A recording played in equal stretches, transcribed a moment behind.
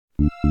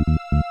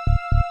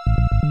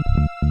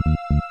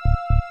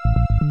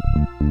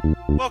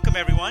Welcome,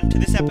 everyone, to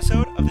this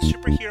episode of the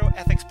Superhero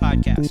Ethics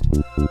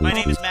Podcast. My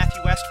name is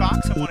Matthew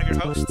Westfox. I'm one of your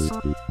hosts,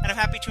 and I'm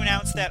happy to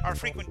announce that our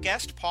frequent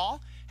guest,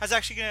 Paul, has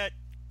actually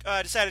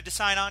decided to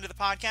sign on to the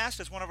podcast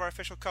as one of our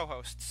official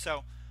co-hosts.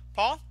 So,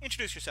 Paul,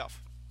 introduce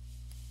yourself.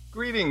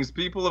 Greetings,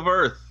 people of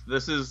Earth.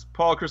 This is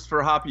Paul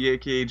Christopher Hoppy,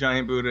 a.k.a.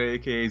 Giant Buddha,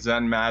 a.k.a.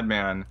 Zen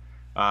Madman.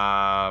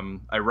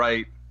 I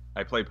write,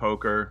 I play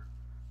poker,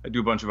 I do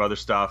a bunch of other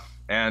stuff,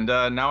 and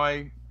now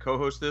I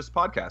co-host this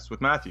podcast with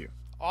Matthew.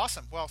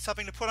 Awesome. Well,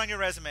 something to put on your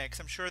resume, because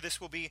I'm sure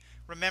this will be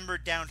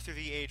remembered down through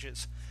the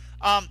ages.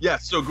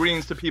 Yes, so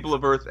greetings to people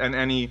of Earth and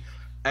any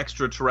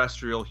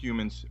extraterrestrial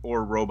humans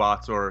or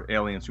robots or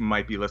aliens who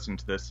might be listening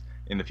to this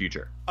in the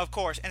future. Of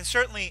course, and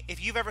certainly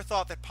if you've ever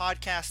thought that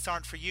podcasts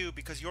aren't for you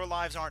because your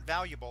lives aren't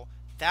valuable,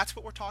 that's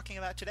what we're talking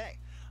about today.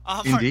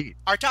 Indeed.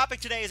 Our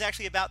topic today is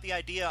actually about the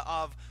idea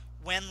of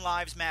when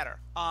lives matter.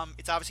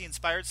 It's obviously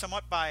inspired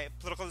somewhat by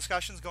political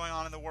discussions going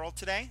on in the world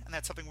today, and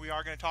that's something we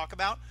are going to talk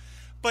about.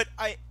 But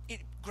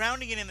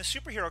grounding it in the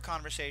superhero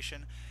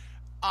conversation,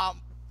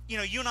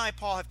 you and I,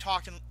 Paul, have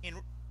talked in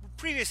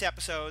previous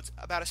episodes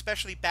about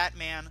especially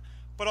Batman,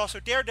 but also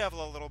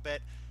Daredevil a little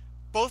bit.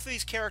 Both of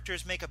these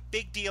characters make a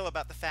big deal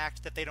about the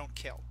fact that they don't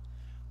kill.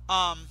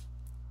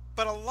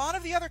 But a lot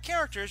of the other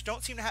characters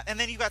don't seem to have... And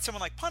then you've got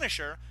someone like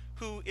Punisher,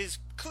 who is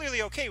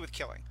clearly okay with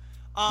killing.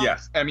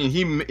 Yes, I mean,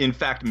 he in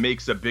fact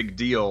makes a big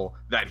deal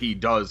that he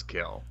does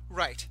kill.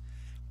 Right.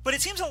 But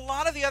it seems a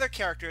lot of the other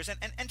characters,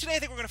 and today I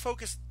think we're going to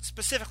focus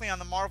specifically on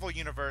the Marvel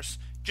Universe,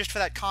 just for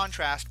that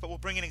contrast, but we'll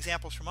bring in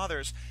examples from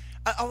others.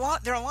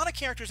 There are a lot of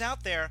characters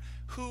out there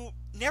who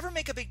never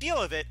make a big deal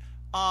of it,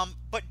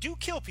 but do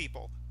kill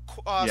people.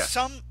 Yes.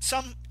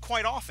 Some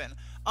quite often. And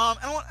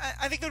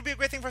I think that would be a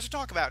great thing for us to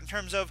talk about in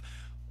terms of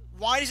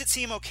why does it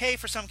seem okay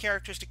for some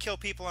characters to kill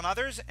people and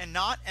others and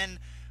not, and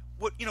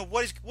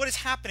what is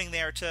happening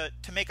there to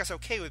make us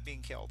okay with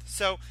being killed.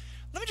 So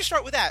let me just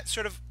start with that.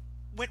 Sort of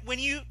when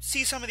you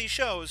see some of these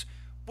shows,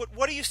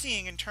 what are you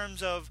seeing in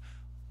terms of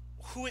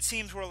who it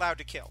seems we're allowed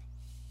to kill?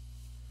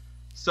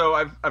 So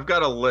I've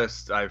got a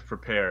list I've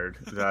prepared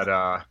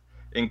that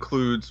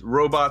includes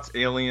robots,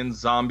 aliens,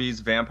 zombies,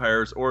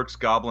 vampires, orcs,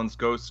 goblins,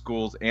 ghosts,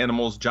 ghouls,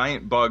 animals,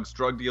 giant bugs,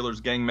 drug dealers,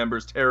 gang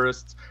members,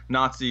 terrorists,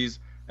 Nazis,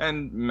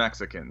 and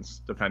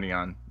Mexicans, depending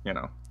on,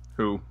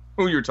 who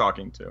you're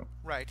talking to.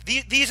 Right.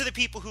 These are the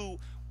people who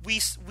we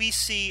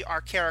see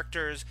our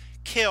characters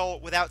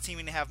kill without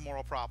seeming to have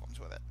moral problems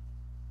with it.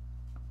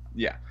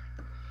 Yeah.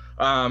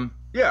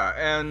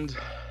 And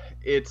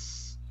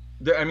it's...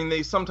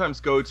 they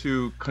sometimes go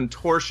to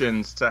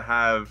contortions to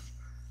have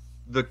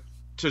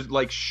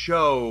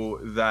show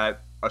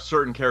that a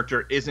certain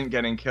character isn't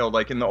getting killed,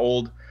 like in the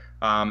old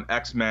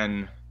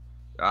X-Men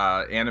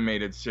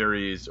animated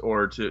series,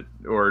 or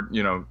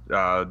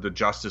the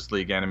Justice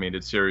League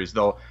animated series.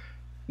 They'll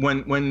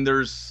when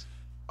there's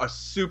a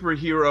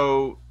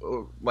superhero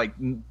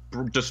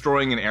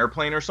destroying an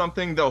airplane or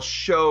something, they'll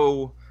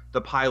show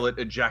the pilot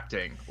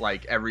ejecting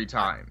every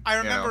time. I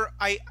remember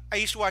I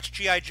used to watch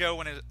G.I. Joe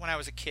when I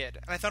was a kid,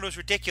 and I thought it was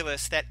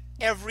ridiculous that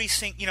every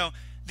single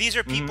these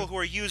are people who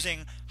are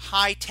using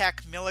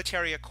high-tech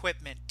military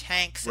equipment,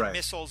 tanks and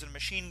missiles and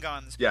machine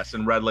guns. Yes,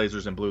 and red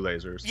lasers and blue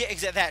lasers. Yeah,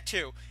 exactly, that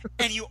too.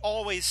 And you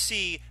always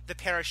see the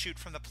parachute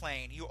from the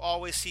plane. You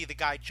always see the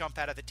guy jump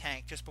out of the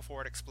tank just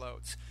before it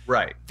explodes.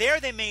 Right.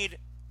 There they made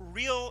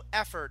real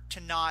effort to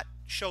not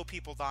show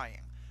people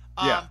dying.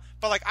 Yeah.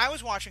 But I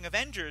was watching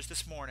Avengers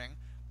this morning,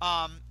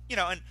 and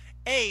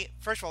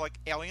first of all,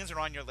 aliens are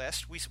on your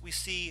list. We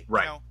see,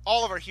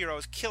 all of our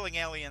heroes killing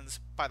aliens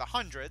by the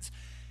hundreds.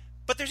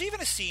 But there's even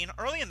a scene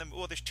early in the...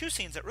 Well, there's two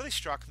scenes that really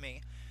struck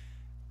me.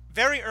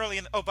 Very early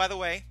in... Oh, by the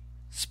way,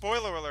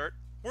 spoiler alert.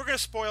 We're going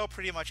to spoil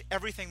pretty much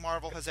everything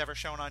Marvel has ever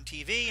shown on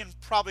TV, and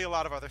probably a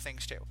lot of other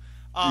things, too.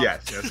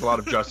 Yes, a lot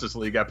of Justice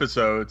League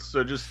episodes.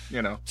 So just,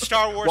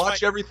 Star Wars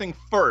watch everything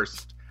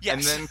first.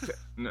 Yes. And then...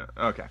 No,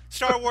 okay.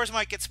 Star Wars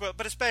might get spoiled,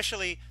 but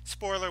especially,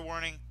 spoiler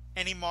warning,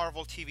 any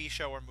Marvel TV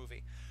show or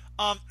movie.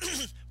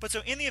 But so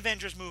in the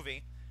Avengers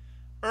movie,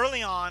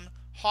 early on,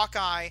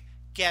 Hawkeye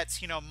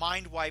gets,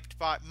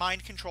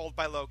 mind controlled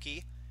by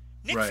Loki.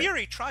 Nick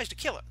Fury tries to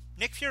kill him.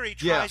 Nick Fury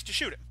tries to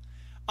shoot him.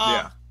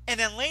 And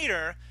then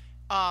later,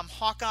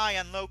 Hawkeye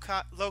and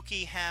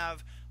Loki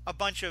have a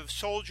bunch of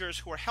soldiers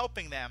who are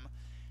helping them.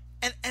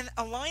 And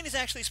a line is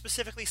actually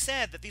specifically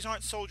said that these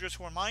aren't soldiers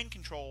who are mind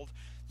controlled.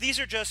 These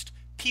are just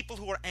people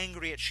who are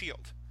angry at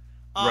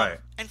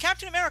S.H.I.E.L.D. And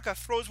Captain America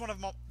throws one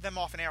of them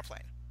off an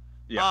airplane.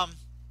 Yeah.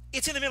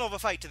 It's in the middle of a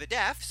fight to the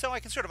death, so I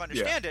can sort of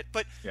understand it.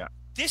 But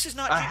this is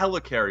not... A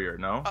helicarrier,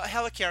 no? A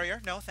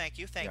helicarrier, no, thank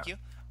you.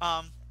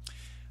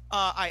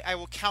 I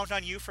will count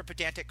on you for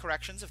pedantic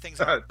corrections of things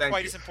that aren't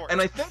quite as important.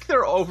 And I think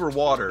they're over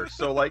water,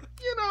 so,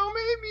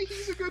 maybe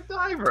he's a good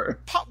diver.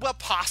 Well,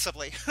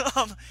 possibly.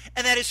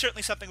 And that is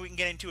certainly something we can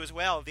get into as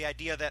well, the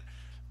idea that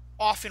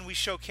often we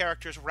show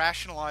characters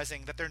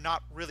rationalizing that they're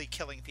not really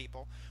killing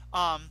people.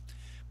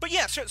 But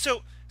yeah,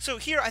 so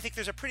here I think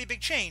there's a pretty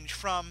big change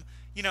from,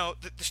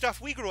 the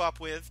stuff we grew up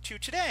with to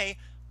today,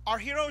 our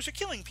heroes are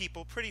killing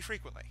people pretty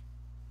frequently.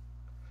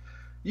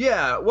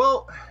 Yeah,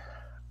 well,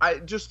 I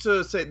just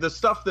to say the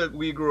stuff that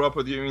we grew up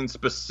with. You mean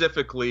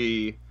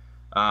specifically,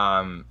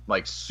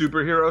 like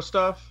superhero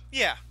stuff?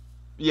 Yeah.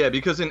 Yeah,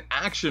 because in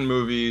action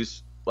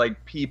movies,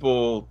 like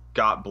people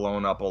got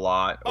blown up a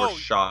lot or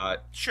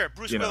shot. Sure,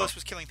 Bruce Willis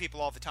was killing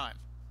people all the time.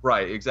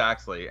 Right,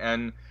 exactly.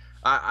 And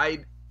I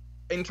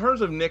in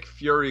terms of Nick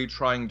Fury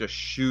trying to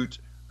shoot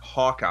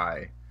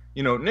Hawkeye,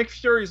 Nick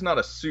Fury's not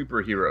a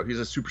superhero. He's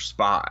a super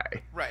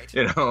spy. Right.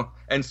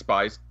 And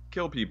spies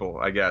kill people,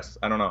 I guess.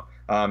 I don't know.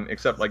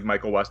 Except like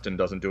Michael Weston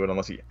doesn't do it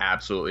unless he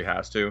absolutely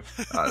has to.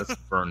 That's a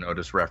Burn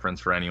Notice reference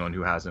for anyone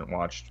who hasn't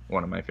watched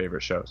one of my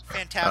favorite shows.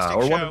 Fantastic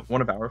or show.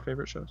 One of our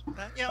favorite shows.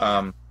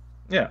 Yeah.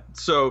 Yeah.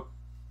 So,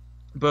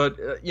 but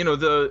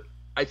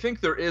I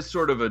think there is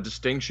sort of a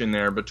distinction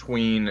there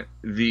between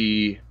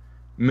the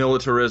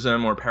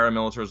militarism or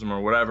paramilitarism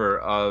or whatever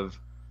of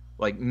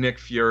like Nick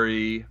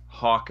Fury,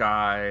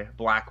 Hawkeye,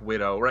 Black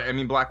Widow, right? I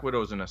mean, Black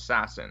Widow is an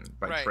assassin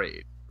by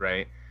trade,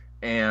 right?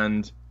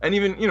 And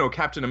even,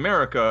 Captain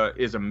America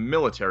is a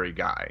military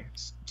guy,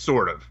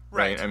 sort of,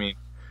 right? I mean,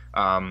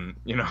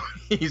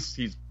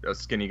 he's a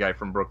skinny guy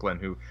from Brooklyn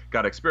who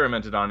got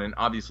experimented on and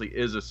obviously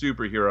is a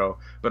superhero,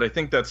 but I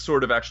think that's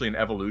sort of actually an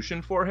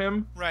evolution for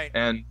him. Right.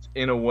 And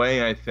in a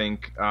way, I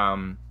think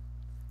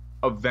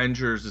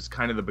Avengers is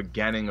kind of the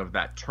beginning of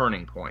that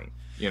turning point,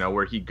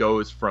 where he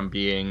goes from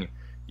being,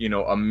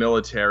 a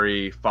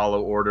military,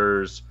 follow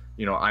orders,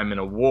 I'm in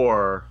a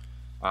war,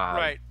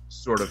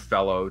 sort of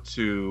fellow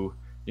to,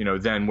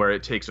 then where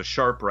it takes a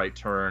sharp right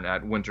turn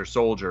at Winter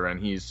Soldier, and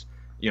he's,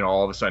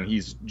 all of a sudden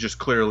he's just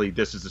clearly,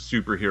 this is a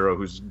superhero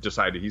who's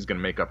decided he's going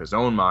to make up his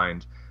own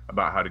mind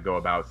about how to go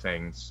about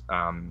things,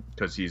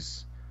 because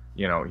he's,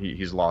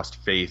 he's lost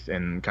faith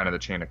in kind of the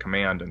chain of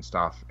command and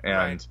stuff.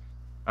 And,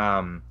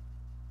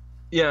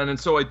 and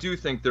so I do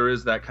think there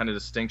is that kind of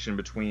distinction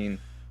between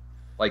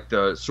like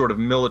the sort of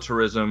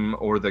militarism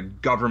or the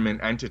government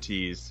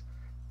entities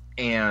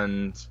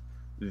and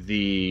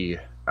the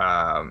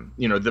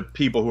the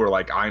people who are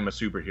like, I'm a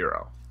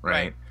superhero,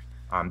 right?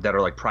 That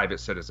are like private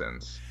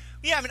citizens.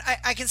 Yeah, I mean,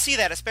 I can see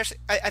that, especially,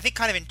 I think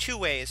kind of in two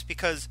ways,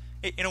 because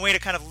in a way to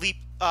kind of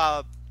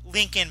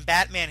link in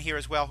Batman here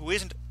as well, who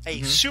isn't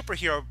a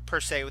superhero per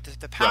se with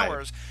the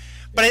powers,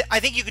 but I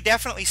think you could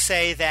definitely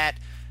say that,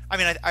 I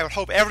mean, I would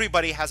hope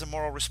everybody has a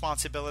moral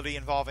responsibility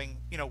involving,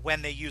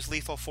 when they use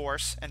lethal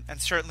force,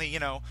 and certainly,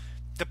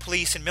 the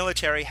police and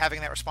military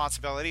having that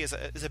responsibility is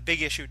a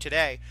big issue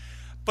today.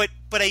 But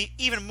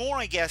even more,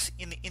 I guess,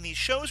 in these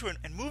shows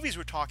and movies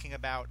we're talking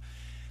about,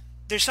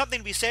 there's something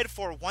to be said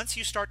for once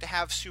you start to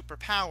have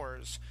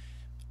superpowers,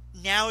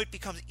 now it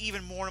becomes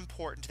even more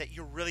important that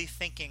you're really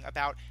thinking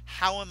about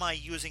how am I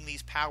using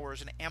these powers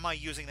and am I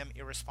using them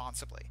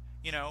irresponsibly?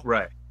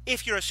 Right.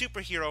 If you're a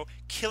superhero,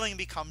 killing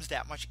becomes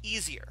that much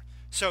easier.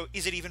 So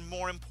is it even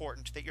more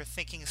important that you're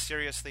thinking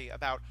seriously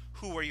about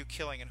who are you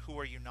killing and who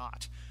are you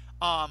not?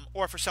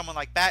 Or for someone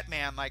like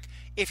Batman, like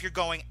if you're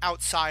going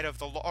outside of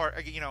the law, or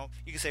you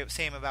can say the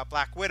same about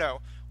Black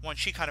Widow once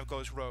she kind of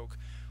goes rogue.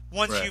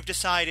 Once you've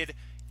decided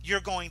you're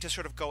going to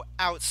sort of go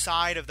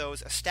outside of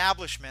those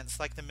establishments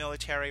like the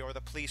military or the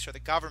police or the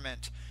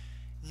government,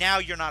 now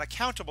you're not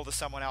accountable to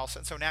someone else,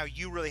 and so now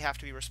you really have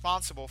to be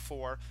responsible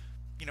for,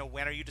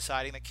 when are you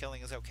deciding that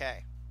killing is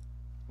okay?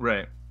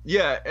 Right.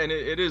 Yeah, and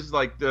it is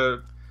like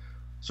the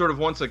sort of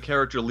once a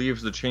character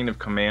leaves the chain of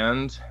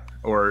command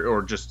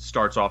or just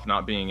starts off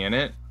not being in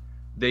it,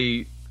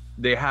 they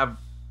have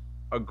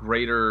a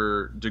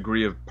greater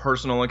degree of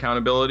personal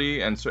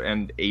accountability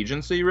and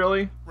agency,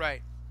 really.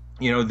 Right.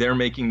 They're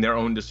making their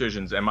own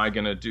decisions. Am I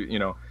going to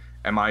do,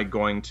 am I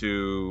going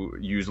to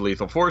use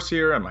lethal force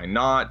here? Am I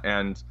not?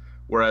 And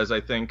whereas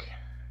I think,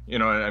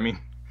 I mean,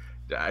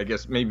 I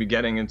guess maybe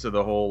getting into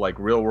the whole like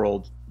real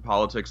world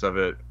politics of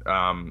it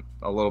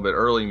a little bit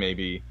early,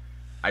 maybe,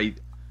 I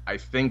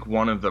think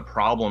one of the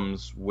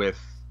problems with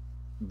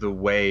the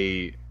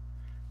way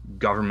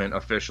government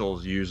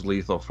officials use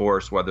lethal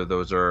force, whether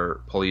those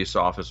are police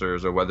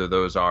officers or whether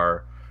those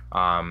are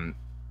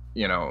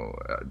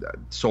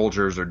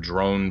soldiers or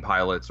drone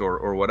pilots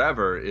or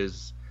whatever,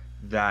 is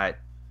that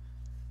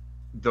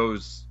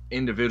those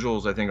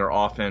individuals, I think, are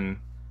often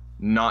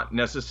not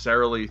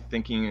necessarily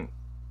thinking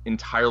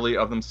entirely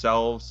of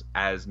themselves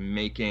as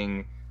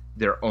making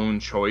their own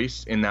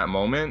choice in that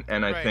moment.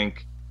 And I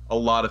think a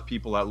lot of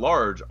people at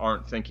large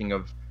aren't thinking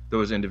of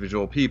those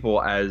individual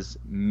people as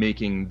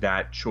making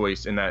that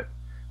choice in that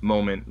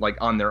moment, like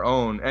on their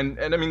own. And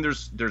I mean,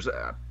 there's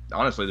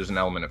honestly, there's an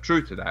element of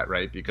truth to that,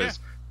 right? Because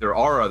there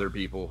are other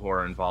people who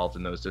are involved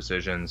in those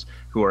decisions,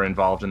 who are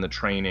involved in the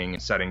training,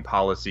 setting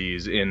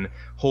policies, in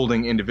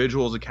holding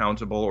individuals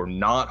accountable or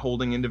not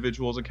holding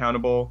individuals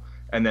accountable,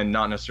 and then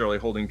not necessarily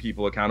holding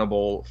people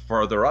accountable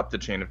further up the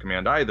chain of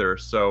command either.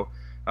 So,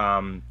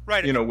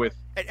 with...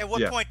 At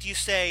what point do you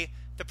say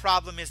the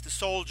problem is the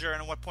soldier,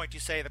 and at what point do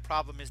you say the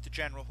problem is the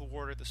general who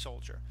ordered the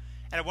soldier?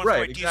 And at what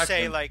point do you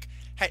say, like,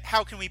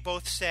 how can we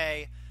both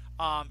say,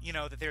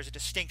 that there's a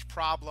distinct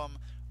problem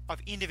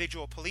of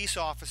individual police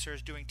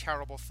officers doing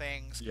terrible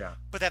things, Yeah.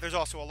 but that there's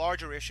also a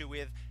larger issue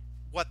with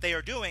what they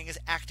are doing is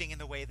acting in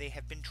the way they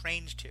have been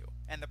trained to.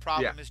 And the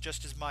problem is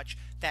just as much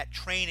that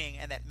training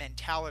and that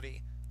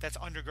mentality that's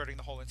undergirding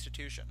the whole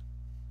institution.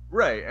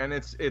 Right, and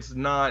it's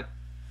not.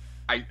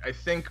 I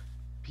think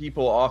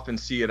people often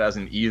see it as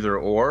an either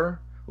or.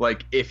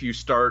 Like if you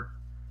start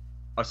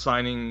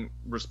assigning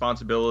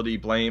responsibility,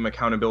 blame,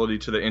 accountability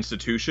to the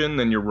institution,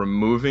 then you're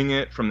removing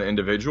it from the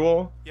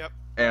individual. Yep.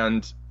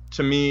 And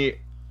to me,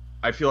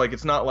 I feel like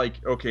it's not like,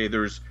 okay,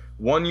 there's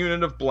one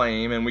unit of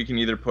blame and we can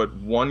either put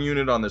one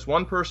unit on this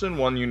one person,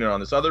 one unit on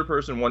this other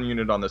person, one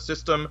unit on the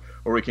system,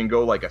 or we can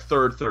go like a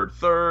third,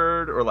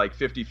 or like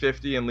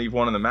 50-50 and leave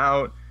one of them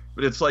out.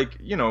 But it's like,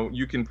 you know,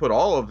 you can put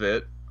all of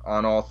it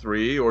on all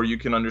three, or you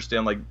can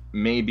understand like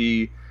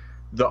maybe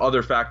the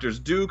other factors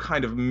do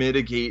kind of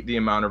mitigate the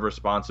amount of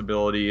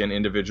responsibility an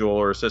individual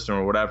or a system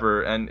or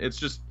whatever. And it's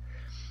just,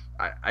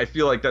 I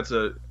feel like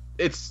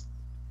it's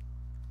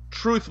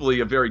truthfully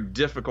a very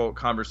difficult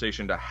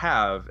conversation to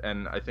have.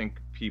 And I think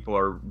people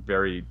are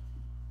very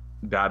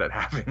bad at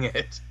having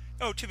it.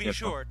 Oh, to be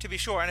sure.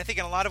 And I think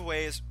in a lot of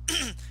ways,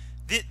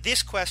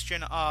 this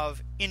question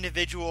of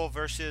individual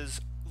versus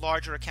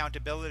larger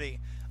accountability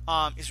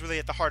is really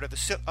at the heart of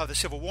the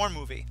Civil War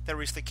movie that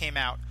recently came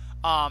out.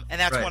 And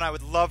that's one I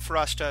would love for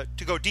us to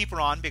go deeper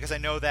on, because I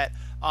know that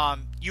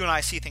you and I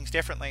see things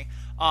differently.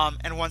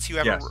 And once you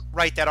ever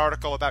write that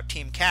article about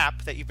Team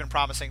Cap that you've been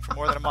promising for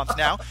more than a month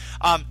now,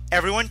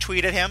 everyone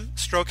tweet at him,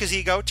 stroke his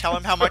ego, tell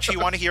him how much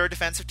you want to hear a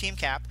defense of Team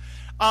Cap.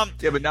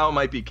 Yeah, but now it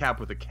might be Cap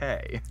with a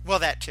K. Well,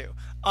 that too.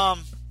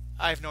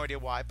 I have no idea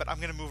why, but I'm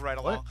going to move right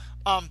along.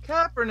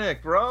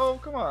 Kaepernick, bro,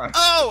 come on.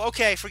 Oh,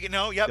 okay.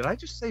 Yep. Did I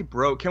just say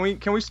bro? Can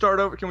we start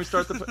over? Can we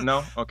start the?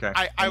 No, okay.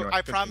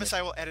 I promise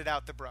I will edit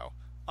out the bro.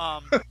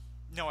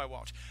 No, I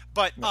won't.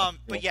 But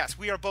yes,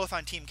 we are both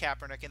on Team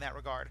Kaepernick in that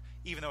regard,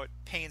 even though it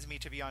pains me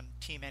to be on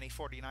Team any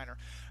 49er.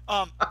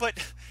 But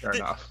Fair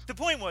enough. The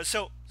point was,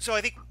 so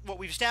I think what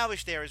we've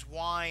established there is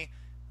why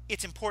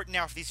it's important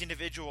now for these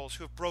individuals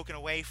who have broken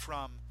away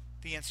from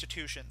the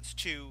institutions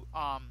to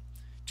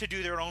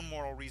do their own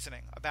moral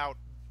reasoning about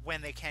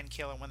when they can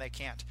kill and when they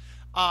can't.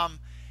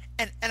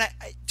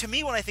 To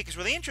me, what I think is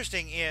really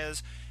interesting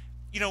is,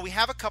 you know, we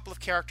have a couple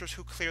of characters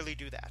who clearly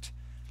do that.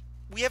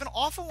 We have an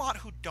awful lot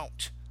who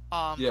don't.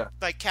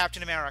 Like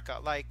Captain America.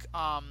 Like,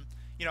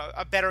 you know,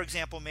 a better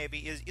example maybe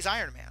is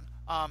Iron Man.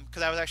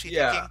 Because I was actually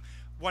thinking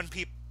one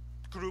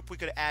group we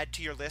could add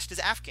to your list is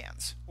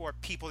Afghans, or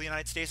people the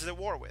United States is at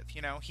war with.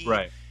 You know,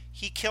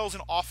 he kills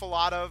an awful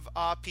lot of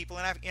people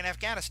in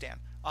Afghanistan.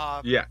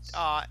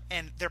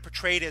 And they're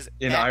portrayed as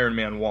in Iron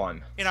Man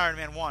 1. In Iron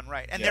Man 1,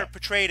 right? And they're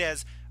portrayed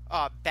as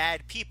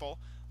bad people.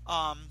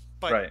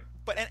 But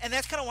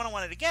that's kind of what I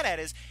wanted to get at.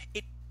 Is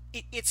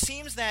it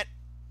seems that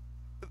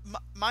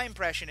my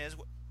impression is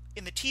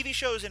in the TV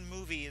shows and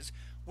movies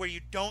where you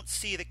don't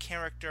see the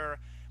character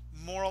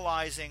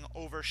moralizing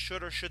over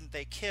should or shouldn't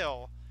they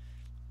kill,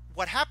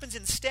 what happens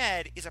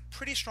instead is a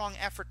pretty strong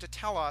effort to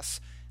tell us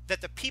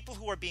that the people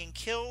who are being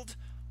killed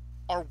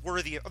are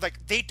worthy,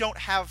 like they don't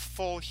have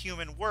full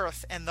human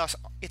worth, and thus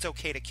it's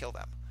okay to kill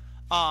them.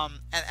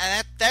 And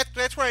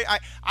that's where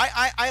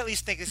I at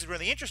least think this is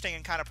really interesting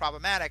and kind of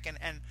problematic, and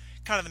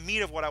kind of the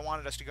meat of what I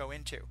wanted us to go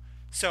into.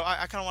 So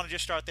I kind of want to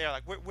just start there.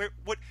 Like, what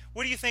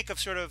do you think of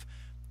sort of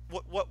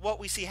what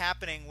we see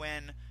happening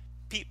when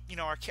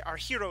our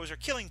heroes are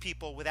killing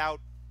people without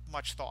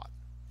much thought?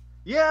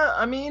 Yeah,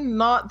 I mean,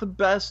 not the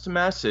best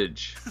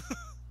message.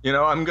 You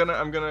know, I'm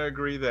gonna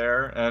agree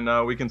there,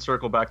 and we can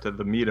circle back to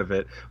the meat of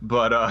it.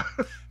 But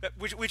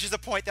which is the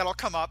point that'll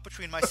come up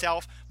between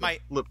myself, my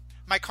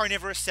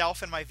carnivorous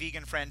self, and my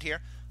vegan friend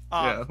here.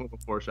 Yeah, a little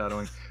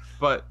foreshadowing.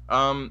 But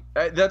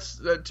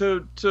that's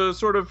to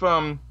sort of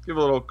give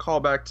a little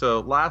callback to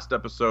last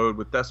episode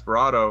with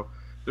Desperado.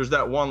 There's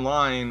that one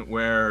line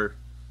where,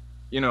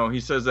 you know, he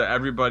says that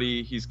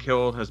everybody he's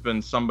killed has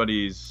been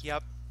somebody's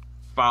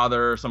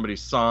father,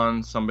 somebody's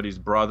son, somebody's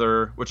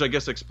brother, which I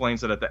guess explains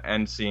that at the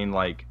end scene,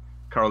 like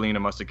Carolina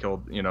must have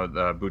killed, you know,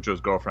 Bucho's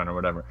girlfriend or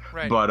whatever.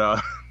 Right.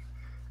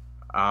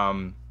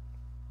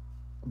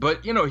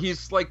 But you know,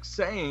 he's like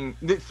saying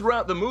that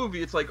throughout the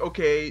movie, it's like,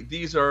 okay,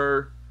 these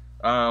are,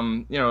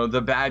 you know,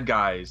 the bad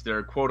guys.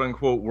 They're quote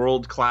unquote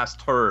world class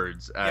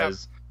turds,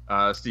 as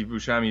Steve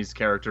Buscemi's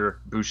character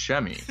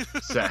Buscemi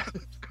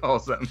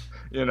calls them.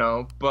 You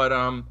know, but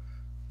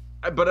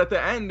at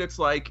the end, it's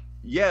like,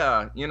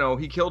 yeah, you know,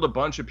 he killed a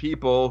bunch of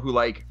people who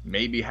like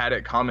maybe had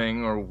it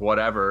coming or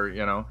whatever,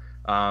 you know,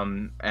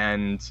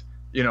 and.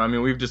 You know, I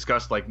mean, we've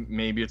discussed, like,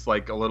 maybe it's,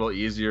 like, a little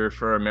easier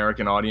for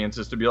American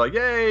audiences to be like,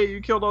 yay, you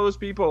killed all those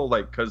people,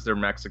 like, because they're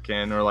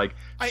Mexican, or, like,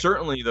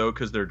 certainly, though,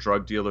 because they're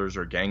drug dealers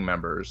or gang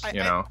members, you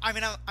know? I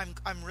mean,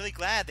 I'm really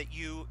glad that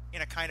you,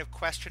 in a kind of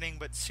questioning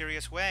but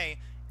serious way,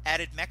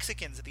 added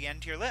Mexicans at the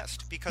end to your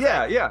list. Because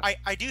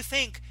I do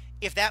think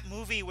if that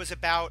movie was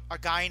about a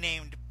guy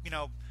named, you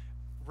know,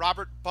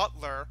 Robert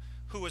Butler,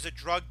 who was a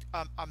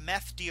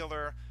meth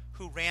dealer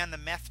who ran the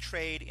meth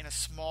trade in a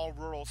small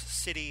rural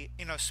city,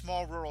 in a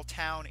small rural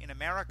town in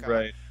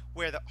America,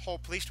 where the whole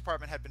police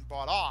department had been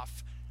bought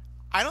off.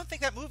 I don't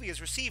think that movie is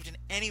received in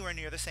anywhere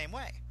near the same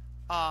way.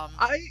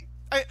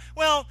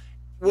 Well,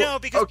 no,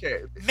 because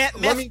okay.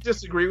 Let me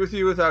disagree with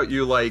you without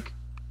you like.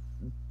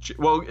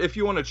 Well, if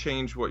you want to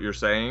change what you're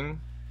saying,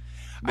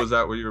 was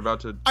that what you were about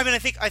to? I mean, I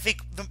think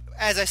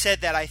as I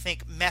said that, I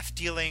think meth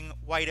dealing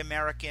white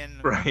American,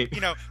 right?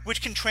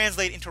 Which can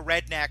translate into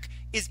redneck,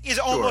 is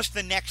almost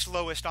the next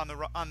lowest on the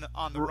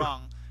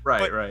rung.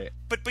 Right.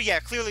 But yeah,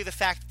 clearly the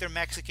fact that they're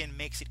Mexican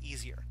makes it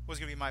easier. Was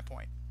going to be my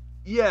point.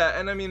 Yeah,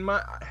 and I mean,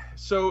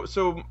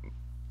 so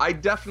I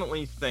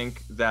definitely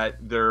think that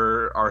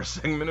there are a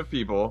segment of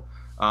people,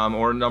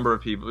 or a number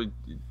of people,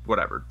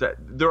 whatever, that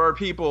there are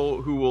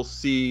people who will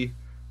see,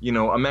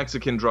 a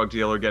Mexican drug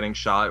dealer getting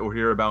shot, or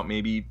hear about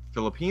maybe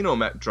Filipino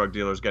drug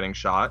dealers getting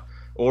shot,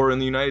 or in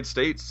the United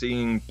States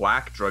seeing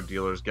black drug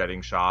dealers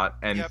getting shot,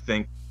 and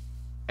think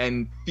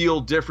and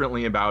feel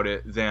differently about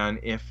it than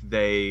if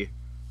they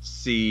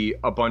see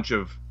a bunch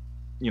of,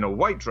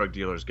 white drug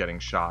dealers getting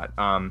shot.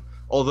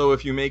 Although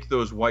if you make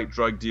those white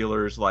drug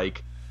dealers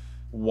like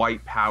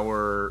white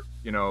power,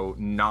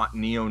 not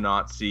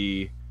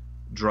neo-Nazi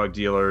drug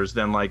dealers,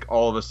 then like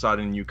all of a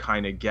sudden you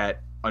kind of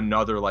get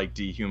another like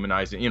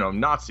dehumanizing.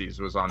 Nazis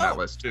was on that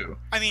list too.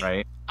 I mean,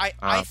 right?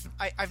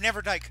 I've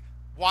never like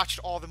watched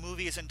all the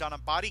movies and done a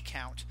body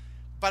count,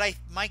 but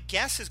my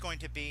guess is going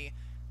to be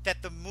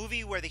that the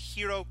movie where the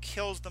hero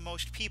kills the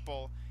most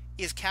people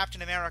is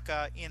Captain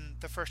America in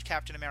the first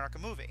Captain America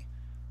movie.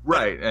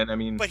 Right, and I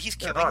mean, but he's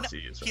killing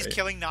Nazis. He's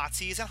killing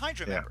Nazis and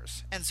Hydra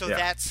members, and so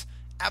that's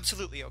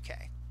absolutely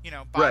okay.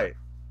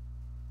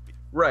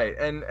 Right,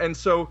 and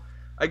so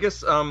I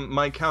guess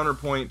my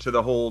counterpoint to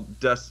the whole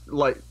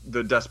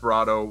the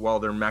Desperado, while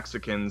they're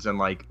Mexicans, and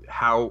like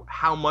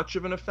how much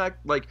of an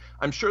effect, like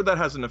I'm sure that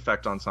has an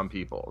effect on some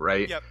people,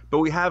 right? Yep. But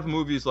we have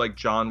movies like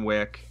John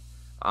Wick,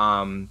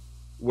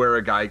 where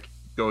a guy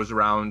goes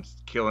around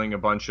killing a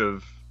bunch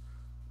of,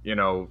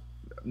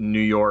 New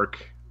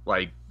York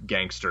like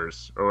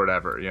gangsters or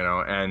whatever,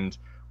 and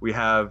we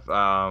have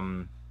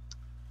I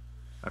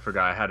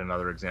forgot, I had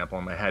another example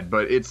in my head,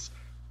 but it's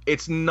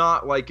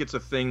not like it's a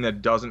thing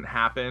that doesn't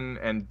happen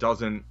and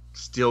doesn't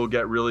still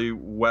get really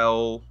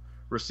well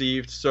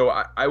received. So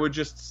I would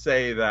just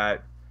say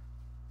that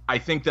I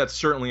think that's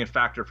certainly a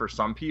factor for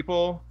some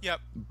people. Yep.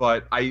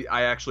 But I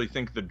actually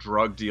think the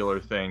drug dealer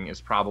thing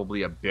is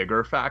probably a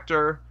bigger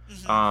factor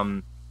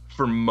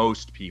for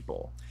most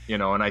people,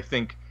 and I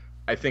think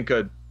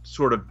a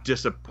sort of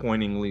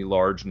disappointingly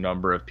large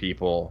number of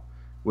people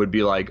would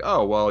be like,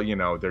 oh, well,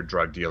 they're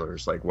drug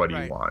dealers. Like, what do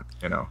you want?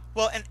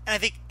 Well, and I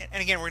think,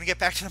 and again, we're going to get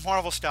back to the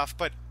Marvel stuff,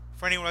 but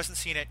for anyone who hasn't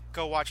seen it,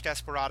 go watch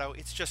Desperado.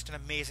 It's just an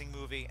amazing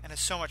movie, and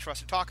it's so much for us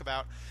to talk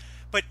about.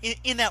 But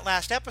in that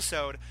last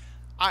episode,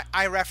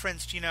 I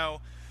referenced,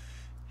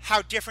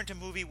 how different a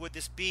movie would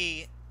this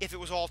be if it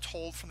was all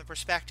told from the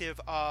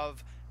perspective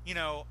of,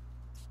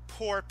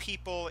 poor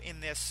people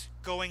in this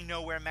going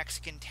nowhere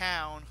Mexican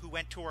town who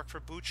went to work for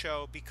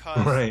Bucho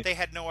because they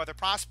had no other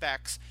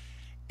prospects.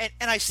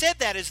 And I said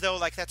that as though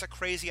like that's a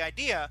crazy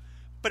idea,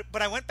 but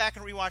I went back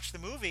and rewatched the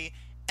movie,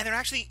 and there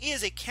actually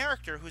is a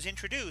character who's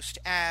introduced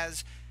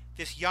as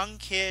this young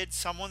kid,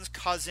 someone's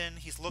cousin.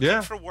 He's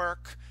looking for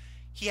work.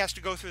 He has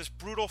to go through this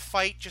brutal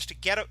fight just to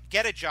get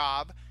a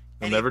job.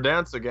 He'll never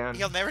dance again.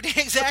 He'll never dance,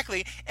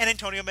 exactly. And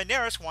Antonio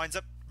Banderas winds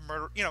up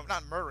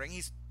not murdering.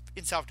 He's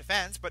in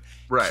self-defense, but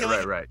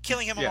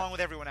killing him along with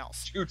everyone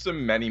else. Shoots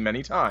him many,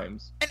 many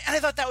times. And I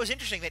thought that was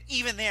interesting that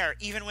even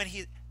when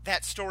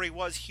that story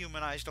was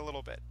humanized a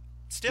little bit,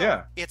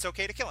 still, it's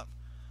okay to kill him.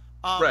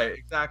 Right,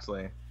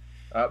 exactly.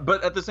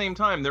 But at the same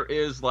time, there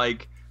is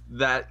like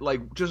that,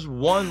 like just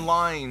one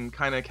line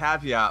kind of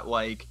caveat,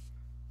 like,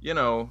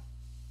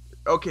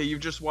 okay,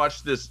 you've just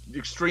watched this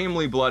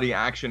extremely bloody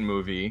action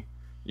movie,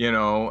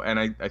 and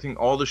I think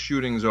all the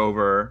shooting's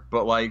over,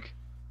 but like,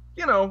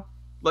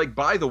 like,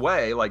 by the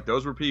way, like,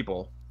 those were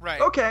people.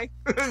 Right. Okay.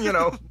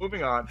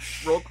 Moving on.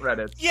 Roll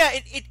credits. Yeah,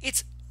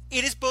 it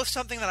is both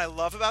something that I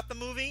love about the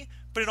movie,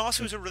 but it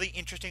also is a really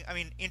interesting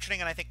and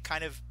I think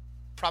kind of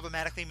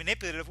problematically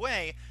manipulative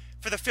way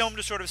for the film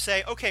to sort of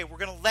say, okay, we're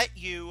going to let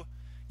you,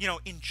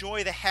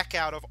 enjoy the heck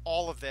out of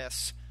all of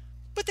this,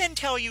 but then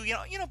tell you,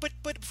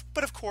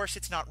 but of course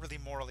it's not really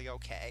morally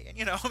okay.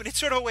 And, it's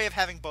sort of a way of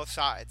having both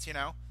sides,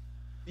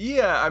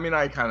 Yeah, I mean,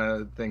 I kind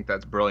of think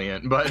that's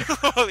brilliant, but...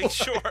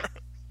 Sure.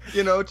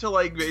 To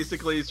like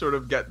basically sort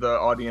of get the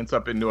audience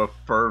up into a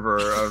fervor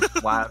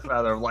of laugh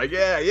out of like,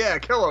 yeah,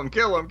 kill him.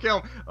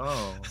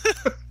 Oh,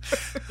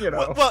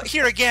 Well,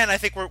 here again, I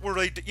think we're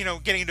really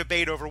getting a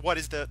debate over what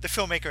is the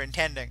filmmaker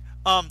intending.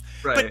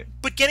 Right.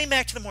 But getting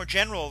back to the more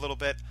general a little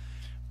bit.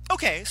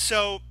 Okay,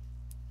 so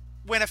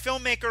when a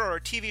filmmaker or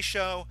a TV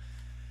show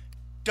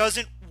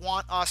doesn't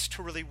want us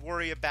to really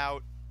worry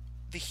about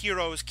the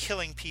heroes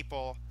killing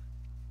people,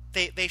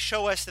 they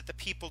show us that the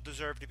people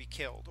deserve to be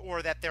killed,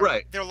 or that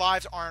their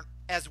lives aren't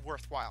as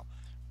worthwhile.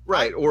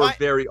 Right, go ahead.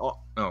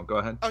 I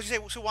was going to say,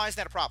 so why is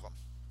that a problem?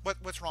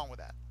 What's wrong with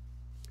that?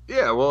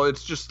 Yeah, well,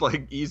 it's just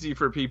like easy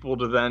for people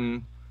to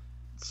then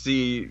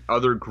see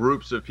other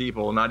groups of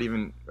people, not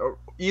even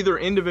either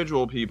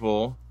individual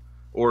people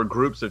or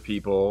groups of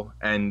people,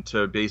 and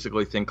to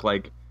basically think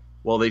like,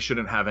 well, they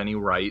shouldn't have any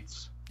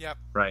rights. Yep.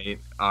 Right.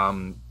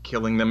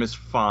 Killing them is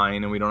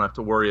fine, and we don't have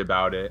to worry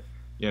about it.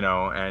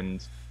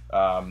 And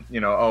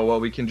oh well,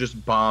 we can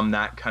just bomb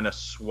that kind of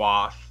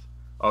swath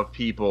of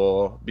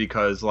people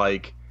because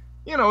like,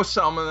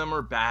 some of them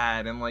are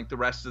bad and like the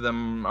rest of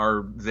them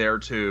are there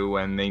too,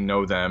 and they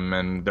know them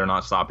and they're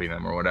not stopping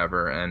them or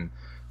whatever. And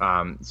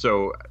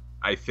so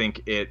I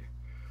think it's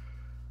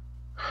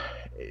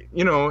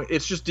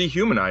just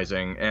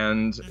dehumanizing,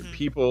 and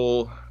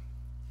people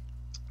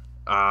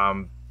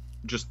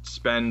just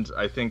spend,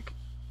 I think,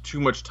 too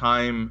much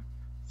time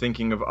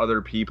thinking of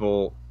other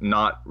people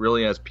not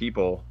really as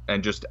people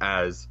and just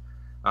as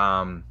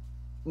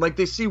like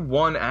they see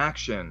one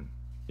action.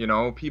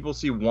 People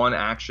see one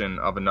action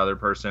of another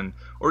person,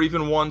 or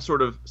even one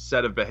sort of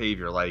set of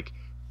behavior, like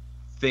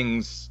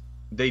things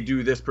they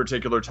do this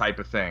particular type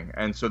of thing,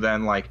 and so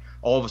then like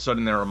all of a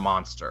sudden they're a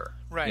monster,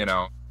 right?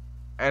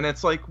 And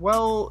it's like,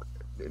 well,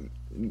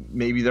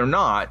 maybe they're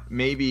not.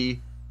 Maybe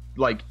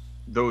like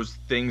those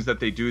things that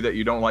they do that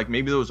you don't like,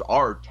 maybe those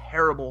are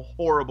terrible,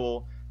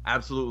 horrible,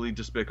 absolutely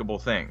despicable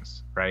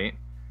things, right?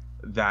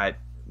 That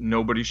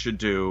nobody should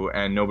do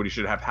and nobody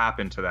should have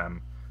happened to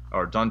them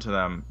or done to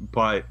them.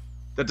 But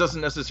that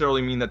doesn't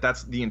necessarily mean that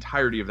that's the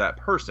entirety of that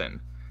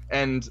person.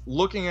 And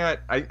looking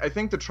at, I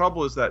think the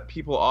trouble is that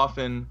people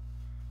often,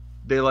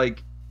 they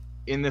like,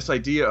 in this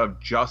idea of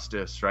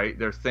justice, right?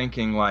 They're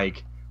thinking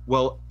like,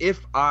 well, if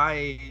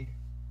I,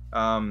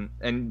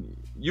 and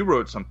you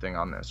wrote something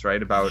on this,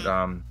 right?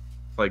 About,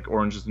 like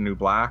Orange is the New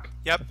Black,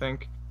 yep. I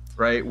think,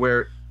 right?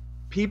 Where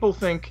people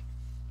think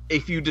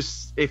if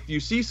you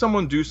see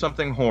someone do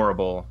something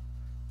horrible,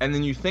 and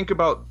then you think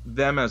about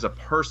them as a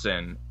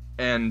person,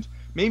 and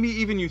maybe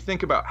even you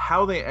think about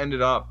how they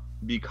ended up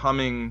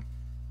becoming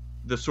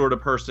the sort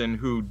of person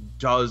who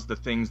does the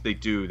things they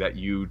do that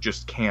you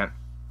just can't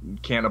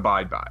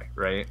abide by,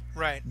 right?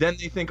 Right. Then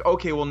they think,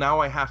 okay, well now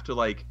I have to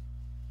like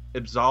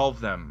absolve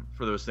them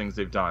for those things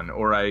they've done,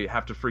 or I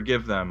have to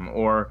forgive them,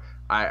 or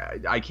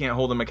I can't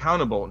hold them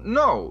accountable.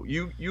 No,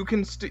 you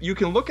can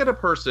look at a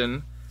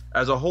person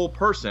as a whole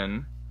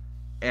person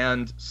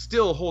and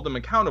still hold them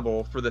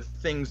accountable for the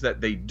things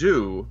that they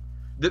do.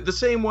 The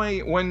same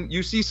way when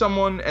you see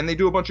someone and they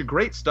do a bunch of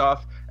great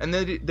stuff and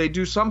then they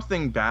do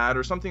something bad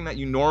or something that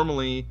you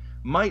normally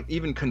might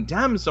even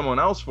condemn someone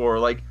else for,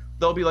 like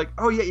they'll be like,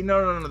 oh yeah,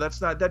 no,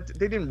 that's not that,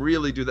 they didn't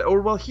really do that,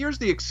 or well here's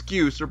the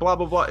excuse, or blah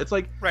blah blah. It's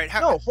like, right,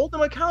 no, hold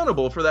them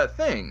accountable for that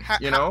thing.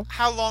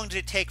 How long did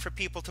it take for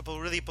people to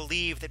really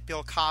believe that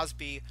Bill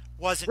Cosby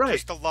wasn't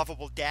just a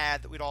lovable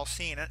dad that we'd all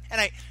seen?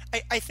 And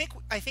I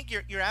think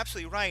you're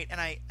absolutely right. And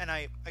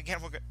I again,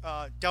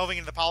 we're delving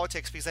into the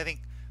politics, because I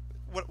think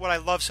what I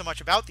love so much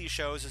about these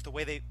shows is the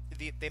way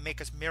they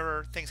make us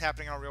mirror things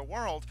happening in our real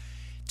world.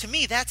 To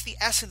me, that's the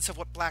essence of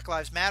what Black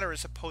Lives Matter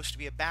is supposed to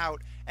be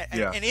about,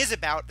 and is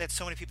about, that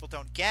so many people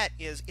don't get.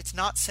 Is it's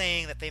not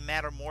saying that they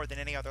matter more than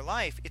any other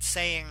life. It's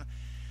saying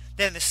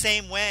that in the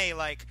same way,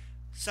 like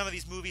some of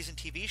these movies and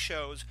TV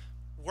shows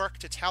work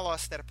to tell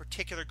us that a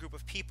particular group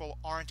of people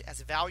aren't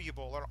as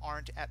valuable,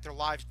 or their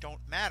lives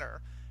don't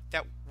matter,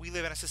 that we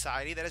live in a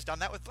society that has done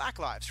that with Black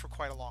lives for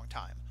quite a long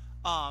time,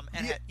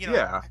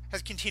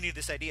 has continued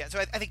this idea. And so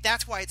I think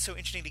that's why it's so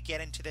interesting to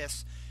get into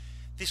this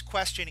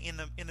question in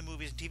the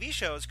movies and TV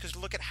shows, because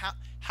look at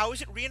how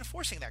is it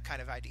reinforcing that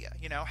kind of idea?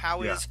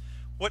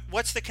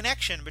 What's the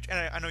connection? And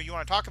I know you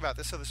want to talk about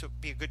this, so this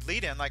would be a good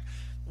lead in. Like,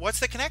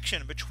 what's the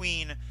connection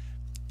between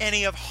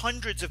any of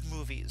hundreds of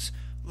movies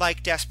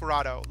like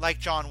Desperado, like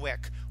John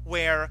Wick,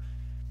 where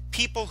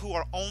people who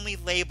are only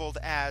labeled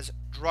as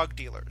drug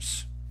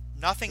dealers,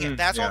 all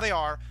they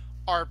are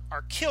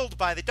killed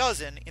by the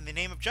dozen in the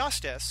name of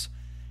justice?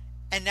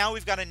 And now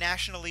we've got a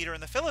national leader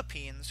in the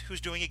Philippines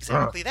who's doing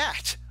exactly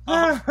that. Do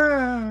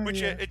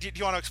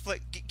you want to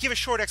give a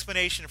short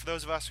explanation for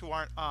those of us who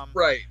aren't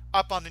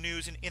up on the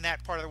news in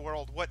that part of the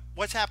world?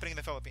 What's happening in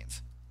the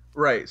Philippines?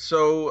 Right.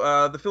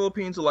 So the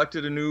Philippines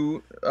elected a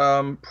new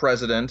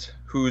president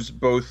who's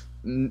both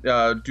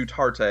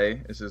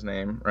Duterte is his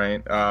name,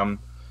 right?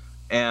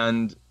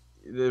 And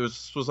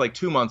this was like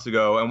 2 months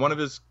ago, and one of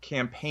his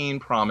campaign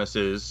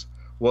promises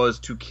was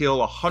to kill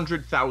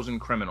 100,000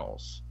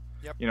 criminals.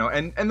 Yep.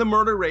 And the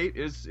murder rate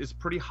is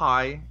pretty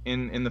high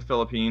in the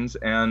Philippines,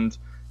 and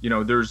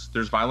there's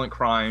violent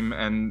crime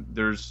and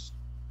there's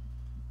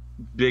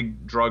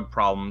big drug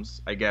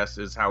problems, I guess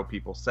is how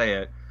people say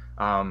it.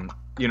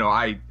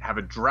 I have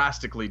a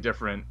drastically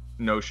different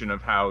notion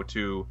of how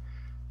to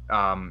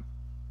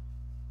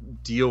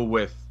deal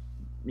with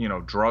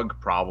drug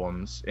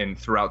problems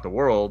throughout the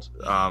world,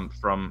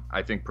 from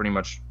I think pretty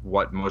much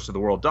what most of the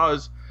world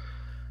does.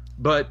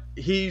 But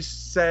he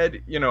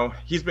said,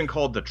 he's been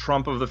called the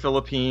Trump of the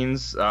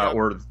Philippines,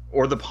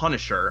 or the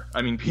Punisher.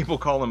 I mean, people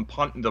call him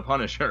the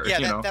Punisher.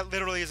 Yeah, that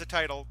literally is a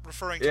title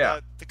referring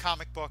to the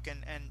comic book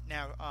and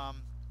now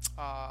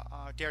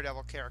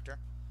Daredevil character.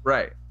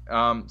 Right.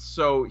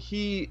 So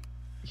he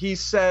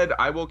said,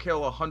 I will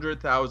kill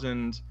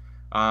 100,000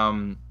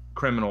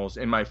 criminals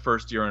in my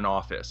first year in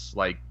office.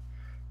 Like,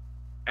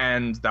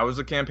 and that was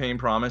a campaign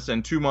promise.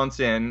 And 2 months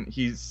in,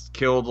 he's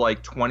killed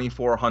like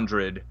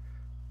 2,400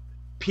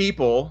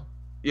 people,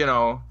 you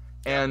know.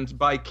 And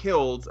by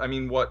killed, I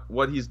mean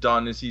what he's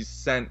done is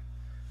he's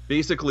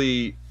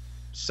basically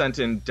sent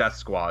in death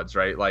squads,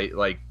 right?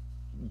 Like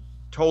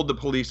told the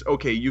police,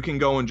 okay, you can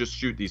go and just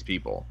shoot these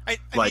people. I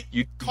mean,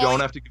 you don't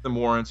have to give them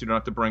warrants, you don't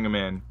have to bring them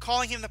in.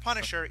 Calling him the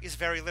Punisher is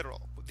very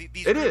literal.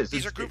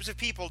 These are groups of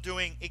people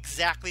doing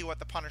exactly what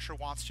the Punisher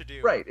wants to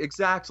do. Right,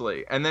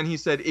 exactly. And then he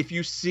said, if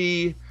you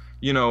see,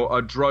 you know,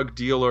 a drug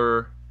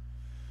dealer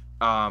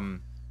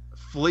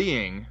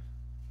fleeing,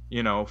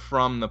 you know,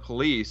 from the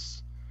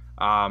police,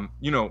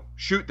 you know,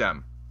 shoot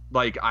them.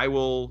 Like,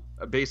 I'll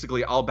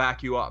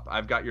back you up.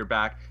 I've got your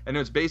back. And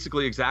it's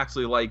basically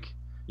exactly like,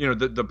 you know,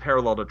 the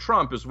parallel to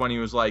Trump is when he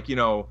was like, you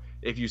know,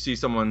 if you see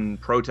someone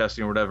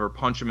protesting or whatever,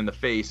 punch him in the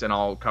face and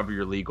I'll cover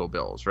your legal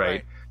bills,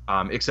 right?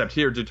 Except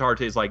here,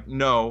 Dutarte's like,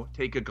 no,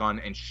 take a gun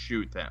and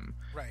shoot them.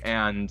 Right.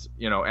 And,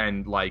 you know,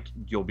 and like,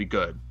 you'll be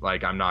good.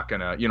 Like, I'm not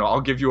gonna, you know,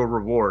 I'll give you a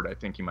reward, I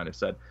think he might have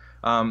said.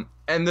 And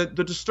the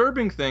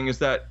disturbing thing is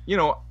that, you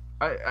know,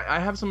 I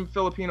have some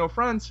Filipino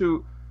friends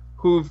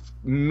who've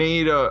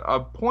made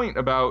a point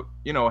about,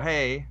 you know,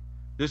 hey,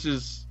 this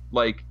is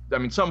like, I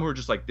mean, some who are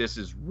just like, this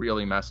is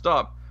really messed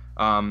up.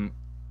 And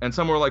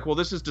some were like, well,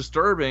 this is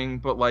disturbing,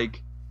 but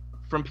like,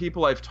 from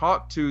people I've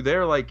talked to,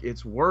 they're like,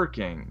 it's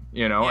working,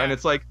 you know? Yeah. And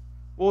it's like,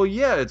 well,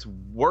 yeah, it's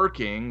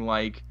working.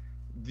 Like,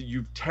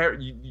 you've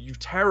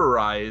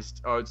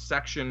terrorized a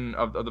section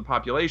of the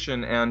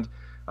population. And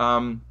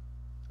I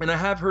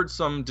have heard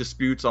some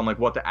disputes on like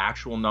what the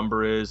actual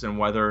number is and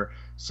whether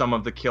some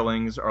of the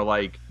killings are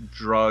like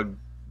drug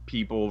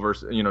people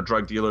versus, you know,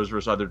 drug dealers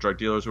versus other drug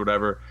dealers or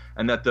whatever.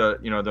 And that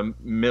the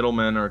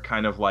middlemen are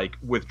kind of like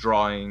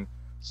withdrawing.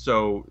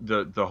 So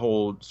the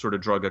whole sort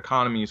of drug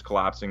economy is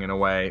collapsing in a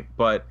way.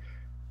 But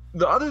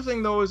the other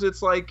thing, though, is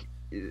it's like,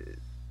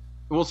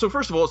 well, so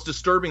first of all, it's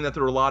disturbing that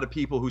there are a lot of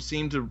people who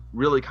seem to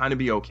really kind of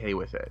be okay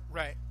with it.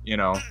 Right. You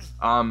know,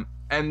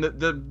 and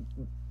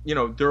you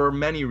know, there are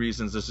many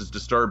reasons this is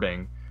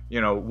disturbing. You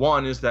know,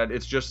 one is that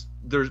it's just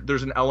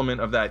there's an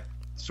element of that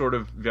sort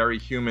of very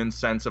human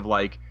sense of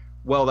like,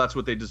 well, that's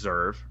what they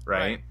deserve,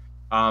 right?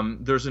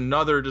 There's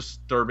another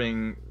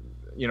disturbing,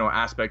 you know,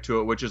 aspect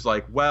to it, which is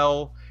like,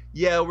 well,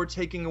 yeah, we're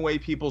taking away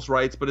people's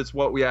rights, but it's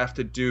what we have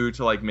to do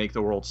to like make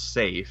the world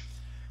safe,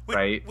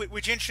 right?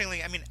 Which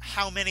interestingly, I mean,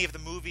 how many of the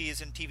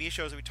movies and TV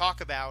shows that we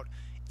talk about,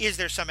 is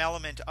there some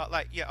element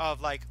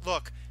of like,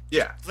 look,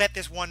 yeah, let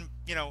this one,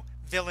 you know,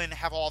 villain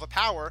have all the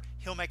power,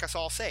 he'll make us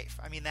all safe.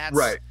 I mean, that's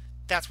right.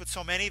 That's what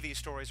so many of these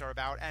stories are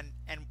about, and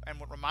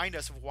what remind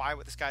us of why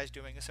what this guy's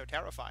doing is so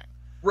terrifying.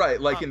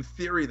 Right, like in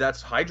theory,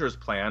 that's Hydra's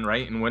plan,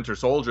 right? In Winter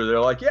Soldier, they're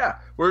like, yeah,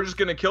 we're just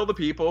gonna kill the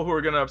people who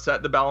are gonna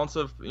upset the balance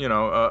of, you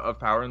know, of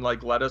power, and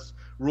like let us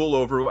rule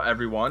over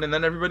everyone, and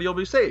then everybody will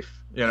be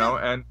safe, you know.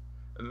 And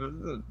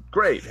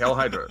great, hail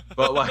Hydra.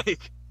 But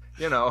like,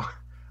 you know,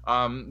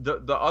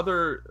 the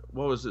other,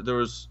 what was it? There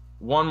was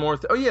one more.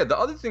 Oh yeah, the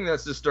other thing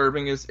that's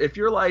disturbing is if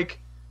you're like,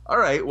 all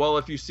right, well,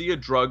 if you see a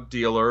drug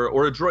dealer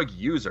or a drug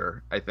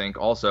user, I think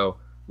also,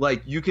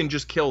 like, you can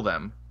just kill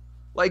them,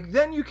 like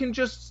then you can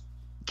just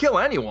kill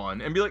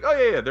anyone and be like, oh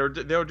yeah, they're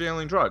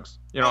dealing drugs.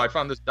 You know, I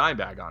found this dime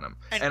bag on him,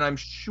 and I'm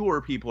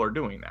sure people are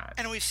doing that.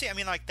 And we see, I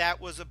mean, like that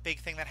was a big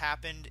thing that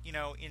happened, you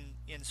know,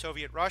 in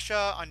Soviet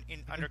Russia,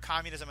 under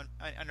communism,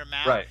 under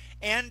Mao, right.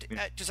 And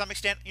to some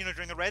extent, you know,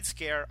 during the Red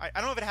Scare. I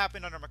don't know if it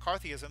happened under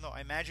McCarthyism, though.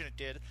 I imagine it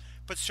did,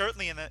 but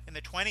certainly in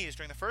the 20s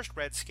during the first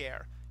Red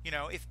Scare, you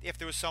know, if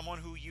there was someone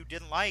who you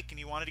didn't like and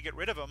you wanted to get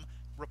rid of him,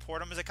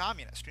 report him as a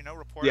communist, you know,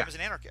 report him as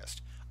an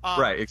anarchist.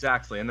 Right,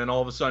 exactly. And then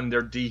all of a sudden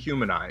they're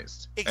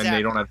dehumanized, and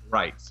they don't have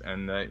rights,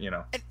 and you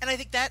know. And I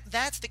think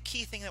that's the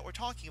key thing that we're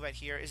talking about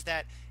here, is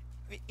that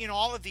in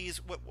all of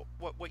these,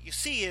 what you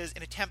see is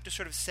an attempt to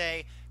sort of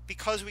say,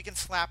 because we can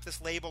slap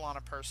this label on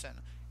a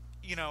person,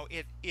 you know,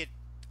 it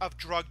of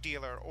drug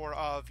dealer or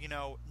of, you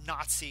know,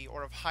 Nazi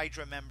or of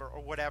Hydra member or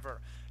whatever.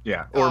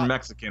 Yeah, or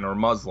Mexican or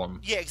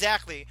Muslim. Yeah,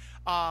 exactly.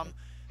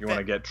 You want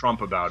to get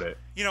Trump about it,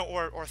 you know,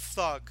 or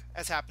thug,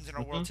 as happens in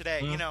our world today.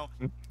 You know,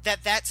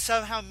 that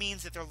somehow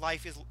means that their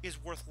life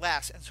is worth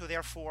less, and so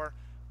therefore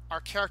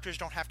our characters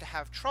don't have to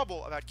have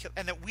trouble about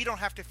and that we don't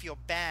have to feel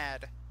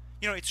bad.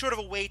 You know, it's sort of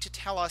a way to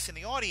tell us in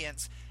the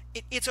audience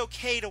it's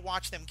okay to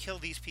watch them kill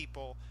these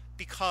people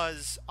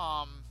because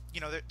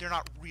you know, they're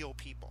not real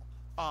people.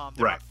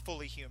 They're not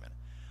fully human.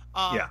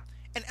 Yeah.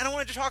 And I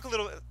wanted to talk a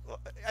little,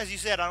 as you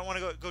said, I don't want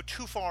to go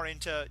too far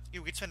into. We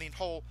could spend the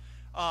whole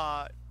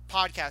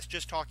podcast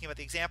just talking about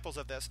the examples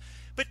of this,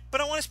 but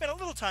I want to spend a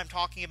little time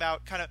talking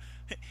about kind of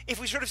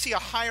if we sort of see a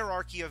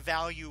hierarchy of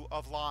value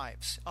of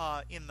lives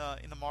in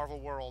the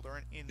Marvel world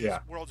or in these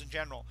worlds in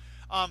general.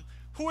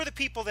 Who are the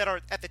people that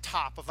are at the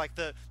top of like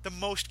the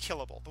most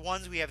killable, the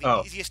ones we have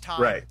the easiest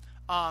time? Right.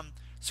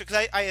 So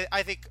because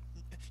I think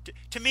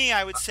to me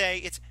I would say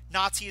it's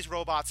Nazis,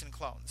 robots, and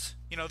clones.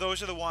 You know,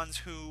 those are the ones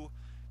who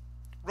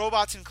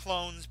robots and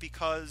clones,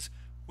 because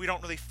we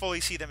don't really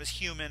fully see them as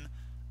human.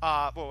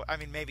 Well, I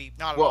mean, maybe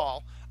not at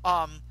all.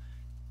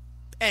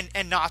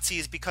 and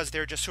Nazis because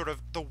they're just sort of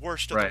the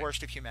worst of the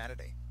worst of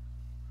humanity.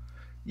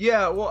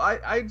 Yeah, well,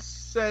 I'd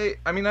say,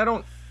 I mean, I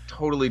don't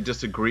totally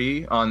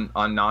disagree on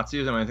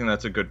Nazis. I mean, I think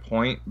that's a good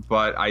point,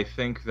 but I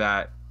think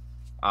that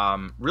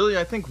really,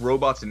 I think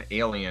robots and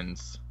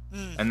aliens,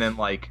 and then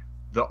like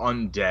the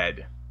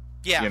undead,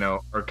 you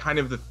know, are kind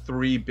of the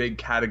three big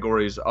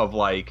categories of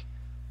like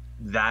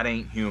that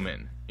ain't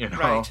human, you know,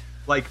 right.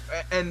 Like,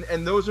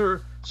 and those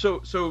are so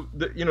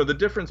the, you know, the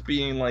difference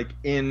being like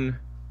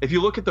if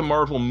you look at the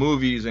Marvel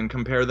movies and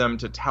compare them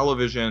to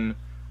television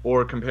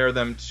or compare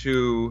them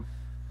to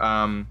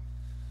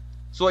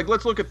so like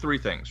let's look at three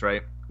things,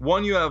 right?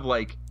 One, you have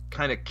like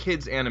kind of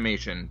kids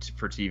animation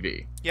for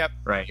TV. Yep.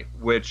 Right.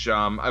 Which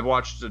I've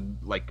watched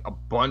like a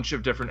bunch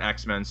of different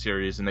X-Men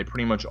series, and they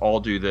pretty much all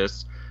do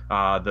this.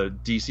 The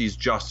DC's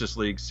Justice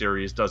League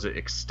series does it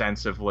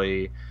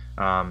extensively.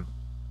 A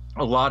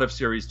lot of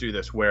series do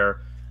this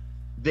where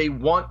they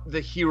want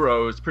the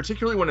heroes,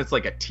 particularly when it's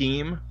like a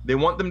team, they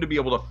want them to be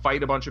able to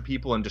fight a bunch of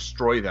people and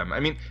destroy them. I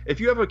mean, if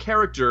you have a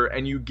character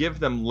and you give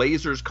them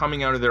lasers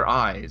coming out of their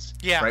eyes,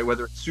 right,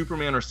 whether it's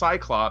Superman or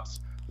Cyclops,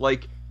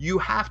 like you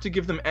have to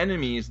give them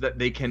enemies that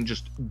they can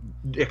just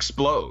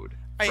explode,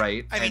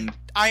 right? I mean,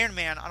 Iron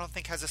Man, I don't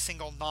think has a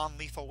single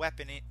non-lethal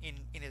weapon in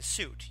his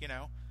suit, you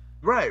know?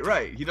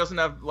 Right. He doesn't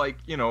have, like,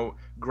 you know,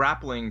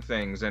 grappling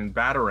things and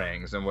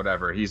batarangs and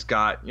whatever. He's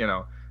got, you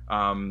know...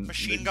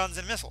 machine guns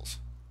and missiles.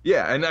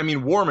 Yeah, and I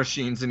mean, War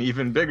Machine's an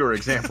even bigger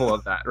example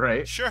of that,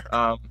 right? Sure.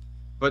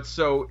 But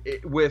so,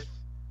 in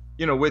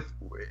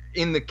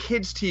the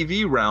kids'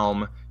 TV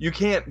realm, you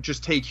can't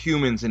just take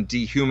humans and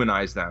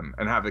dehumanize them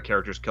and have the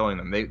characters killing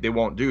them. They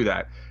won't do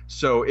that.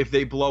 So if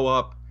they blow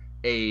up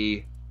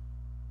a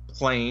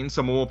plane,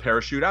 someone will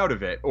parachute out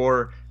of it,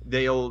 or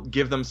they'll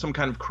give them some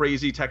kind of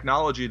crazy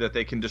technology that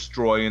they can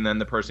destroy and then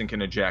the person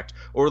can eject,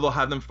 or they'll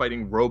have them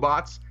fighting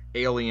robots,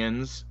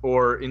 aliens,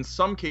 or in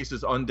some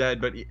cases undead,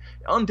 but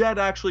undead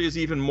actually is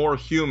even more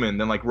human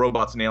than like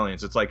robots and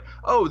aliens. It's like,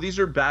 oh, these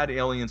are bad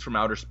aliens from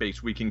outer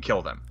space, we can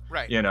kill them,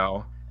 right? You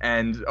know,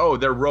 and oh,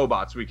 they're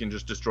robots, we can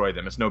just destroy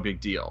them, it's no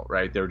big deal,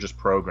 right? They're just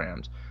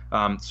programmed.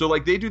 So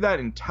like they do that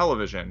in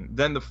television.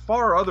 Then the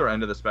far other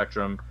end of the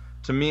spectrum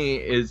to me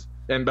is,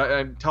 and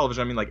by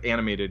television I mean like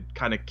animated,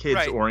 kind of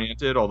kids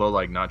oriented, although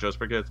like not just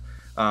for kids.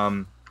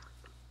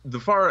 The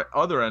far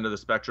other end of the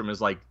spectrum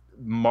is like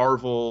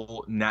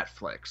Marvel,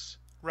 Netflix,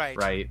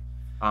 right?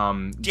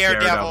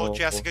 Daredevil,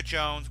 Jessica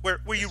Jones,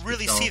 where you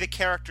really see the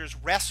characters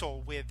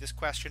wrestle with this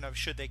question of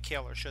should they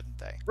kill or shouldn't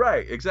they?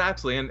 Right,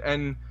 exactly.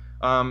 And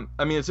I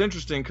mean, it's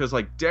interesting because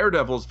like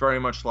Daredevil is very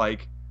much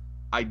like,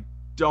 I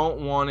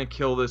don't want to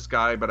kill this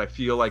guy, but I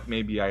feel like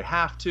maybe I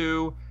have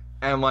to,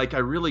 and like I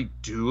really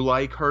do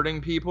like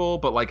hurting people,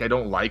 but like I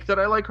don't like that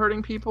I like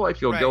hurting people. I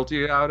feel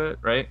guilty about it,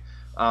 right?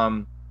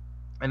 And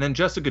then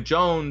Jessica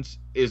Jones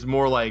is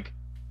more like,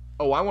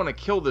 oh, I want to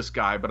kill this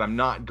guy, but I'm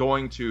not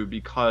going to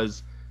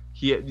because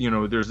he, you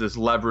know, there's this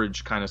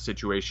leverage kind of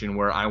situation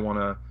where I want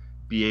to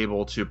be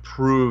able to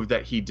prove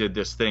that he did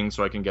this thing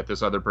so I can get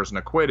this other person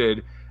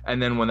acquitted.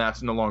 And then when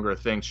that's no longer a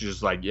thing, she's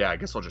just like, yeah, I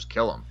guess I'll just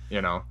kill him,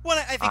 you know?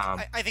 Well,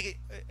 I think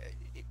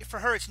for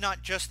her, it's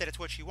not just that it's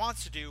what she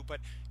wants to do,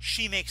 but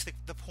she makes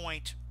the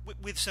point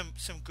with some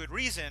good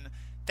reason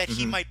that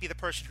he might be the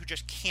person who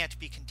just can't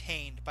be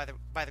contained by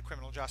the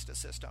criminal justice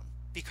system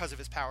because of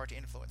his power to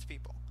influence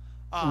people.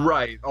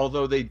 Right,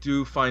 although they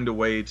do find a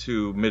way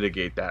to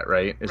mitigate that,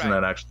 right? Isn't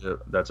that actually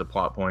that's a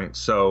plot point?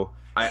 So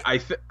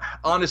I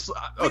honestly,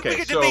 okay, we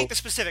could debate the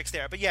specifics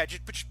there, but yeah,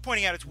 just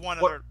pointing out it's one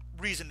other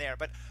reason there.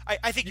 But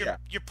I think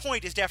your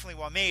point is definitely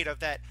well made of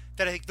that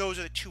I think those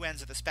are the two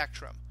ends of the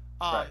spectrum.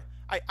 Right.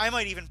 I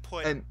might even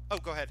put.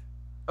 Go ahead.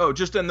 Oh,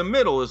 just in the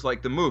middle is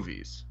like the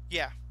movies.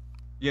 Yeah.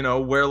 You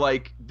know, where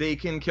like they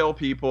can kill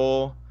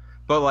people,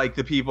 but like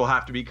the people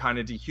have to be kind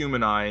of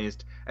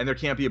dehumanized, and there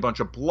can't be a bunch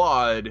of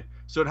blood.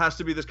 So it has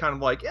to be this kind of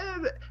like,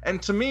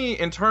 and to me,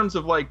 in terms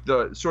of like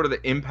the sort of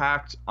the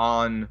impact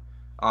on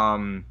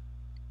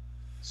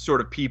sort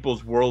of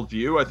people's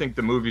worldview, I think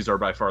the movies are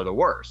by far the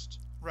worst.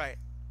 Right.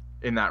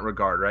 In that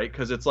regard, right?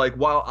 Because it's like,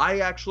 while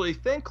I actually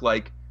think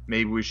like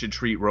maybe we should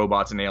treat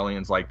robots and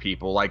aliens like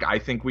people, like I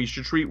think we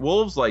should treat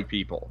wolves like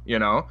people, you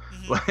know?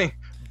 Like,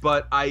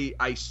 but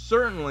I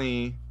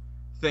certainly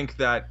think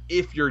that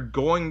if you're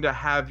going to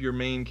have your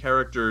main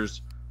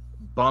characters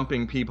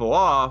bumping people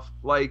off,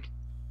 like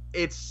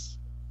it's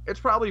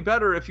probably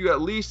better if you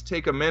at least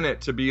take a minute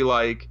to be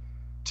like,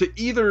 to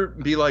either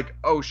be like,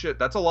 oh shit,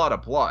 that's a lot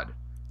of blood,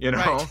 you know?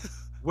 Right.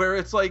 Where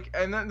it's like,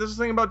 and then this is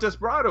the thing about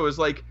Desperado is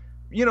like,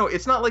 you know,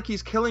 it's not like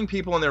he's killing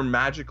people and they're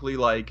magically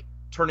like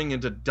turning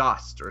into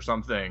dust or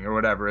something or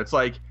whatever. It's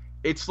like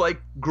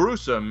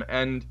gruesome,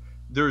 and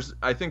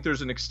I think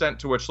there's an extent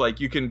to which like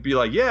you can be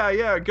like,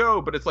 yeah,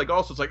 go, but it's like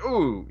also it's like,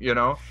 ooh, you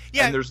know?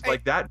 Yeah. And there's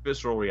like that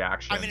visceral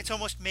reaction. I mean, it's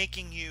almost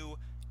making you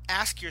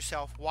ask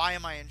yourself, why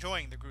am I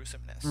enjoying the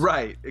gruesomeness?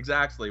 Right,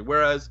 exactly.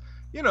 Whereas,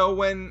 you know,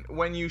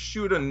 when you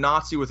shoot a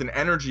Nazi with an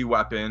energy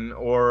weapon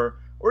or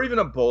even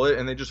a bullet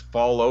and they just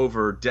fall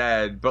over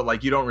dead, but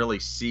like you don't really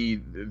see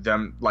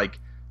them,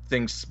 like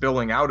things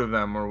spilling out of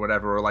them or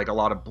whatever, or like a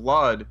lot of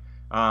blood,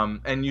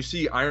 And you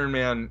see Iron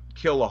Man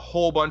kill a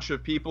whole bunch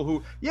of people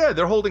who, yeah,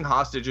 they're holding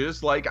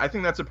hostages. Like, I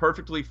think that's a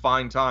perfectly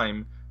fine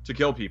time to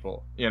kill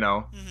people, you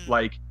know? Mm-hmm.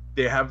 Like,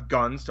 they have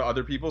guns to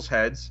other people's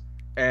heads,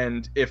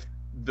 and if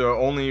the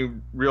only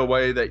real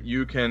way that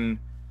you can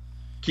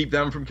keep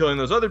them from killing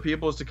those other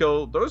people is to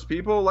kill those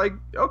people, like,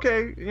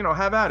 okay, you know,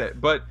 have at it.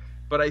 But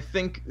I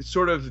think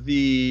sort of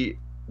the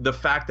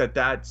fact that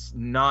that's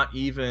not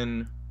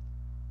even,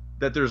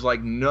 that there's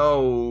like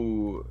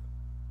no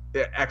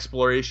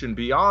exploration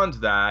beyond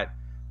that,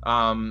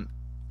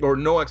 or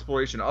no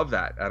exploration of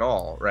that at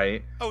all,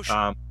 right? Oh,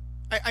 sure.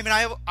 I mean,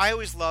 I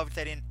always loved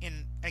that in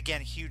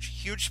again,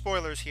 huge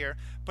spoilers here,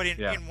 but in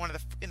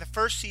the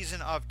first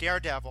season of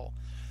Daredevil,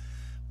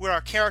 where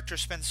our character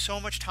spends so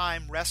much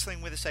time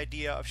wrestling with this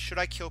idea of should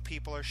I kill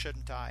people or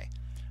shouldn't I?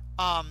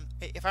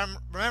 If I'm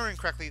remembering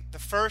correctly, the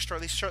first, or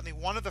at least certainly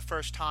one of the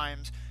first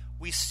times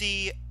we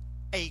see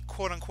a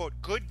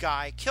quote-unquote good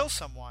guy kill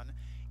someone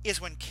is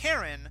when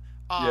Karen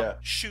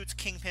shoots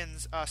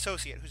Kingpin's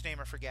associate, whose name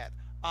I forget.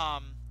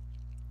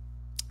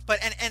 But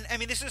I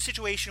mean, this is a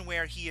situation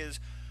where he is,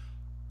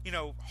 you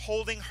know,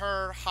 holding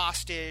her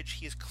hostage.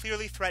 He is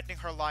clearly threatening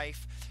her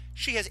life.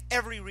 She has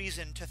every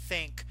reason to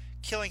think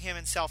killing him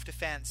in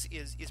self-defense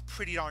is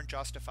pretty darn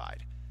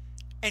justified.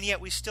 And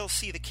yet we still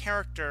see the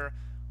character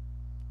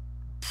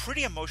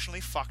pretty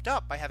emotionally fucked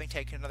up by having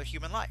taken another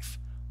human life.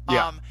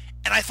 Yeah.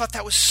 And I thought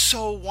that was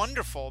so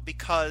wonderful,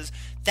 because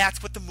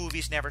that's what the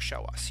movies never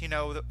show us, you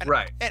know.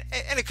 Right. And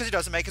because it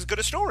doesn't make as good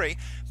a story,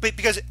 but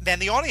because then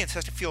the audience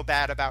has to feel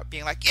bad about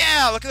being like,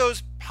 yeah, look at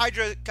those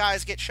Hydra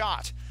guys get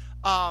shot.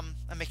 I'm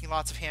making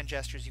lots of hand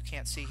gestures you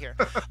can't see here.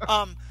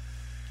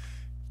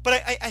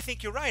 But I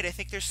think you're right. I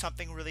think there's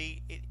something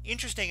really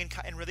interesting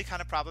and really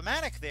kind of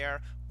problematic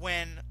there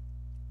when,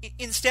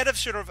 instead of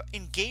sort of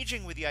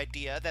engaging with the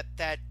idea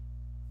that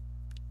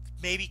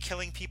maybe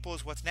killing people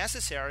is what's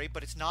necessary,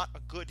 but it's not a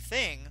good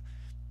thing,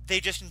 they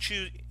just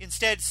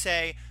instead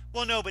say,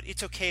 well, no, but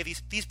it's okay.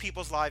 These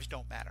people's lives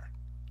don't matter.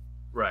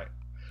 Right.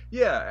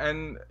 Yeah,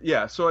 and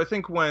yeah. So I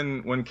think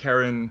when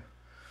Karen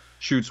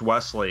shoots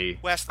Wesley,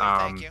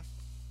 thank you.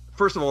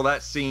 First of all,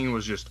 that scene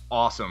was just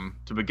awesome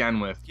to begin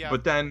with. Yeah.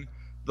 But then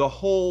the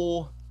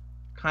whole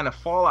kind of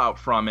fallout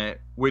from it,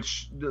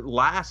 which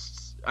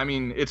lasts, I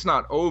mean, it's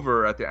not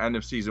over at the end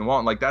of season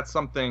 1. Like, that's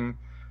something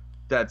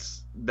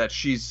that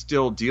she's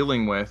still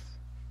dealing with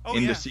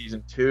into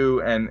season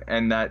 2,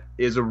 and that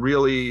is a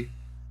really,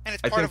 and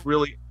it's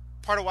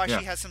part of why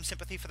she has some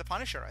sympathy for the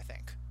Punisher, I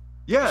think.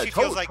 Yeah, she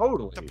feels like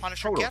totally, the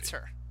Punisher gets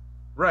her.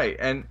 Right,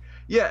 and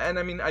yeah, and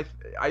I mean,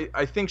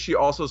 I think she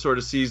also sort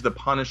of sees the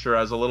Punisher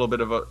as a little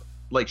bit of a,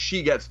 like,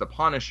 she gets the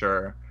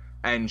Punisher,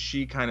 and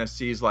she kind of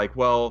sees like,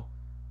 well,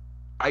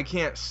 I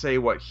can't say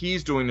what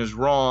he's doing is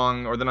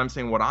wrong, or then I'm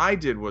saying what I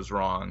did was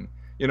wrong,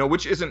 you know,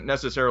 which isn't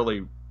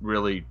necessarily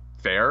really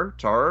fair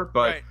to her,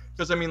 but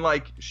because I mean,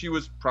 like, she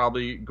was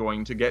probably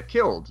going to get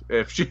killed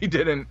if she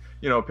didn't,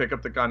 you know, pick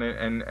up the gun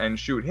and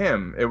shoot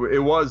him. It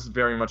was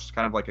very much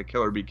kind of like a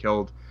kill or be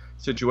killed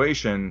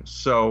situation.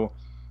 So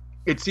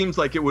it seems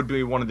like it would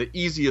be one of the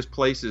easiest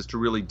places to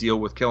really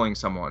deal with killing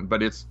someone,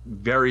 but it's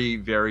very,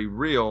 very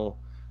real,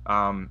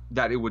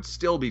 that it would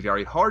still be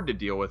very hard to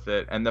deal with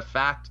it. And the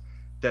fact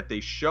that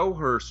they show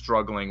her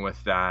struggling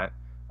with that,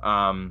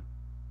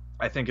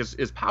 I think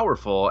is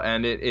powerful,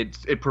 and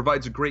it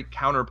provides a great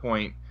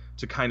counterpoint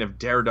to kind of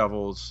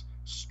Daredevil's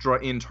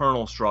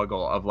internal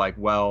struggle of like,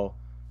 well,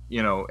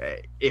 you know,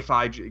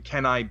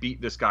 can I beat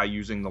this guy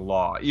using the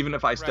law, even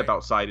if I step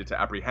outside it to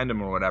apprehend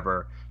him or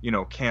whatever, you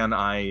know, can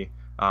I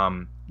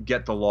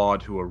get the law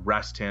to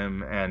arrest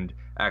him and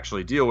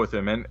actually deal with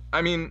him? And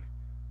I mean,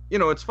 you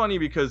know, it's funny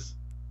because,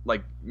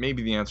 like,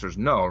 maybe the answer is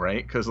no,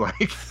 right? Because,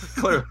 like,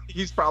 clearly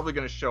he's probably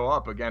going to show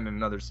up again in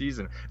another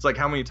season. It's like,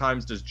 how many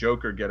times does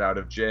Joker get out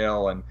of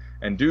jail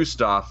and do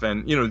stuff?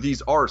 And, you know,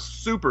 these are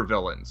super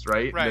villains,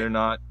 right? They're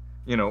not,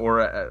 you know,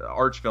 or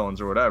arch villains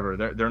or whatever.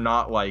 They're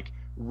not like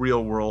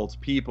real world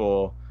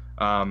people.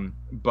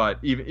 But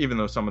even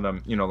though some of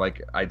them, you know,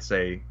 like, I'd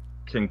say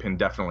Kingpin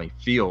definitely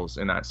feels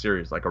in that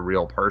series like a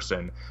real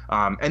person.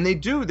 And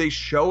they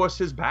show us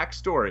his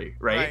backstory,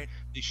 right?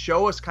 They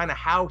show us kind of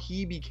how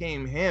he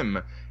became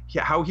him,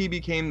 how he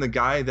became the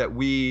guy that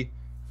we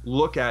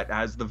look at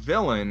as the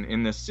villain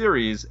in this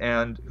series,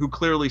 and who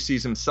clearly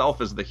sees himself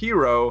as the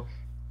hero.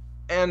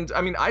 And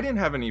I mean, I didn't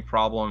have any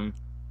problem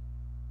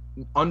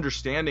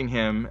understanding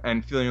him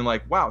and feeling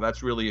like, wow,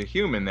 that's really a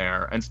human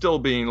there, and still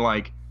being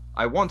like,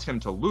 I want him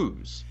to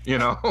lose, you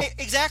know?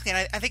 Exactly.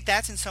 And I think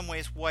that's in some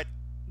ways what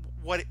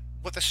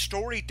the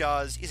story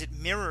does, is it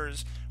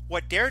mirrors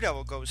what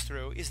Daredevil goes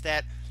through. Is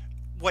that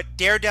what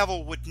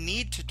Daredevil would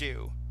need to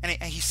do, and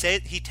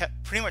he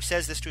pretty much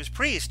says this to his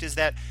priest, is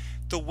that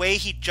the way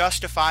he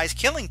justifies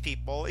killing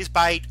people is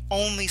by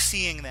only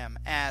seeing them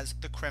as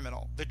the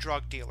criminal, the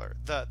drug dealer,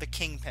 the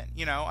kingpin.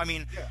 You know, I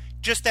mean,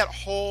 just that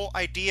whole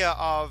idea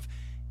of,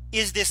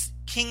 is this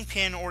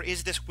Kingpin or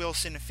is this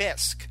Wilson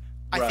Fisk?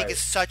 I think is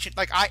such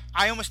like,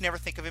 I almost never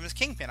think of him as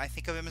Kingpin. I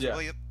think of him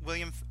as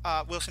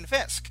Wilson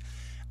Fisk.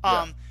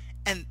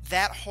 And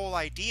that whole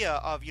idea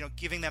of,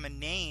 giving them a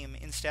name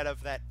instead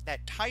of that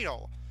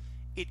title,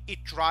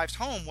 it drives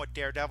home what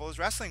Daredevil is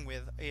wrestling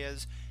with,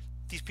 is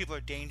these people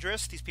are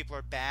dangerous, these people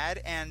are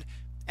bad, and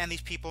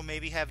these people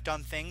maybe have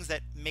done things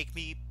that make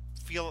me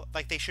feel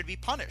like they should be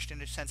punished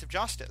in a sense of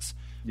justice.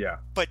 Yeah.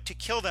 But to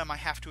kill them, I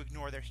have to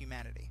ignore their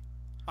humanity.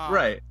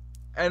 Right.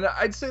 And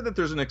I'd say that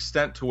there's an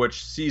extent to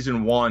which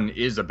season 1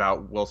 is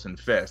about Wilson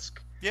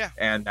Fisk. Yeah.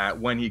 And that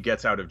when he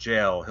gets out of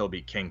jail, he'll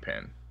be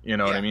Kingpin. You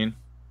know what I mean?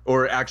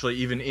 Or actually,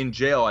 even in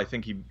jail, I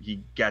think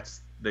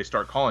they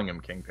start calling him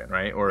Kingpin,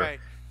 right? Or right.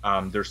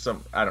 There's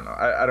some, I don't know,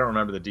 I don't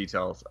remember the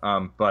details.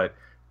 But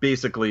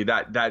basically,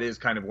 that is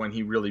kind of when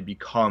he really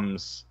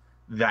becomes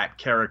that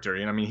character.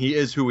 I mean, he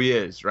is who he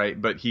is, right?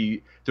 But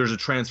there's a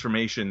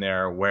transformation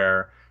there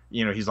where,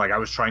 he's like, I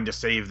was trying to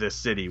save this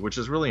city, which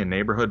is really a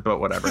neighborhood, but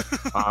whatever.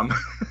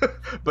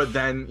 But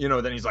then,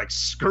 then he's like,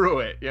 screw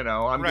it,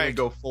 I'm going to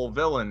go full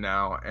villain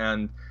now.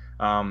 And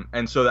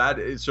so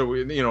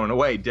in a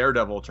way,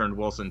 Daredevil turned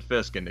Wilson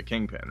Fisk into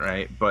Kingpin,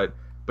 right? But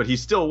he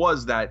still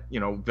was that,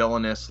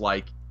 villainous,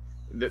 like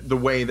the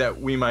way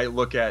that we might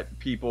look at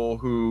people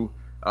who,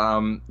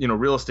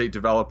 real estate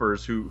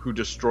developers who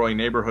destroy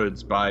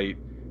neighborhoods by,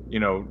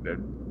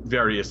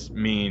 various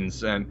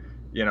means. And,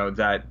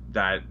 that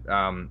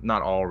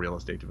not all real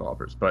estate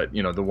developers, but,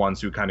 the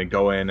ones who kind of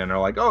go in and are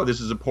like, oh, this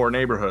is a poor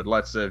neighborhood.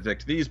 Let's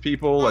evict these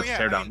people. Let's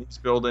tear down these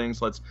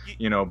buildings. Let's,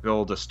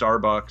 build a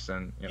Starbucks.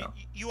 And,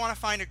 you want to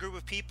find a group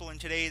of people in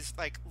today's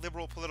like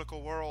liberal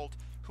political world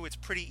who it's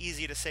pretty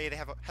easy to say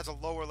has a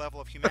lower level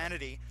of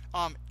humanity,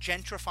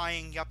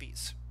 gentrifying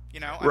yuppies.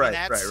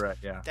 Right.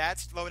 Yeah.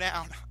 That's low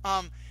down.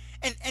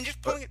 And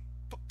just pulling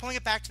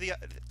it back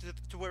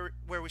to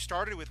where we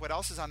started with what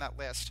else is on that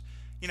list.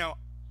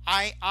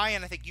 I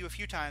and I think you a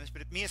few times,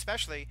 but me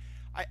especially,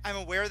 I'm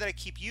aware that I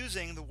keep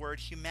using the word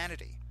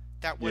humanity.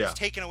 That was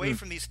taken away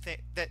from these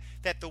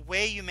that the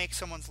way you make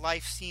someone's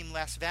life seem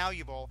less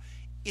valuable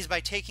is by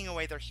taking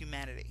away their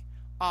humanity.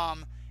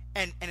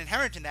 And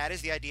inherent in that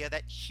is the idea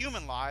that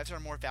human lives are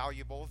more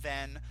valuable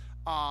than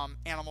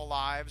animal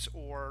lives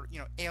or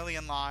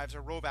alien lives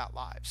or robot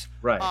lives.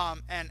 Right.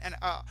 And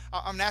I'm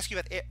gonna ask you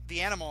about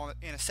the animal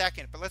in a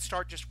second, but let's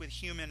start just with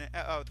human,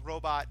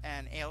 robot,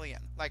 and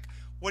alien. Like,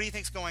 what do you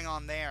think's going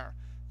on there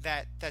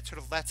that sort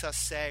of lets us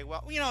say,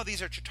 well,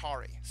 these are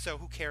Chitauri, so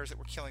who cares that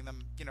we're killing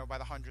them, by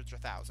the hundreds or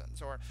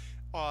thousands, or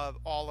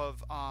all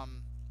of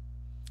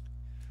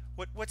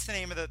what's the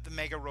name of the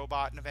mega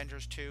robot in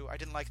Avengers 2? I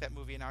didn't like that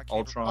movie. Now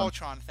Ultron.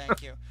 Ultron,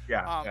 thank you.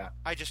 Yeah.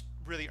 I just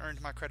really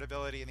earned my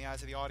credibility in the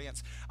eyes of the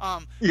audience.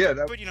 But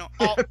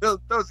that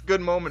was a good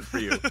moment for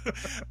you.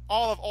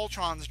 All of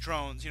Ultron's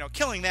drones,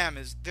 killing them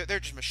they're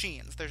just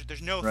machines.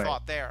 There's no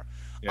thought there.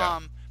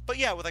 Yeah. But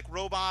yeah, with like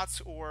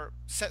robots or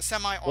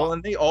semi. Well,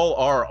 and they all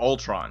are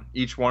Ultron.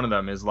 Each one of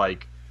them is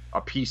like a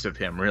piece of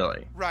him,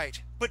 really.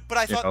 Right. But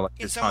I thought like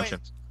in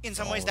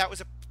some ways that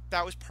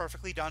was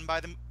perfectly done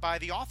by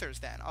the authors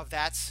then.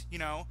 That's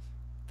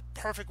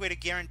perfect way to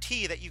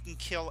guarantee that you can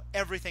kill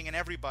everything and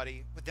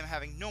everybody with them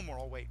having no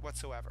moral weight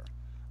whatsoever.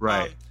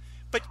 Right.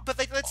 But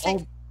let's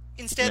take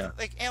instead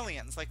like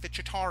aliens, like the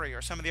Chitauri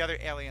or some of the other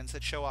aliens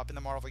that show up in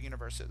the Marvel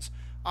universes.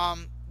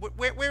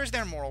 Where is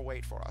their moral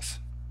weight for us?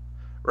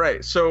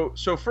 Right. So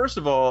first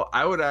of all,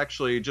 I would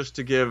actually, just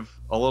to give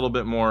a little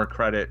bit more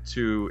credit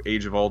to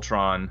Age of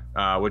Ultron,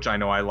 which I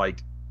know I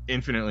liked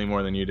infinitely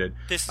more than you did.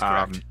 This is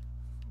correct.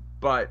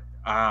 But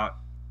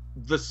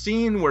the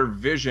scene where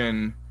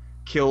Vision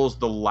kills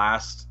the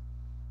last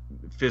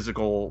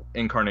physical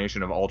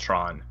incarnation of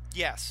Ultron,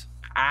 yes,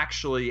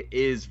 actually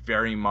is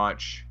very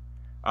much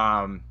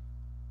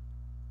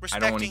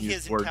respecting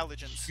his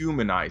intelligence,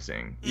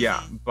 humanizing. Mm-hmm.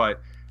 Yeah,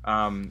 but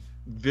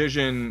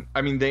Vision,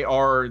 I mean, they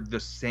are the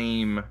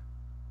same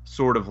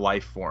sort of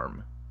life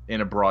form in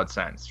a broad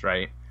sense,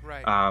 right?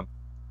 Right.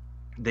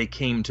 They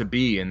came to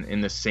be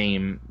in the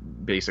same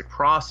basic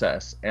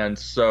process, and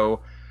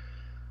so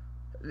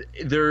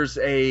there's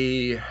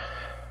an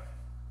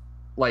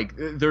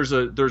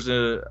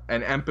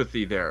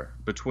empathy there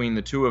between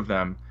the two of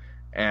them,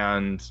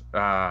 and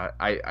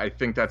I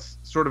think that's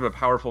sort of a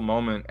powerful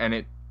moment,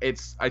 and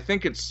I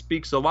think it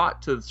speaks a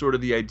lot to sort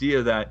of the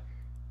idea that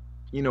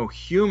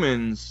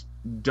humans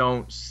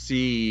don't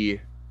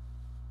see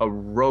a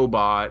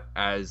robot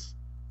as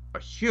a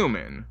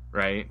human,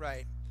 right?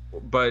 Right.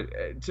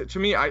 But to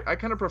me, I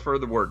kind of prefer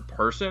the word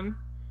person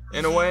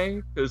in a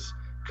way,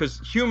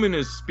 because human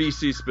is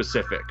species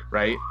specific,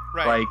 right?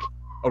 Right. Like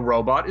a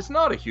robot is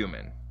not a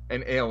human,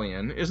 an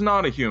alien is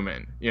not a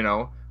human,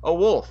 a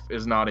wolf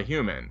is not a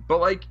human. But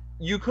like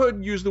you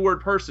could use the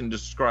word person to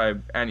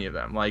describe any of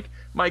them. Like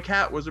my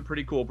cat was a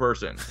pretty cool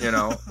person,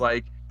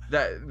 like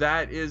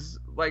that is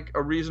like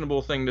a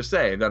reasonable thing to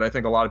say that I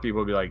think a lot of people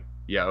would be like,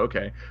 yeah,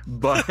 okay.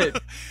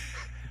 But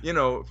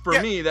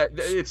for me, that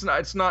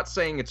it's not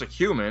saying it's a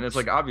human. It's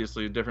like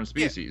obviously a different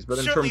species, but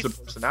in terms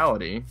of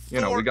personality,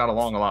 we got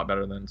along a lot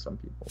better than some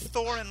people.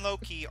 Thor and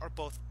Loki are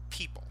both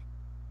people,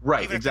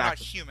 right? Even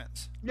Exactly. If they're not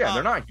humans. Yeah,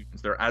 they're not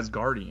humans. They're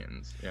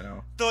Asgardians.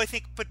 Though I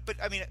think, but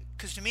I mean,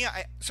 because to me,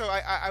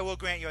 I will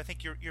grant you, I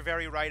think you're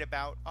very right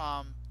about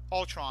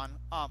Ultron.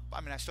 I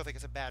mean, I still think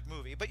it's a bad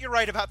movie, but you're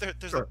right about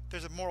Sure.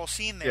 there's a moral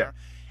scene Yeah.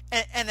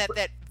 there, and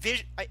that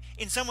vision.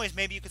 In some ways,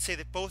 maybe you could say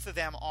that both of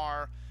them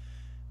are.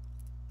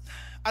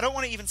 I don't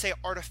want to even say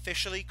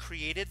artificially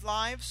created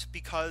lives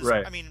because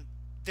Right. I mean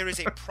there is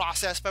a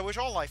process by which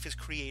all life is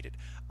created.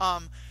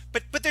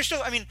 But they're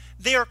still, I mean,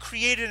 they are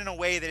created in a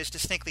way that is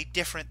distinctly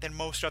different than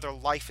most other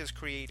life is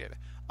created.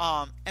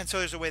 And so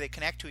there's a way they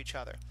connect to each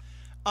other.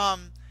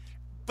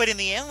 But in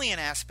the alien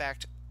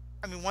aspect,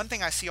 I mean, one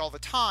thing I see all the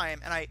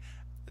time, and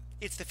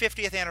it's the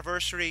 50th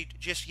anniversary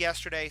just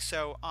yesterday,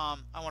 so I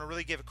want to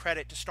really give a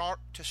credit to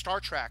Star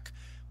Trek,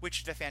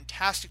 which did a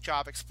fantastic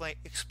job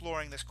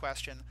exploring this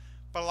question,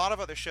 but a lot of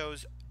other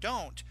shows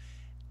don't.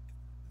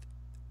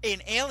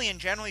 An alien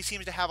generally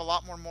seems to have a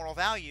lot more moral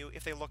value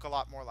if they look a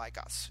lot more like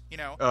us, you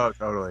know? Oh,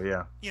 totally,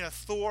 yeah. You know,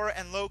 Thor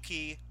and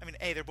Loki, I mean,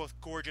 they're both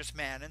gorgeous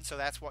men, and so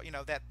that's what, you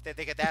know, that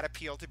they get that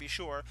appeal to be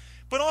sure.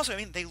 But also, I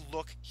mean, they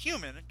look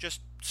human,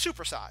 just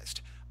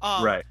supersized.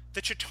 Right.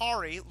 The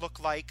Chitauri look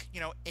like,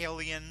 you know,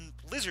 alien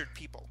lizard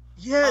people.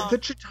 Yeah, the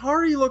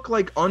Chitauri look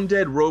like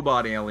undead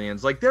robot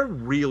aliens. Like, they're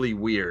really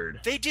weird.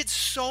 They did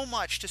so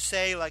much to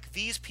say, like,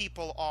 these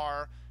people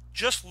are...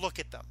 Just look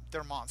at them.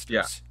 They're monsters,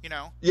 Yeah. you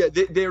know? Yeah,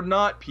 they're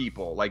not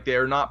people. Like,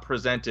 they're not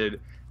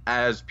presented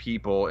as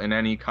people in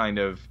any kind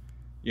of,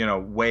 you know,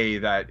 way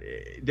that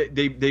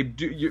they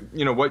do.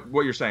 You know what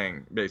you're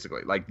saying,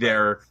 basically. Like,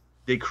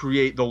 they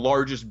create the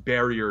largest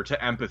barrier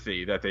to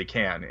empathy that they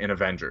can in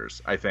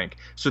Avengers, I think,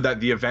 so that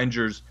the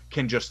Avengers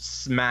can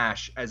just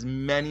smash as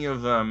many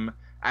of them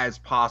as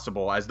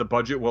possible, as the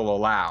budget will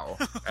allow,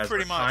 as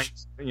Pretty much.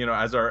 you know,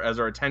 as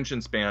our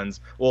attention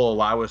spans will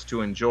allow us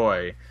to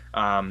enjoy.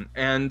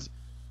 And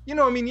you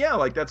know, I mean, yeah,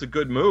 like, that's a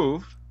good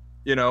move.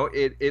 You know,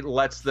 it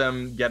lets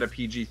them get a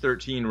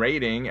PG-13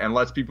 rating and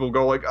lets people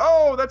go like,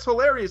 oh, that's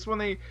hilarious when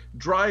they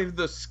drive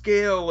the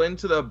scale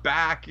into the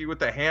back with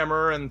the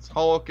hammer and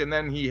Hulk and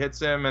then he hits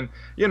him, and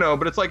you know,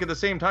 but it's like at the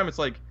same time it's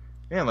like,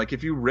 man, like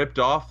if you ripped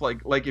off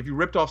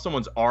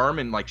someone's arm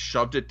and like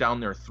shoved it down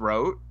their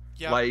throat,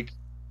 Yep. like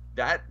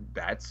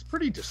that's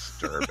pretty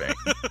disturbing.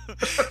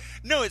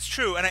 No, it's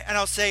true, and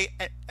I'll say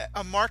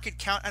a market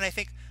count, and I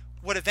think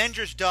what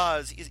Avengers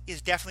does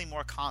is definitely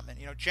more common.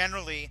 You know,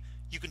 generally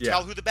you can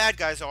tell who the bad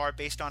guys are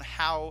based on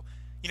how,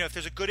 you know, if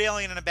there's a good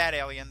alien and a bad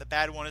alien, the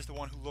bad one is the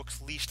one who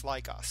looks least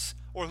like us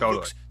or who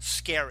looks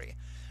scary.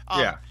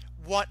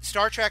 What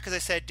Star Trek, as I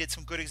said, did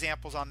some good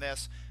examples on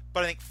this,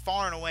 but I think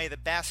far and away the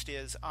best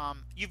is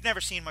you've never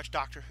seen much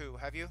Doctor Who,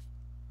 have you?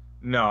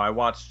 No, I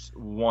watched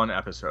one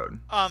episode.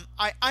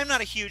 I'm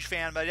not a huge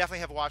fan, but I definitely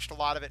have watched a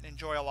lot of it and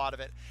enjoy a lot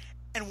of it.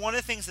 And one of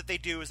the things that they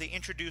do is they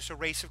introduce a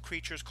race of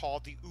creatures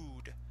called the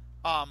Ood,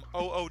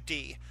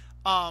 OOD.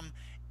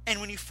 And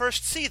when you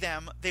first see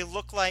them, they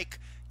look like,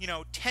 you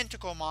know,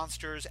 tentacle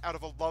monsters out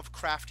of a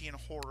Lovecraftian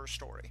horror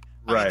story.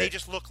 I mean, they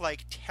just look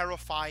like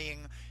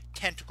terrifying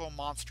tentacle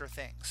monster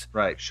things.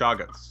 Right,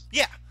 Shoggoths.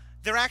 Yeah.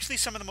 They're actually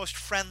some of the most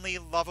friendly,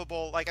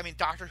 lovable, like, I mean,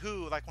 Doctor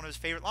Who, like, one of his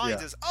favorite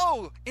lines is,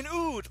 oh, an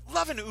Ood,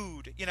 love an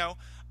Ood, you know?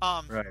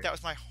 That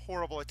was my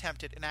horrible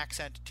attempt at an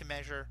accent to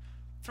measure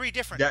 3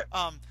 different...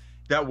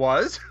 That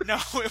was? No,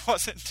 it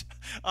wasn't.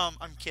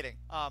 I'm kidding.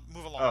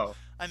 Move along. Oh.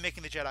 I'm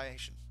making the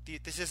Jedi-ation.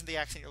 This isn't the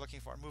accent you're looking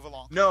for. Move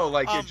along. No,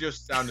 like, it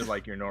just sounded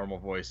like your normal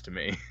voice to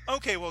me.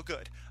 Okay, well,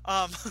 good.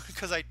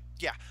 Because I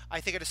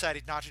think I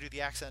decided not to do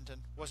the accent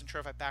and wasn't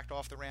sure if I backed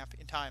off the ramp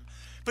in time.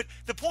 But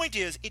the point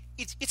is,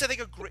 it's I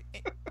think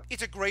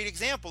it's a great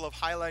example of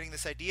highlighting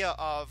this idea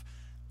of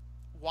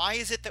why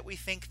is it that we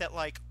think that,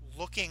 like,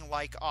 looking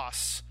like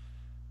us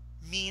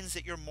means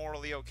that you're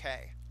morally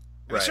okay.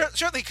 I mean,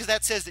 certainly because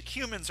that says that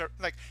humans are,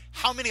 like,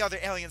 how many other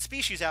alien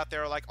species out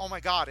there are like, oh my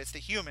god, it's the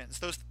humans.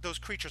 Those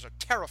creatures are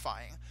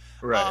terrifying.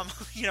 Right.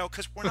 You know,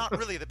 because we're not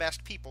really the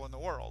best people in the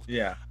world.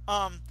 Yeah.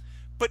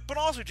 But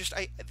also just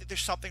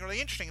there's something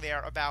really interesting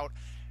there about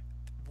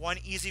one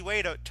easy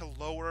way to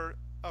lower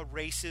a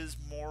race's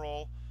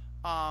moral,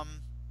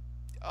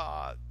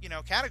 you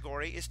know,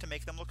 category is to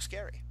make them look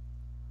scary.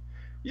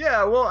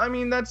 Yeah, well, I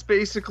mean, that's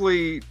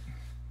basically...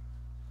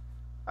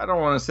 I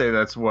don't want to say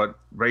that's what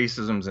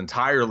racism's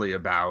entirely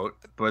about,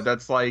 but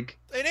that's like...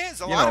 It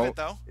is, a lot of it,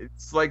 though.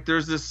 It's like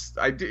there's this...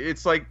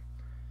 It's like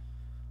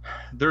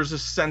there's a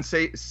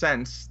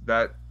sense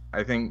that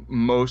I think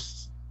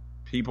most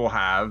people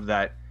have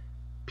that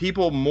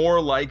people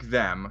more like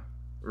them,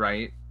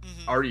 right,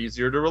 are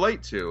easier to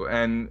relate to.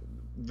 And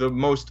the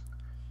most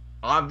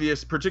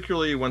obvious,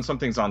 particularly when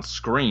something's on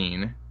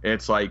screen,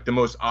 it's like the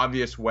most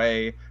obvious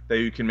way that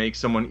you can make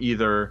someone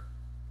either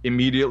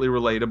immediately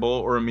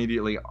relatable or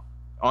immediately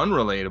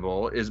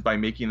unrelatable is by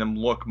making them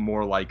look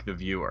more like the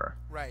viewer.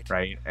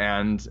 Right.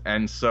 And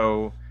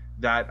so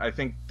that, I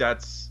think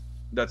that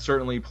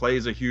certainly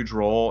plays a huge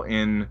role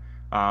in,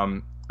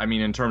 I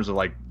mean, in terms of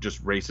like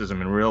just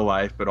racism in real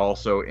life, but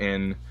also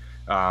in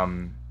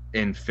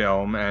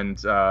film.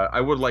 And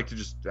I would like to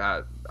just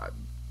a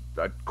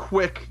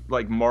quick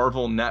like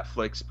Marvel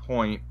Netflix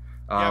point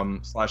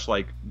 /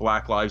 like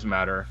Black Lives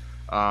Matter,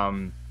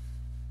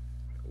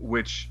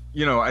 which,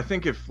 you know, I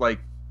think if like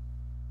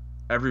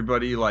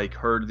everybody like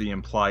heard the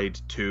implied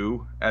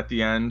two at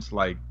the end,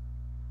 like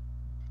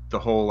the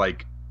whole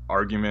like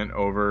argument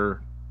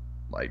over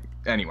like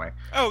anyway.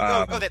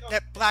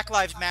 That Black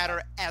Lives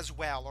Matter as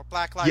well, or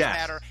Black Lives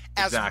Matter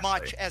as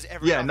much as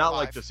every other not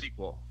life. like the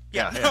sequel.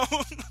 No.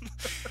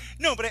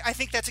 No, but I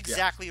think that's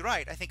exactly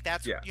right. I think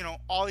that's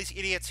all these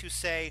idiots who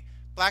say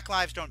Black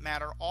lives don't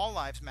matter, all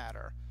lives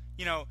matter.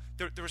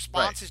 The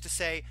response is to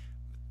say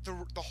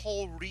the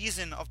whole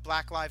reason of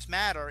Black Lives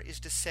Matter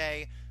is to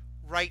say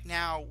right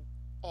now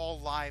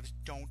all lives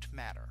don't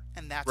matter,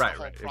 and that's the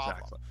whole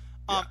problem.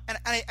 Exactly. And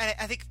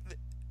I think,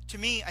 to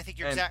me, I think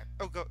you're exact.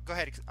 Oh, go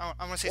ahead. I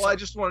want to say. Well, something. I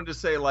just wanted to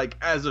say, like,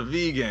 as a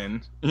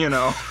vegan,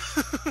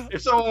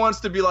 if someone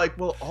wants to be like,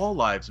 well, all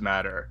lives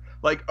matter,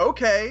 like,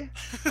 okay,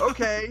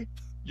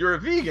 you're a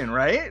vegan,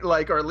 right?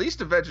 Like, or at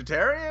least a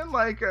vegetarian,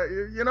 like,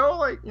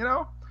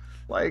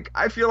 like,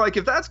 I feel like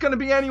if that's going to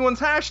be anyone's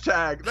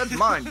hashtag, that's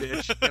mine,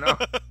 bitch.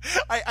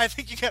 I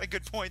think you got a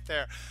good point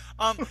there.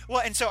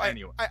 Well, and so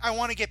anyway. I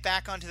want to get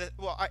back onto the.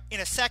 Well, in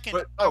a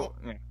second.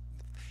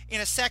 In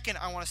a second,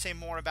 I want to say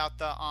more about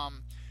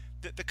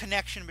the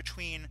connection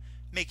between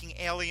making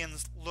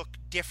aliens look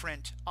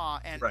different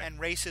and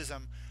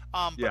racism.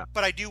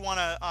 But I do want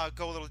to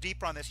go a little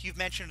deeper on this. You've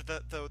mentioned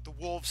the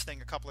wolves thing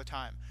a couple of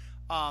times.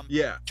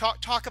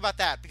 Talk about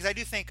that, because I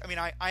do think. I mean,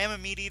 I am a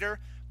meat eater,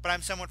 but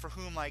I'm someone for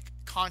whom like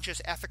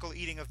conscious, ethical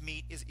eating of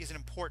meat is an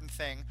important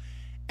thing.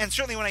 And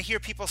certainly when I hear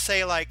people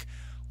say like,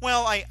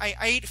 well, I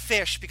eat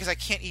fish because I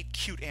can't eat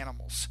cute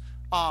animals.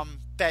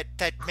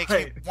 That makes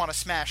me want to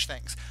smash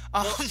things.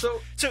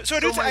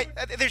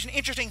 There's an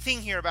interesting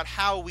thing here about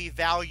how we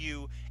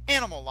value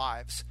animal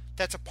lives.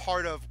 That's a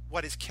part of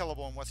what is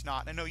killable and what's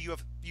not. And I know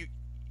you've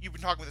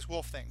been talking with this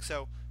wolf thing,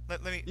 so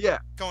let me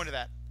go into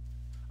that.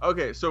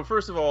 Okay, so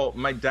first of all,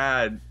 my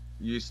dad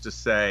used to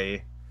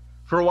say,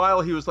 for a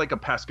while he was like a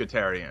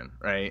pescatarian,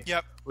 right?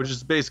 Yep. Which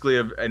is basically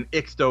an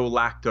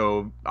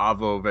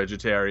icto-lacto-avo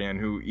vegetarian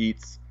who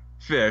eats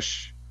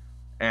fish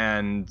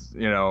and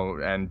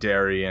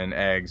dairy and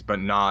eggs, but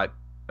not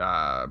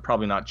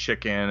probably not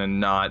chicken,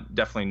 and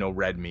definitely no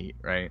red meat,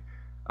 right?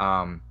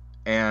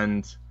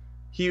 And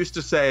he used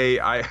to say,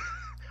 I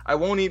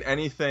won't eat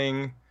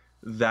anything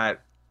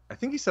that, I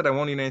think he said I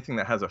won't eat anything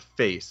that has a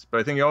face, but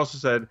I think he also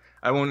said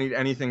I won't eat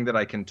anything that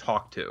I can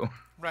talk to.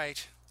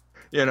 Right.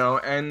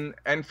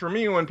 And for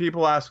me, when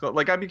people ask,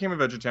 like, I became a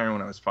vegetarian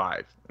when I was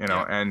 5,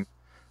 and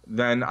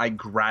then I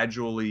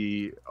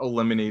gradually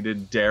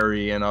eliminated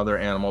dairy and other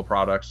animal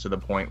products to the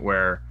point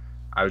where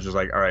I was just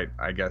like, all right,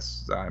 I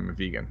guess I'm a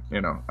vegan,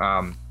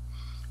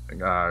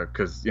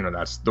 because,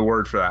 that's the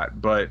word for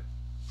that. But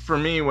for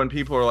me, when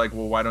people are like,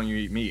 well, why don't you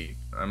eat meat?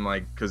 I'm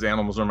like, because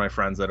animals are my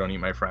friends. I don't eat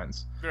my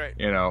friends. Right.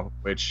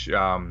 Which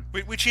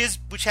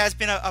has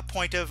been a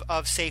point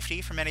of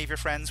safety for many of your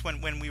friends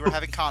when we were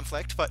having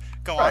conflict. But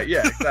go on. Right.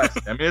 Yeah.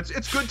 Exactly. I mean,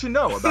 it's good to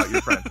know about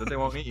your friends that they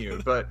won't eat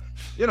you. But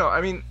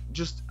I mean,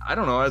 just I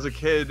don't know. As a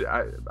kid,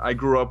 I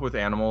grew up with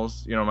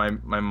animals.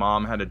 My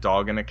mom had a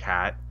dog and a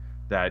cat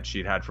that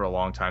she'd had for a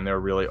long time. They were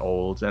really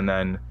old, and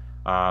then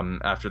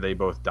after they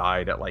both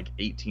died at like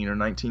 18 or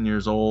 19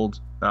 years old,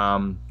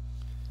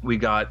 we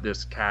got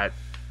this cat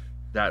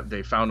that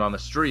they found on the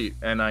street,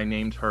 and I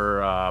named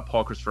her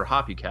Paul Christopher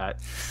Hoppy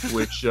Cat,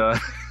 which I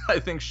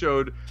think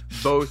showed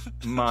both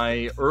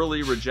my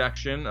early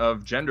rejection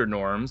of gender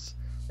norms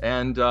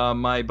and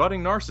my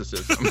budding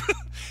narcissism.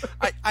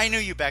 I knew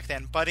you back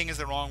then. Budding is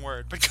the wrong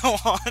word, but go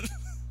on.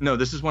 No,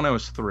 this is when I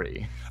was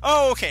 3.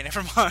 Oh, okay,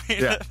 never mind.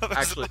 Yeah,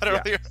 actually,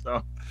 yeah.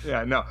 So,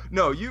 yeah,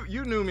 no,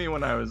 you knew me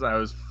when I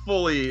was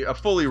fully a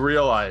fully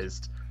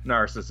realized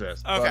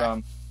narcissist.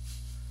 Okay.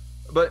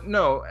 But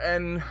no,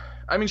 and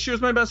I mean, she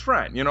was my best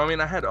friend. I mean,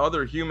 I had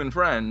other human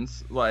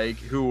friends like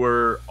who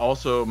were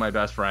also my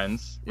best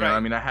friends. You know, I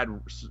mean,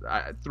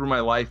 through my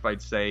life,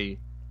 I'd say,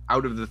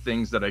 out of the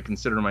things that I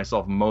consider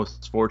myself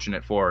most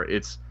fortunate for,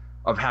 it's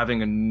of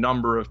having a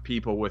number of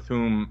people with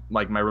whom,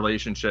 like, my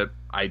relationship,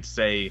 I'd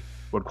say,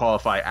 would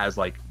qualify as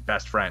like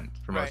best friend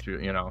for most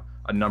people.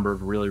 A number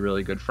of really,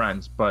 really good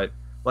friends. But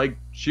like,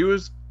 she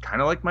was kind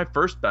of like my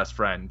first best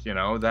friend.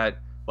 That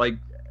like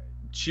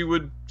she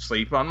would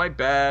sleep on my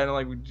bed and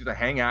like we'd just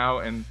hang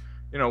out. And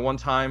one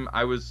time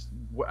I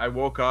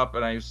woke up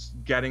and I was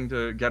getting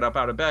to get up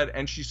out of bed,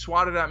 and she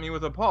swatted at me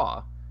with a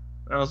paw,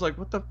 and I was like,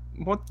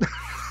 what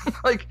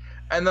like,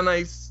 and then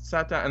I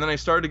sat down, and then I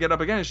started to get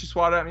up again, and she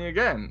swatted at me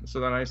again. So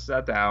then I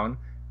sat down,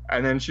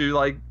 and then she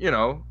like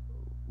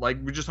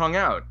we just hung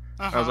out.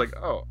 I was like,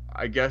 oh,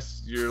 I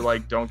guess you're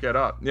like, don't get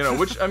up,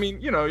 which I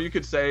mean, you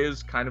could say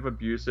is kind of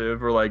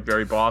abusive or like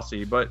very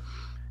bossy, but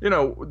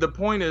the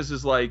point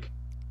is like,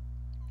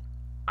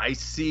 I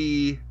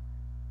see,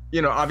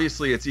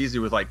 obviously it's easy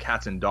with like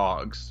cats and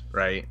dogs,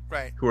 right?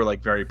 Right. Who are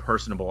like very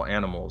personable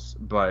animals,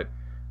 but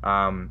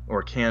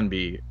or can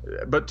be.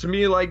 But to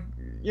me, like,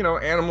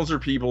 animals are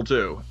people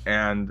too,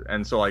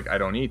 and so like I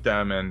don't eat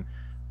them and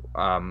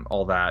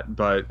all that,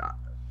 but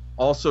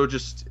also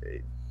just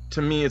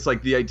to me it's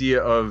like the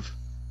idea of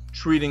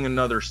treating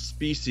another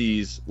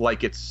species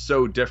like it's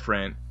so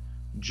different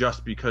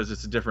just because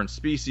it's a different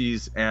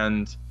species,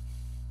 and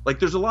like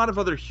there's a lot of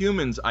other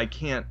humans I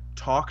can't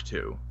talk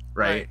to,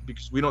 right?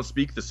 Because we don't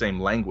speak the same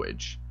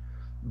language,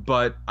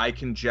 but I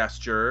can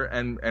gesture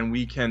and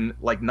we can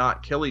like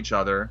not kill each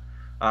other.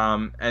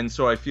 And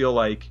so I feel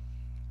like,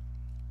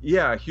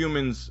 yeah,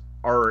 humans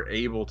are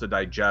able to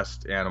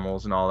digest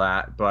animals and all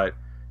that, but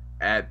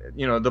at,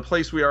 you know, the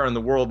place we are in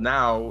the world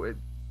now,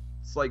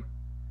 it's like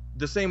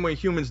the same way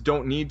humans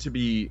don't need to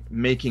be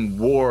making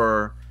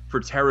war for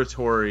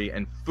territory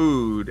and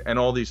food and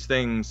all these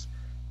things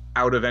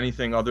out of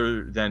anything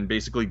other than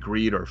basically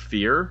greed or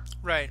fear.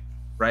 Right.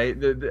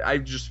 I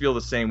just feel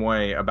the same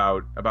way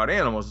about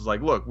animals. It's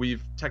like, look,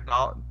 we've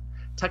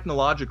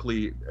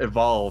technologically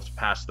evolved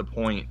past the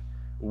point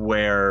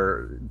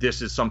where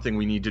this is something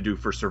we need to do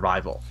for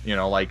survival, you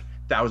know, like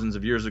thousands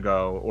of years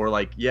ago, or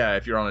like, yeah,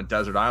 if you're on a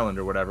desert island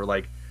or whatever,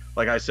 like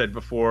I said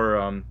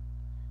before,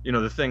 you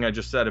know, the thing I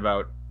just said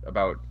about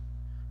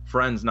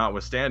friends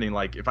notwithstanding,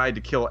 like if I had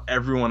to kill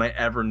everyone I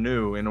ever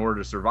knew in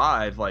order to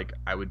survive, like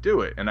I would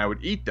do it and I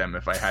would eat them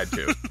if I had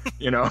to,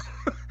 you know.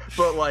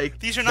 But like,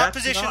 these are not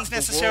positions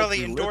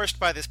necessarily endorsed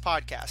by this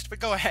podcast, but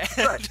go ahead.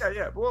 Right,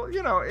 yeah. Well,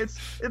 you know, it's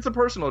a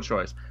personal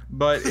choice,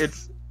 but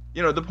it's,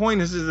 you know, the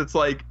point is it's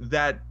like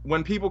that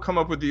when people come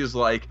up with these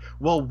like,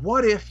 well,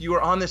 what if you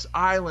were on this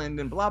island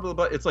and blah blah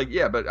blah, it's like,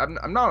 yeah, but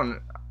I'm not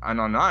on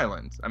an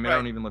island. I mean, right. I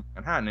don't even live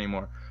in Manhattan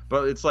anymore.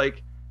 But it's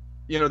like,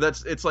 you know,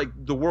 it's like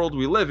the world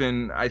we live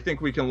in. I think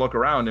we can look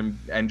around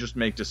and just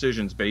make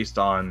decisions based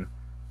on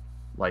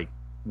like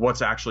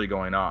what's actually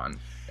going on.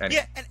 And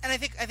yeah, and I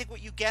think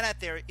what you get at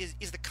there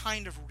is the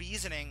kind of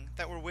reasoning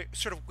that we're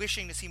sort of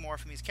wishing to see more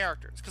from these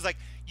characters. Because like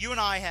you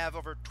and I have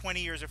over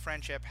 20 years of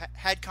friendship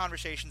had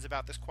conversations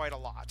about this quite a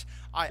lot.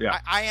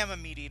 I am a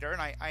meat eater, and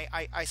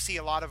I see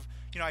a lot of,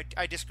 you know,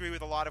 I disagree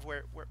with a lot of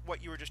where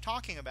what you were just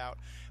talking about.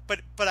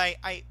 But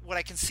I what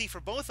I can see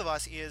for both of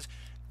us is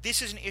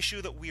this is an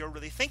issue that we are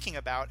really thinking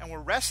about and we're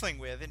wrestling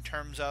with in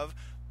terms of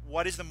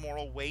what is the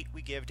moral weight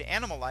we give to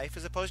animal life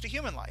as opposed to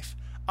human life.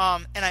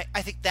 And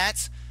I think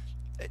that's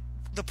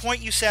the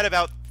point you said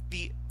about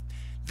the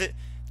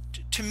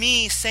to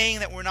me, saying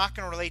that we're not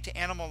going to relate to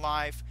animal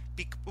life,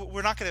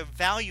 we're not going to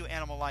value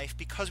animal life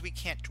because we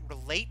can't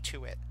relate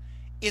to it,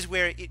 is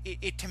where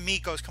it to me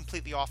goes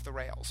completely off the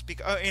rails.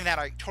 In that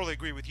I totally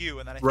agree with you,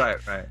 and that I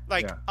think, right,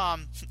 like, yeah.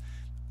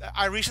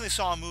 I recently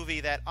saw a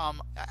movie that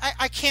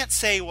I can't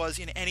say was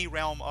in any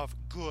realm of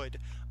good,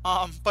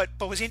 but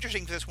was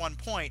interesting to this one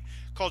point,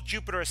 called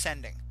Jupiter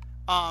Ascending.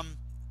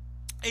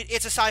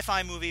 It's a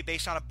sci-fi movie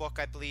based on a book,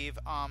 I believe.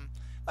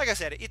 Like I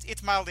said,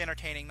 it's mildly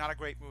entertaining, not a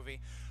great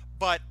movie,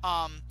 but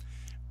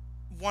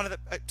one of the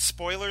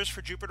spoilers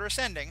for Jupiter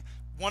Ascending.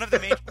 One of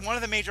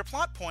the major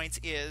plot points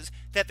is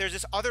that there's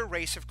this other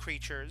race of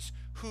creatures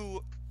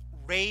who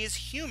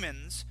raise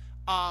humans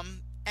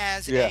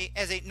as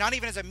a not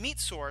even as a meat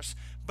source,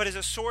 but as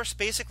a source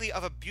basically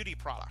of a beauty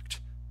product.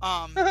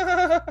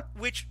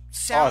 Which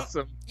sounds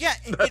awesome. Yeah,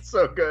 that's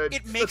so good.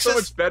 It makes that's so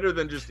much better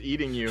than just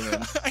eating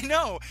humans. I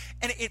know,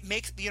 and it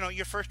makes, you know,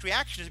 your first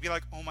reaction is to be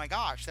like, "Oh my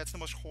gosh, that's the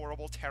most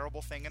horrible,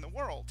 terrible thing in the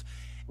world."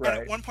 Right.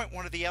 And at one point,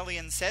 one of the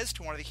aliens says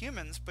to one of the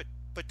humans, "But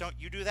don't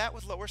you do that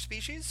with lower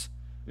species?"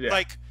 Yeah.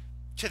 Like,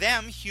 to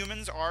them,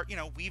 humans are, you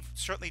know, we've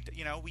certainly,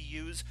 you know, we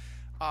use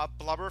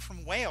blubber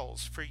from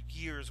whales for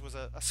years was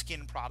a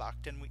skin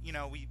product, and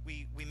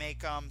we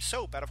make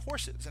soap out of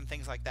horses and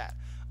things like that.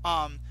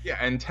 Yeah,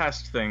 and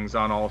test things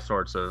on all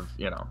sorts of,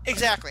 you know.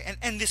 Exactly,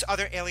 and this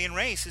other alien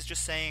race is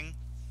just saying,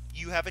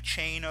 you have a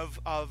chain of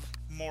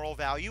moral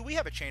value, we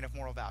have a chain of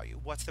moral value.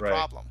 What's the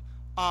problem?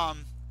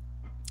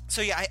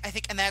 So yeah, I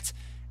think, and that's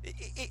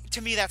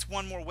to me, that's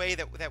one more way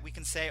that we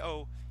can say,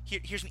 oh,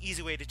 here's an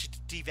easy way to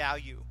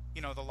devalue,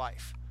 you know, the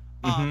life.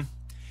 Mm-hmm.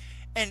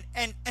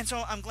 And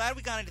so I'm glad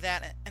we got into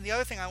that. And the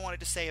other thing I wanted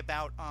to say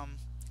about,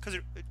 because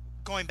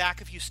going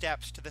back a few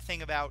steps to the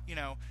thing about, you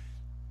know,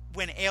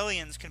 when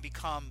aliens can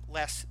become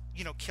less,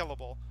 you know,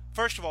 killable.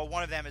 First of all,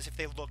 one of them is if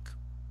they look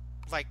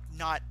like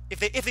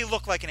if they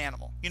look like an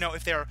animal, you know,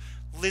 if they're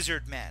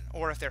lizard men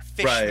or if they're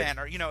fish men,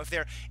 or, you know, if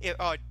they're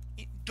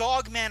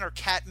dog men or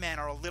cat men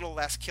are a little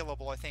less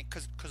killable, I think,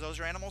 because those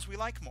are animals we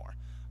like more.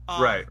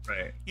 Right.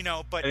 You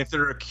know, but and if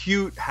they're a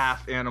cute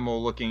half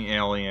animal looking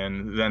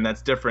alien, then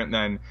that's different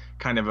than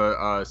kind of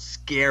a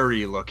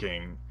scary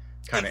looking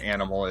kind of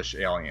animalish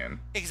alien.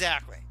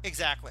 Exactly.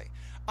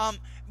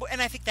 And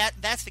I think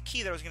that's the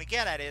key that I was going to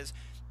get at is,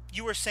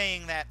 you were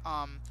saying that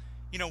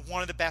you know,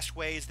 one of the best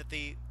ways that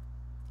the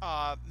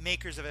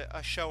makers of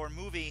a show or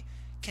movie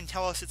can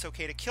tell us it's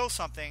okay to kill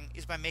something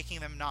is by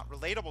making them not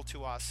relatable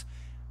to us.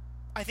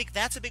 I think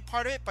that's a big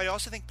part of it, but I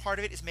also think part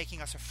of it is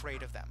making us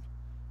afraid of them.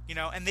 You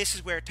know, and this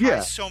is where it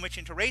ties so much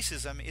into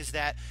racism, is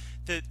that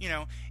you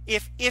know,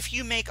 if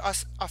you make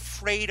us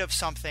afraid of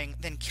something,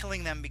 then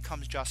killing them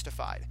becomes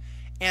justified.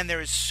 And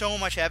there is so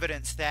much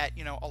evidence that,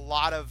 you know, a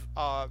lot of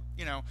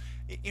you know,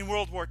 in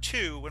World War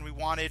II, when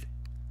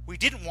we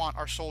didn't want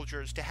our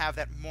soldiers to have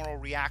that moral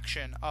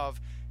reaction of,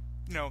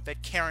 you know,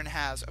 that Karen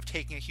has of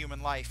taking a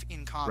human life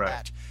in combat.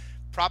 Right.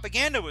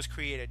 Propaganda was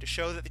created to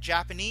show that the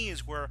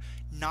Japanese were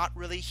not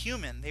really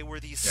human. They were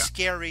these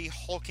scary,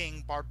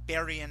 hulking,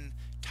 barbarian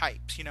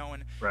types,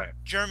 and Right.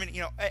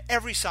 Germany,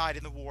 every side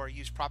in the war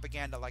used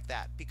propaganda like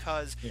that,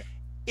 because Yeah.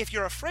 if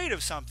you're afraid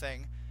of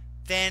something,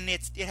 then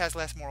it has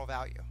less moral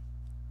value.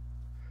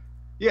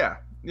 Yeah.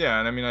 Yeah.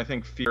 And I mean, I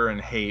think fear and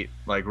hate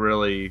like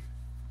really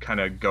kind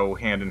of go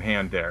hand in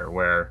hand there,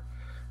 where,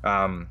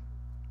 um,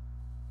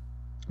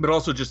 but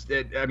also just,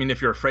 I mean,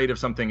 if you're afraid of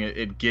something,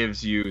 it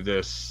gives you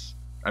this,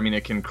 I mean,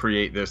 it can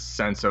create this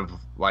sense of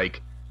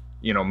like,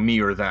 me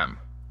or them,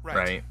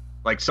 right?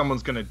 Like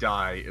someone's going to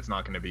die, it's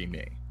not going to be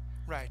me.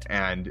 Right.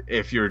 And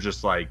if you're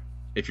just like,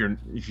 if you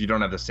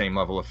don't have the same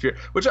level of fear,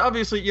 which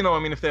obviously, I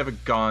mean, if they have a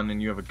gun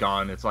and you have a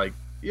gun, it's like,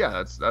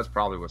 yeah, that's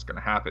probably what's going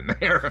to happen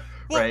there,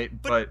 Well, right?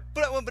 But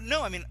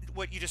no, I mean,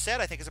 what you just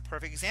said, I think, is a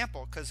perfect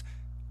example, because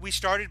we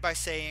started by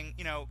saying,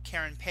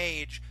 Karen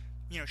Page,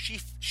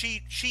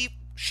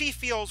 she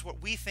feels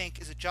what we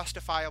think is a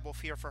justifiable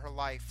fear for her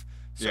life,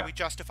 so we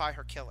justify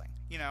her killing,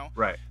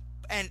 Right.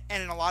 And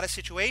in a lot of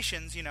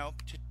situations,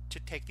 to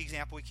take the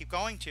example we keep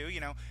going to,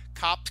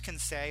 cops can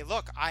say,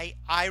 look,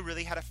 I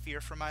really had a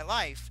fear for my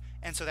life,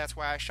 and so that's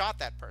why I shot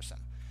that person.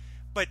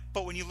 But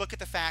when you look at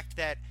the fact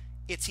that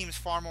it seems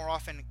far more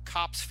often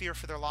cops fear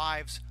for their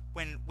lives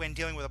when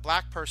dealing with a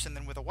black person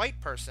than with a white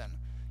person,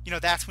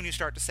 that's when you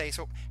start to say,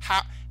 so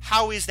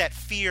how is that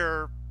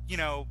fear,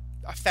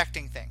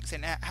 affecting things,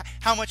 and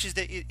how much is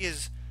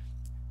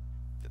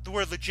the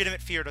word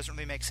legitimate fear doesn't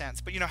really make sense,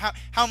 but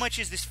how much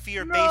is this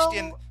fear based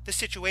in the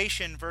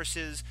situation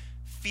versus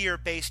fear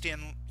based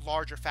in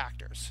larger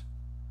factors?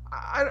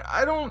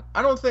 I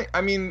don't think,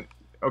 I mean,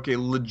 okay,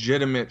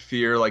 legitimate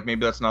fear, like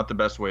maybe that's not the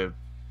best way of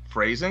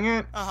phrasing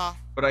it.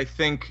 But I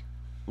think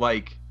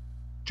like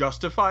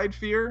justified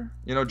fear,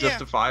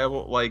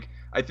 justifiable, like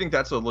I think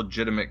that's a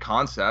legitimate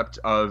concept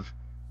of,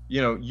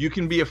 you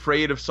can be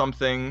afraid of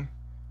something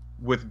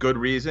with good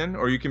reason,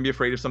 or you can be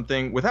afraid of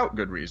something without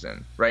good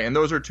reason, right? And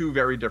those are two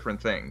very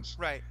different things.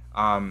 Right.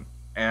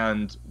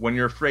 And when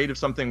you're afraid of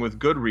something with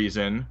good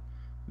reason,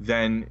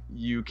 then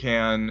you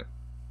can,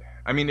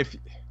 I mean, if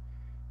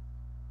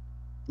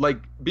like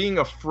being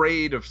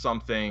afraid of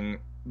something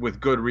with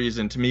good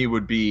reason to me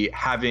would be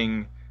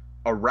having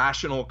a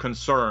rational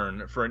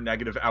concern for a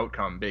negative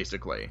outcome,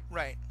 basically,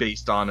 right,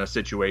 based on a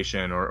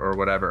situation or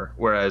whatever.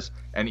 Whereas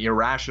an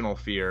irrational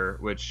fear,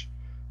 which,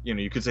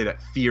 you could say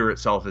that fear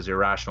itself is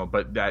irrational,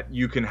 but that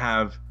you can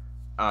have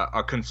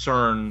a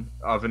concern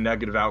of a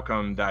negative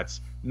outcome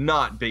that's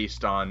not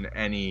based on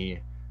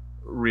any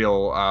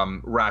real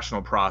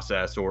rational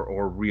process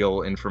or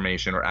real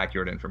information or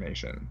accurate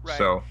information. Right.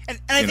 So,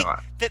 and I think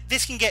that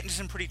this can get into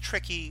some pretty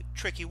tricky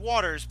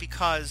waters,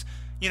 because,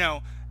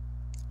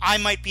 I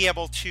might be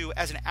able to,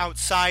 as an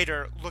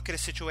outsider, look at a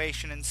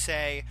situation and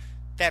say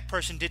that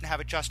person didn't have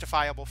a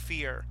justifiable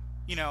fear,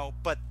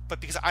 but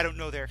because I don't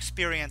know their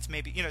experience,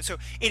 maybe, so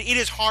it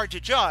is hard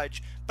to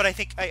judge. But I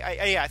think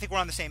I think we're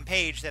on the same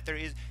page that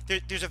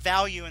there's a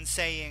value in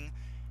saying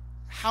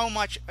how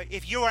much,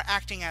 if you are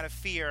acting out of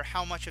fear,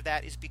 how much of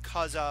that is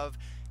because of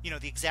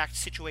the exact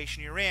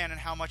situation you're in,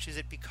 and how much is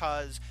it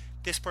because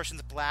this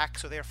person's black,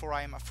 so therefore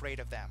I am afraid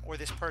of them, or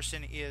this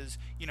person is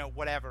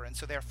whatever, and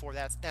so therefore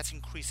that's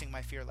increasing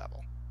my fear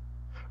level.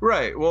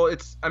 Right. Well,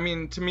 I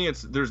mean, to me,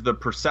 there's the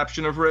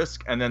perception of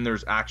risk, and then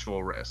there's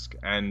actual risk.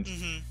 And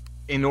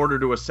in order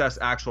to assess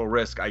actual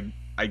risk,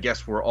 I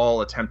guess we're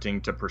all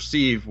attempting to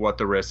perceive what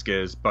the risk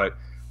is, but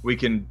we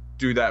can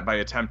do that by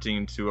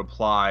attempting to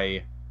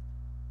apply,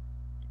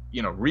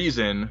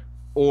 reason,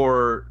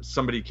 or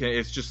somebody can,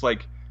 it's just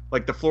like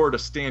the Florida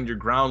stand your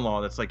ground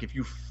law. That's like, if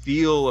you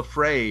feel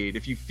afraid,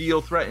 if you feel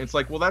threatened, it's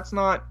like, well, that's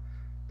not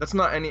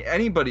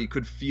anybody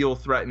could feel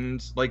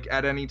threatened like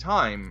at any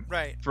time,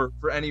 right, for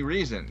any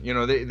reason.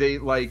 They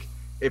like,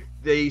 if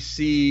they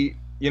see,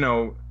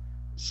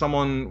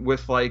 someone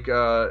with like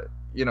a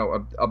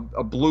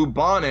blue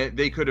bonnet,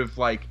 they could have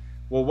like,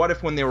 well, what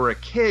if when they were a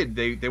kid,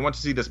 they went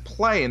to see this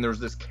play and there's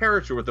this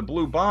character with a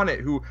blue bonnet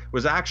who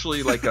was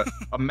actually like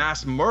a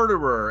mass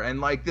murderer, and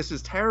like this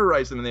is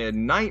terrorizing them, and they had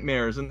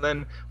nightmares, and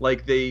then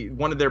like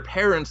one of their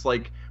parents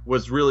like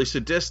was really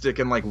sadistic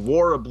and like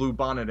wore a blue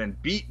bonnet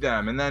and beat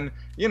them, and then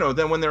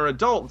then when they're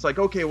adult, it's like,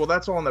 okay, well,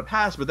 that's all in the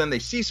past, but then they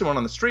see someone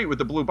on the street with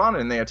the blue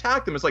bonnet and they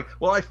attack them. It's like,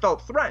 well, I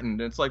felt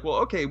threatened. And it's like, well,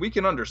 okay, we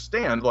can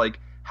understand like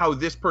how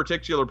this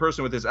particular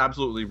person with this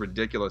absolutely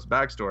ridiculous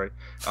backstory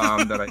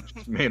that I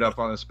just made up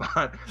on the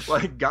spot,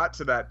 like, got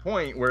to that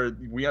point where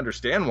we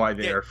understand why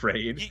they are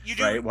afraid. You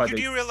do, right? Why you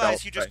they do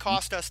realize you just threatened.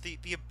 cost us the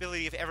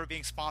ability of ever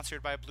being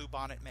sponsored by a blue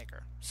bonnet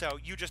maker. So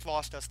you just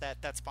lost us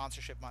that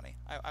sponsorship money.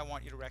 I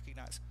want you to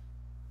recognize.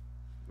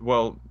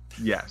 Well,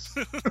 yes.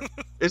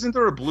 Isn't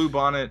there a blue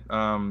bonnet?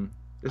 Isn't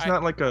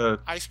that like a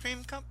ice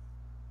cream cup?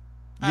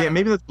 Yeah,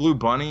 maybe that's Blue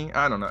Bunny.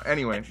 I don't know.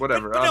 Anyway,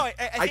 whatever. But no,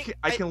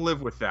 I can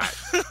live with that.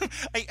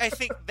 I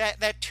think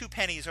that 2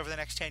 pennies over the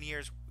next 10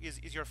 years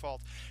is your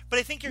fault. But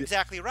I think you're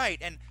exactly right.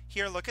 And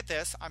here, look at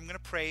this. I'm going to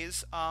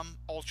praise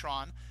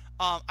Ultron.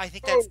 I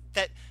think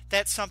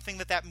that's something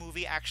that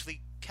movie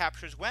actually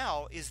captures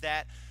well, is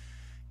that,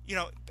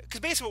 because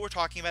basically what we're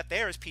talking about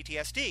there is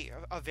PTSD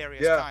of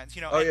various kinds.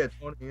 Tony,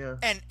 yeah.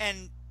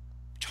 And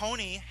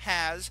Tony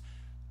has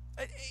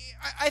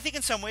I think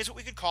in some ways what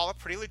we could call a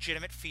pretty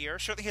legitimate fear.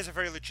 Certainly has a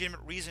very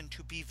legitimate reason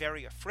to be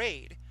very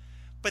afraid.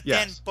 But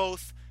then Yes.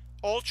 both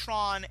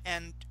Ultron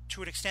and,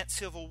 to an extent,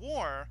 Civil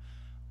War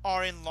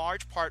are in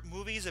large part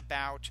movies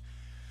about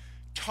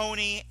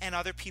Tony and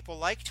other people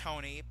like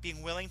Tony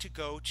being willing to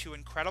go to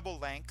incredible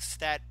lengths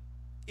that,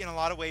 in a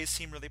lot of ways,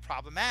 seem really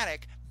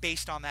problematic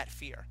based on that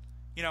fear.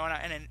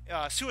 And in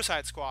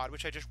Suicide Squad,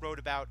 which I just wrote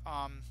about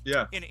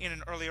Yeah. in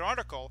an earlier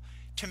article,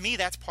 to me,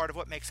 that's part of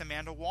what makes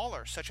Amanda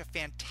Waller such a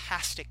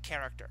fantastic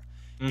character.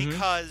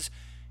 Because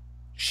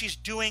she's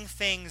doing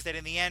things that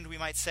in the end we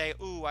might say,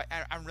 ooh,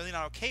 I'm really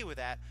not okay with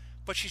that.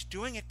 But she's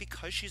doing it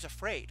because she's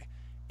afraid.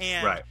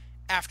 And Right.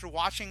 after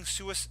watching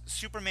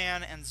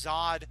Superman and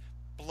Zod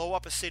blow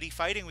up a city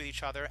fighting with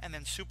each other and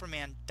then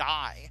Superman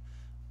die,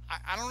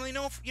 I don't really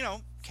know if,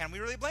 can we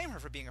really blame her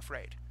for being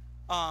afraid?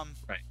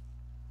 Right.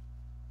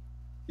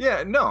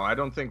 Yeah, no, I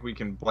don't think we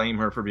can blame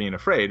her for being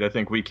afraid. I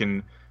think we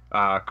can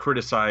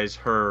criticize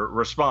her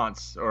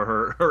response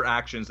or her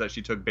actions that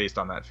she took based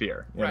on that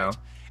fear, you know?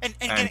 And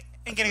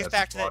getting us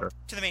back to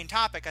the main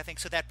topic, I think,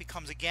 so that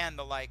becomes, again,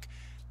 the like,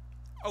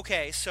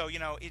 okay, so,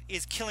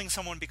 is killing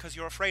someone because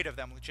you're afraid of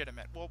them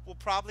legitimate? Well,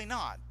 probably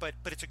not, but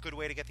it's a good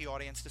way to get the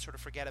audience to sort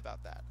of forget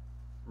about that.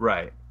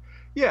 Right.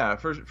 Yeah,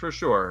 for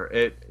sure.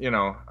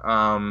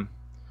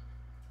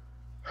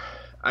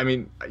 I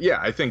mean, yeah,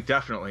 I think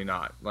definitely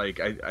not. Like,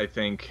 I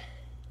think,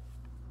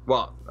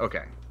 well,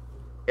 okay.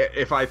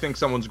 If I think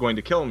someone's going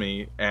to kill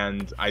me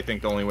and I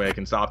think the only way I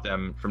can stop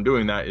them from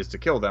doing that is to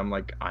kill them,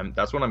 like,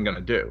 that's what I'm going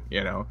to do,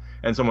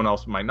 and someone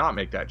else might not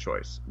make that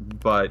choice.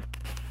 But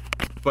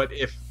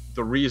if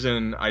the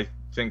reason I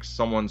think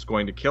someone's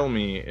going to kill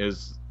me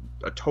is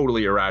a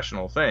totally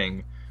irrational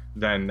thing,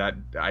 then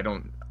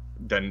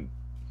then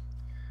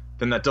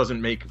that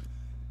doesn't make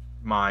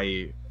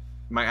my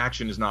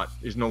action is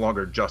no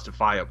longer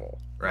justifiable,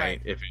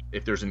 right?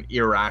 If there's an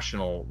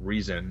irrational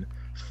reason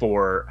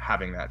for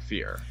having that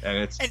fear, and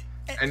it's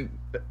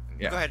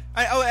yeah. Go ahead.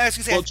 I was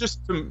gonna say.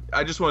 Well,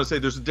 I just want to say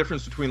there's a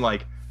difference between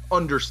like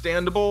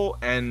understandable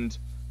and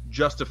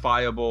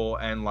justifiable,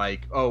 and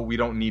like, oh, we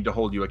don't need to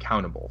hold you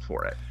accountable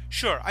for it.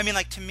 Sure. I mean,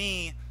 like, to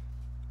me,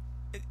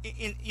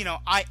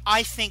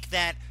 I think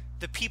that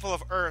the people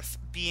of Earth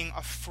being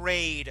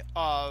afraid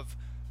of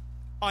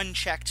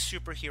unchecked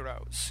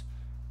superheroes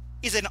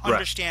is an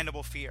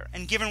understandable fear.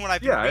 And given what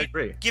I've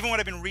been given what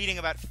I've been reading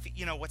about,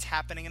 what's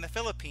happening in the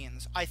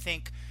Philippines, I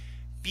think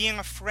being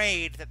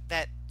afraid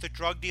that the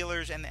drug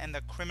dealers and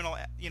the criminal,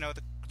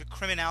 the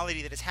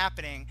criminality that is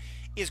happening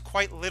is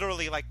quite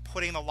literally like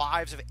putting the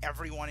lives of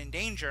everyone in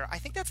danger. I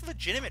think that's a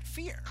legitimate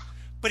fear.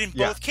 But in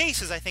both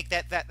cases, I think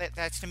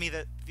that's to me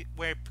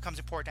where it becomes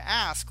important to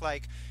ask,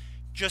 like,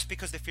 just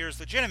because the fear is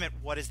legitimate,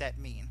 what does that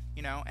mean?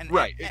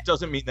 It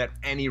doesn't mean that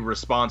any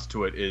response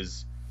to it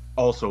is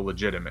also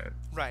legitimate.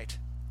 Right.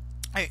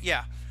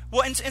 Yeah.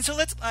 Well, and so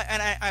let's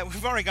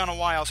we've already gone a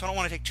while, so I don't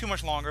want to take too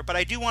much longer, but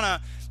I do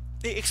want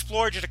to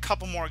explore just a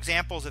couple more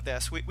examples of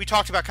this. We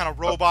talked about kind of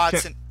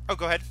robots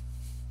go ahead.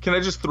 Can I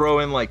just throw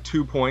in like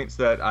 2 points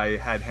that I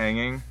had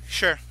hanging?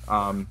 Sure.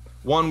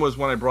 One was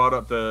when I brought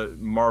up the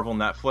Marvel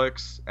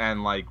Netflix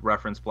and like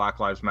referenced Black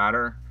Lives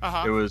Matter.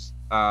 Uh-huh. It was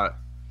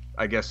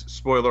I guess,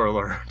 spoiler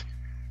alert,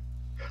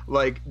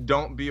 like,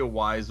 don't be a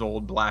wise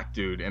old black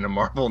dude in a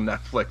Marvel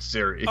Netflix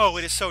series. Oh,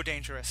 it is so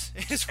dangerous.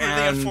 It is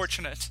really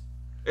unfortunate.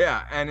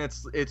 Yeah, and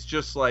it's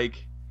just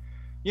like,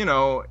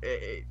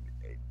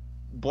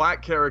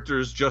 black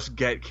characters just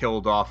get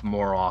killed off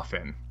more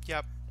often.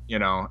 Yep.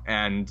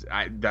 And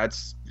I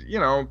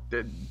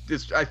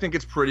think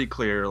it's pretty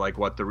clear like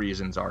what the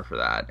reasons are for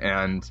that.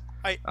 And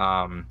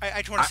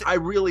I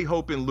really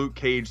hope in Luke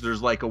Cage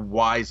there's like a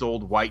wise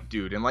old white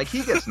dude and like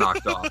he gets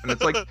knocked off and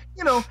it's like,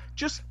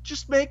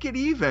 just make it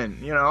even,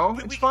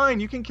 it's fine.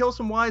 You can kill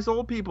some wise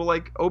old people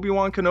like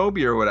Obi-Wan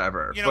Kenobi or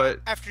whatever. But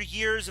after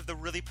years of the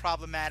really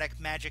problematic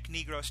magic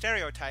Negro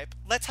stereotype,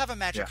 let's have a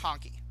magic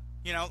honky.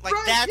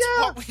 That's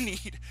what we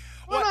need.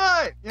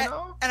 Why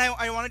not? And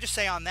I want to just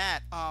say on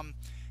that,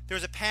 there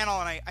was a panel,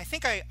 and I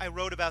think I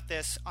wrote about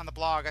this on the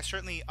blog. I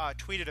certainly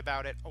tweeted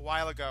about it a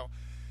while ago.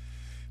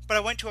 But I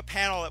went to a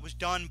panel that was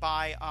done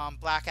by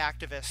black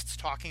activists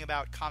talking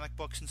about comic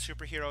books and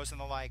superheroes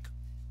and the like.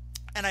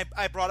 And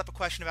I brought up a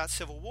question about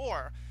Civil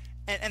War.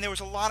 And there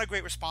was a lot of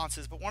great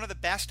responses. But one of the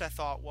best, I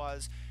thought,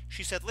 was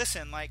she said,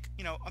 listen,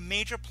 a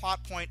major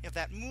plot point of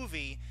that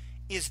movie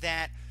is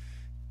that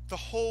the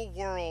whole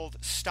world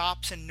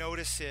stops and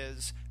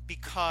notices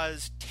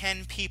because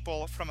 10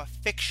 people from a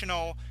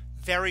fictional,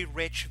 very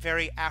rich,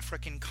 very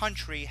African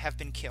country have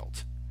been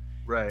killed.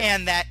 Right.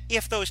 And that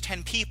if those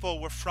 10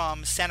 people were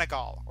from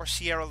Senegal or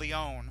Sierra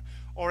Leone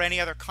or any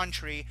other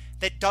country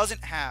that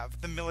doesn't have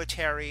the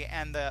military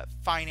and the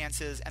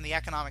finances and the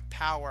economic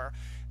power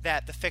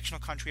that the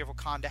fictional country of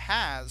Wakanda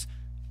has,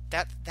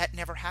 that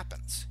never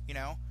happens,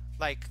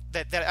 Like,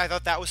 that I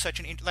thought that was such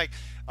an...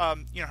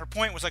 her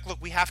point was like, look,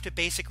 we have to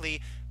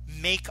basically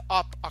make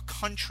up a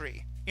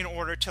country in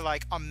order to,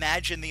 like,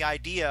 imagine the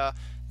idea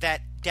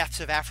that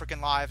deaths of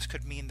African lives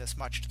could mean this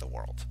much to the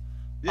world.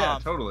 Yeah,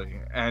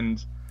 totally.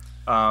 And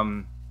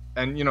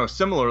and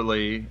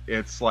similarly,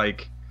 it's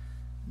like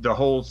the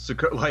whole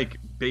like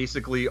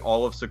basically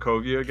all of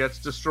Sokovia gets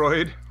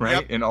destroyed,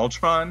 right? Yep. In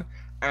Ultron,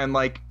 and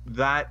like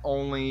that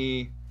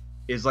only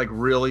is like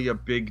really a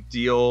big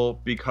deal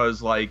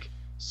because like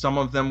some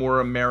of them were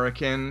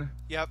American.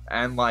 Yep.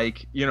 And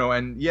like,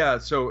 and yeah,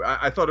 so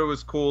I thought it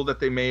was cool that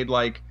they made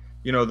like,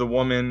 the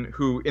woman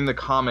who in the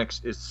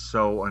comics is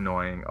so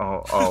annoying.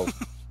 Oh,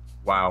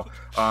 wow.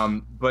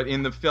 But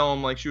in the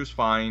film, like, she was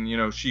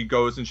fine. She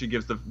goes and she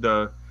gives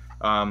the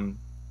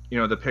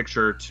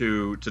picture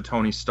to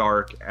Tony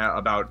Stark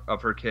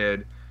of her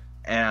kid.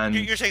 And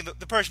you're saying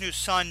the person whose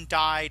son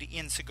died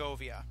in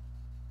Segovia.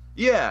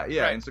 Yeah,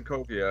 right. In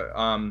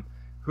Sokovia.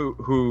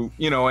 Who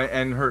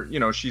and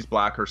her, she's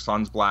black, her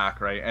son's black,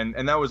 right?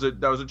 And that was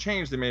a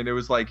change they made. It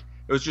was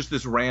just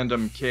this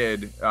random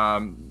kid,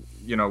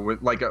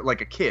 with like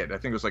a kid. I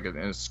think it was like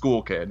a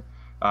school kid,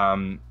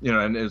 and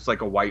it's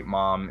like a white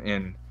mom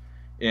in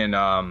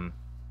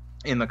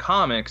the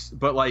comics.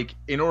 But like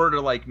in order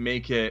to like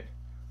make it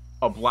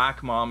a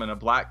black mom and a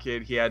black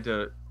kid, he had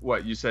to.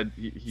 What you said?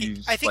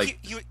 I think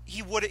like,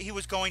 he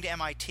was going to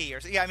MIT or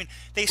yeah. I mean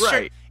they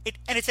right.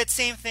 and it's that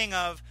same thing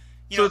of.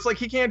 So it's like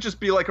he can't just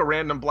be like a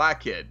random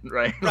black kid,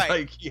 right? Right.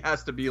 Like he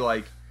has to be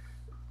like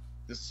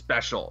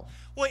special.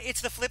 Well,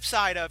 it's the flip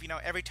side of,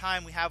 every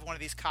time we have one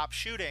of these cop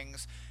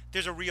shootings,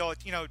 there's a real,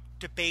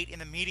 debate in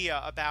the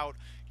media about,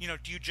 do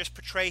you just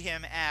portray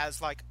him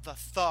as like the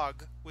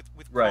thug with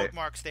right. quote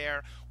marks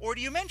there, or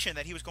do you mention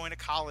that he was going to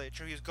college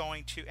or he was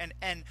going to and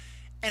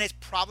it's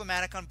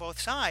problematic on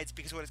both sides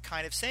because what it's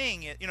kind of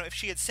saying is, if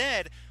she had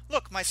said,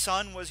 look, my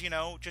son was,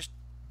 just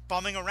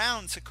bumming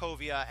around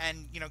Sokovia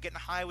and getting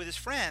high with his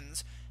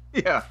friends,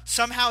 yeah,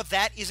 somehow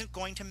that isn't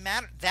going to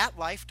matter. That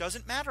life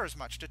doesn't matter as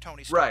much to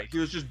Tony Stark. Right. He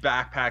was just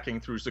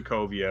backpacking through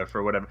Sokovia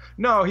for whatever.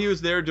 No, he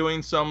was there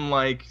doing some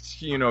like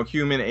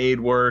human aid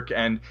work,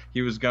 and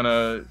he was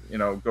gonna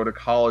go to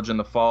college in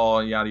the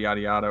fall, yada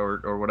yada yada,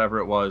 or whatever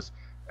it was.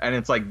 And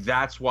it's like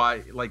that's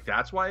why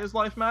his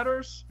life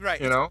matters. Right.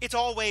 It's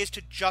all ways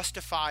to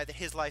justify that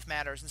his life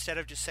matters instead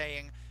of just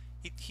saying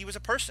he was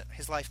a person.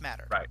 His life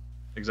mattered. Right.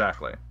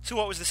 Exactly. So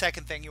what was the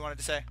second thing you wanted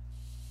to say?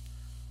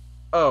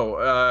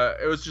 Oh,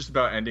 it was just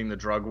about ending the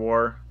drug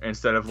war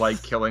instead of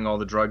like killing all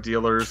the drug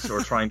dealers or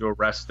trying to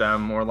arrest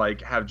them or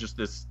like have just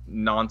this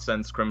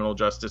nonsense criminal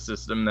justice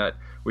system that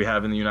we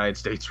have in the United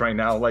States right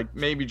now. Like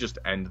maybe just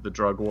end the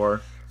drug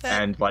war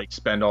and like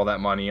spend all that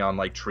money on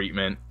like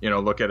treatment.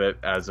 Look at it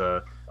as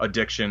a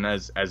addiction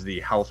as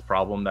the health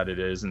problem that it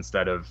is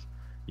instead of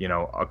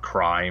a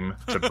crime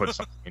to put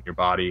something in your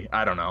body.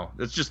 I don't know.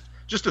 It's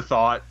just a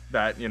thought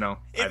that it'd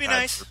I've be had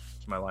nice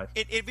for my life.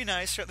 It'd be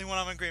nice, certainly one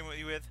I'm in agreement with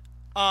you with.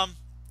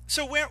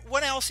 So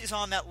what else is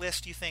on that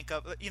list you think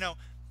of?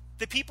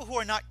 The people who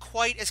are not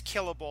quite as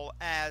killable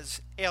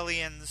as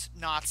aliens,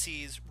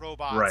 Nazis,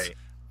 robots, right?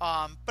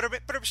 But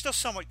are still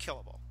somewhat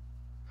killable.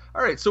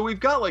 All right, so we've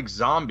got like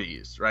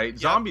zombies, right? Yep.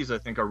 Zombies, I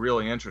think, are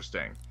really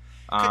interesting.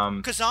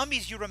 Because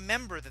zombies, you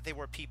remember that they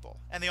were people,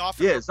 and they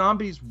often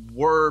zombies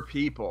were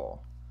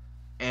people,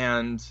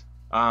 and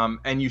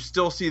you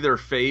still see their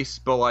face,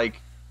 but like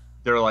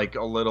they're like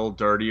a little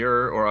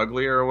dirtier or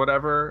uglier or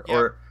whatever.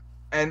 Yep.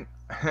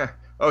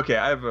 Okay,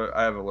 I have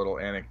a little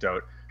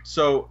anecdote.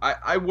 So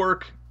I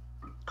work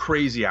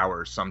crazy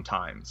hours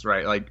sometimes,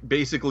 right? Like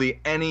basically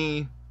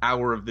any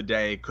hour of the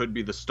day could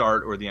be the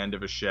start or the end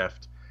of a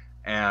shift,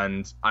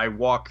 and I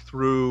walk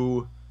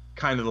through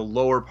kind of the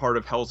lower part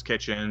of Hell's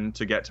Kitchen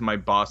to get to my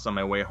bus on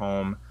my way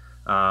home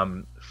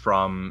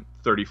from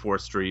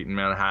 34th Street in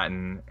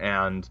Manhattan,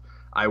 and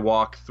I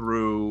walk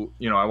through,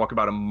 I walk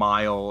about a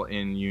mile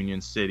in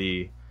Union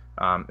City,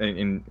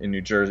 in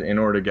New Jersey, in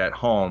order to get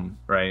home,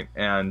 right?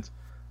 And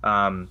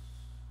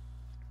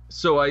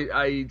so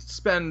I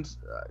spend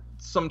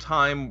some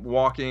time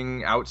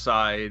walking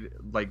outside,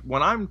 like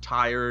when I'm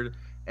tired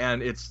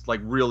and it's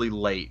like really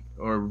late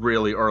or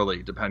really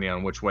early, depending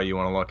on which way you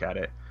want to look at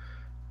it.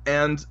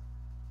 And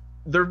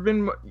there have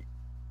been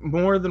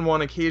more than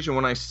one occasion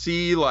when I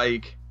see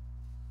like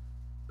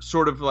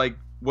sort of like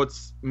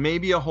what's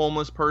maybe a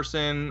homeless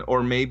person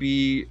or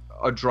maybe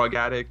a drug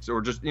addict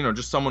or just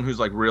just someone who's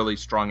like really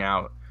strung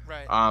out,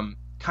 right?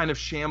 Kind of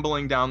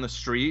shambling down the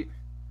street,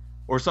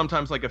 or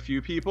sometimes like a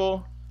few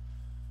people.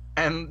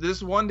 And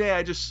this one day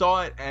I just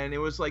saw it, and it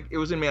was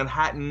in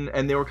Manhattan,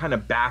 and they were kind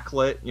of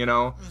backlit,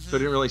 so I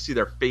didn't really see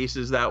their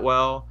faces that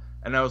well.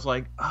 And I was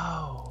like,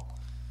 oh,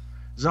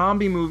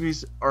 zombie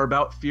movies are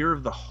about fear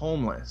of the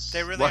homeless.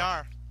 They really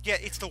are. Yeah,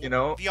 it's the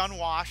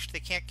unwashed. They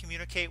can't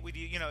communicate with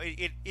you.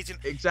 It's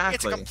exactly.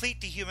 It's a complete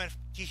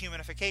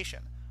dehumanification.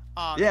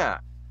 Yeah.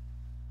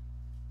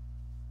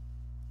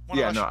 One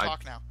of us should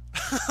talk now.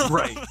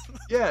 Right.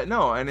 Yeah.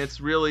 No. And it's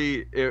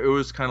really it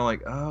was kind of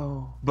like,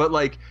 oh, but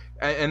like,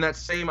 and that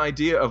same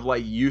idea of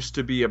like used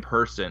to be a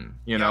person,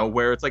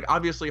 where it's like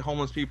obviously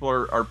homeless people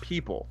are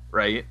people,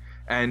 right?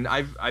 And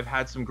I've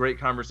had some great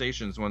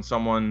conversations when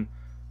someone,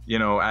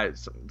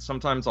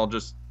 sometimes I'll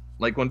just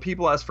like when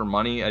people ask for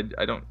money, I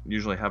don't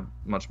usually have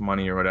much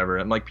money or whatever,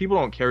 and like people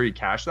don't carry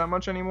cash that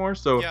much anymore.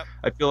 So Yep.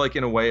 I feel like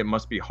in a way it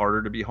must be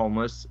harder to be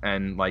homeless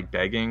and like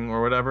begging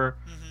or whatever.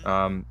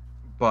 Mm-hmm.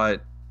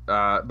 But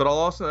I'll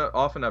also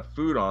often have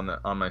food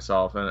on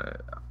myself,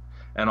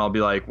 and I'll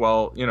be like,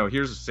 well,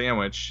 here's a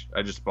sandwich.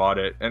 I just bought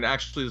it, and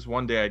actually this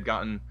one day I'd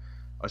gotten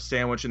a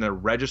sandwich and the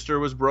register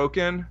was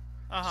broken,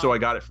 so I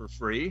got it for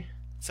free.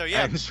 So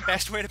yeah, And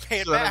best way to pay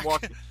it so then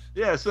back.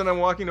 so then I'm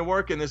walking to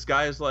work, and this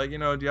guy is like, do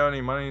you have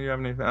any money? Do you have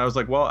anything? I was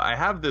like, well, I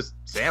have this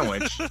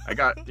sandwich. I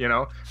got,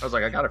 I was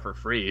like, I got it for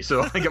free.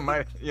 So like it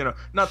might,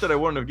 not that I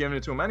wouldn't have given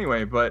it to him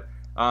anyway, but,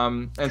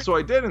 and so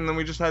I did. And then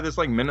we just had this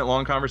like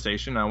minute-long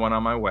conversation. I went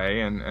on my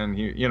way, and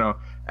he,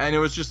 and it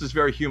was just this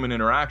very human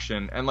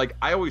interaction. And like,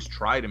 I always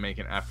try to make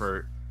an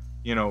effort,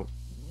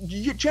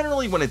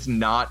 generally when it's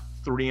not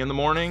 3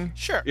 a.m,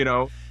 Sure.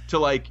 to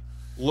like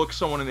look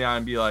someone in the eye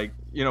and be like,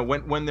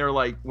 when they're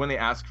like, when they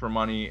ask for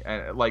money,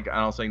 and like, and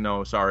I'll say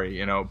no,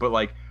 sorry, but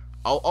like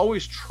I'll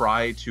always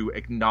try to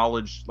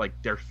acknowledge like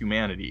their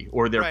humanity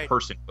or their Right.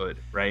 personhood,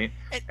 right?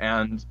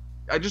 And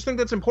I just think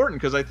that's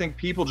important, because I think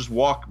people just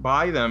walk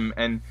by them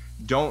and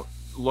don't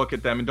look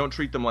at them and don't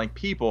treat them like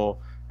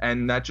people,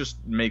 and that just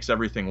makes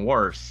everything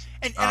worse.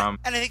 And I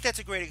think that's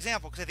a great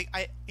example, because I think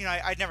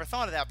I'd never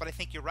thought of that, but I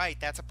think you're right.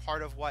 That's a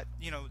part of what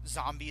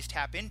zombies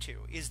tap into,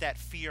 is that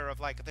fear of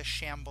like the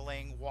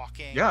shambling,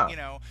 walking,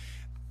 Yeah.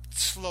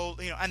 Slow,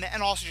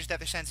 and also just that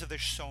the sense of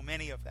there's so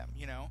many of them,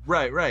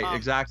 Right,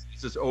 exactly.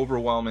 It's this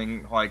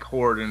overwhelming like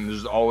horde, and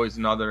there's always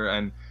another,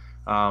 and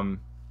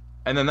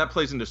then that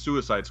plays into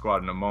Suicide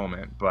Squad in a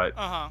moment, but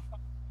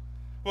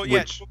Well, yeah,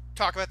 which,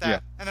 talk about that, yeah.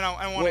 and then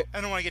I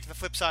want to get to the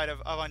flip side of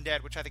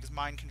undead, which I think is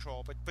mind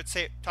control. But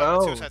talk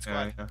about Suicide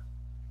Squad. Yeah.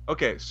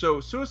 Okay, so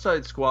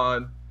Suicide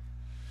Squad,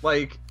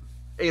 like,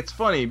 it's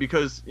funny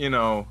because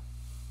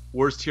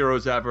worst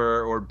heroes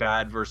ever, or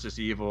bad versus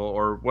evil,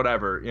 or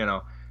whatever.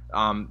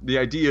 The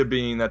idea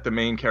being that the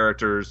main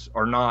characters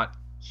are not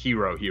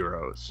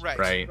heroes,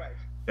 right?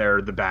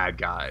 They're the bad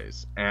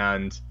guys,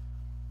 and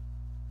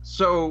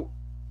so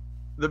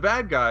the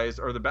bad guys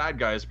are the bad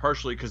guys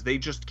partially because they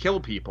just kill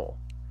people,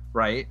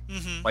 right?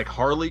 Mm-hmm. Like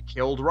Harley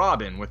killed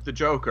Robin with the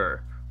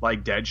Joker.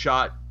 Like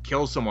Deadshot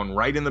kills someone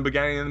right in the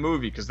beginning of the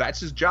movie because that's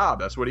his job.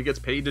 That's what he gets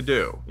paid to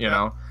do, you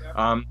know?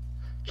 Yep.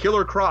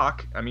 Killer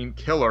Croc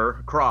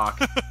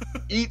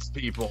eats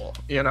people,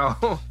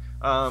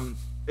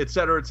 et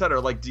cetera, et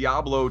cetera. Like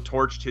Diablo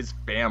torched his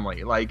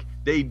family. Like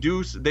they've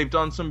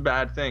done some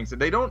bad things.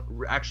 And they don't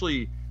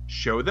actually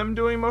show them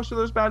doing most of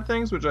those bad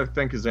things, which I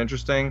think is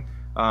interesting.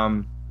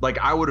 Like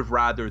I would have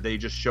rather they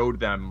just showed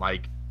them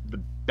like the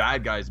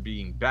bad guys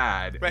being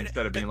bad, right,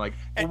 instead of being like,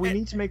 well, we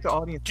need to make the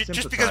audience sympathize.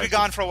 Just because we've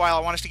gone for a while, I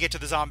want us to get to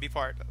the zombie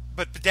part.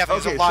 But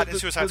definitely there's a lot in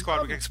Suicide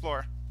Squad we can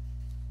explore.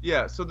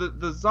 Yeah, so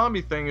the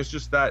zombie thing is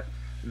just that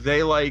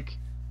they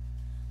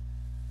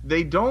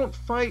don't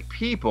fight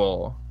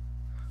people,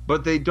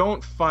 but they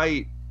don't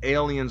fight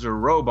aliens or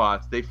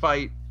robots. They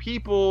fight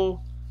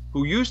people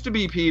who used to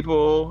be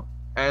people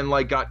and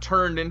like got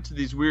turned into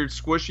these weird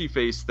squishy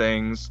face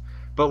things,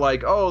 but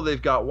like, oh,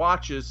 they've got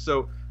watches.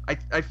 So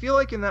I feel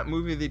like in that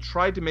movie they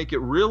tried to make it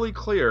really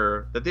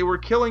clear that they were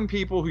killing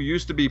people who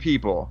used to be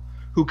people,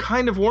 who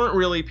kind of weren't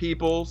really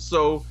people.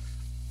 So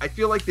I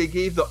feel like they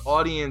gave the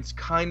audience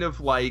kind of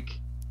like,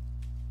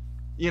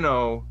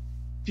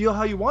 feel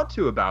how you want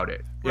to about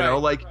it.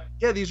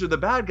 Yeah, these are the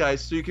bad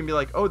guys, so you can be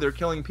like, oh, they're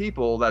killing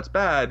people, that's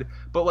bad.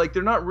 But like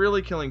they're not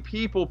really killing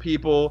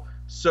people,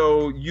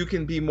 so you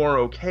can be more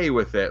okay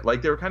with it.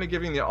 Like they were kind of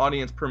giving the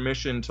audience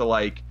permission to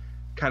like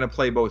kind of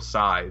play both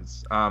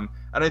sides.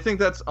 And I think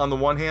that's on the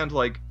one hand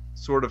like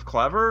sort of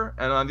clever,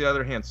 and on the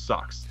other hand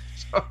sucks.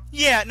 So.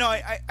 Yeah, no,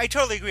 I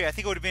totally agree. I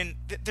think it would have been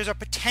there's a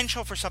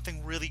potential for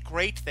something really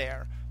great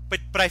there, but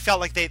I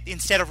felt like they,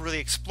 instead of really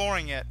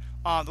exploring it,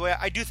 the way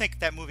I do think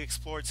that movie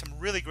explored some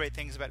really great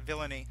things about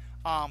villainy,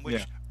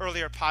 which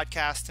earlier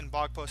podcasts and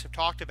blog posts have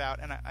talked about,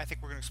 and I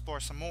think we're going to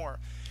explore some more.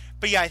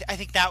 But yeah, I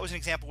think that was an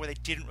example where they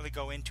didn't really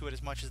go into it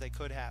as much as they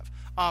could have.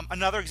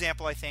 Another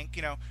example, I think,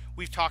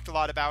 we've talked a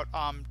lot about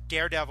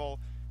Daredevil,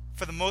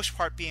 for the most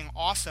part, being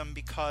awesome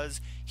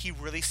because he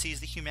really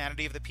sees the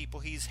humanity of the people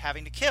he's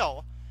having to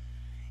kill.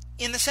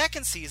 In the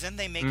second season,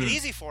 they make it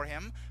easy for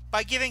him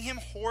by giving him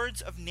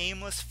hordes of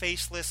nameless,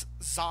 faceless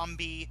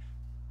zombie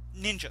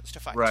ninjas to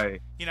fight.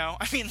 Right.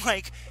 I mean,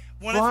 like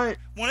one of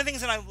the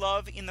things that I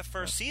love in the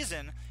first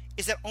season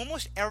is that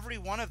almost every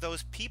one of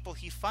those people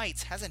he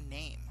fights has a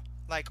name.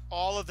 Like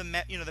all of the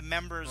the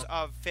members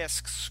of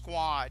Fisk's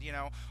squad,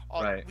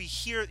 right. We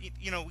hear,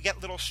 we get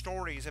little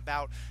stories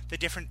about the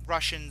different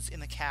Russians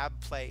in the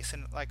cab place,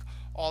 and like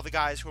all the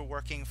guys who are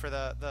working for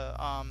the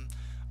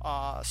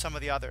some of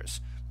the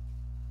others.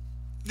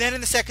 Then in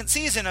the second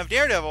season of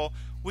Daredevil,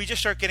 we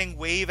just start getting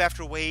wave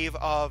after wave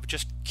of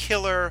just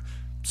killer,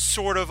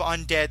 sort of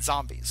undead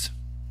zombies.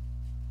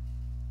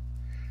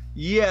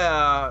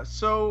 Yeah,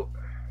 so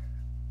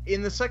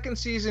in the second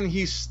season,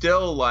 he's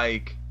still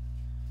like...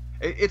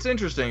 It's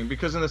interesting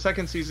because in the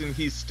second season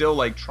he's still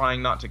like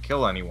trying not to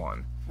kill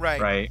anyone.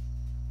 Right.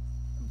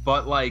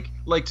 but like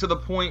to the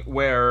point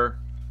where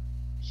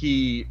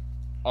he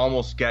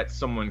almost gets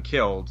someone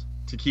killed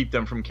to keep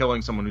them from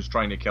killing someone who's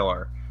trying to kill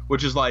her,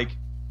 which is like,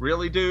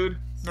 really, dude?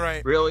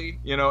 Right. Really?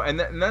 You know, and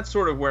that's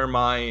sort of where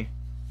my,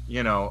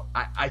 you know,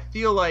 I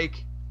feel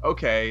like,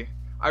 okay,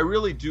 I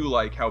really do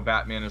like how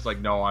Batman is like,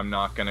 no, I'm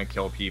not gonna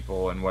kill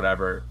people and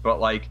whatever, but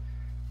like,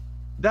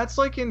 that's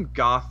like in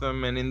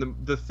Gotham and in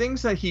the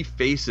things that he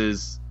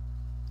faces,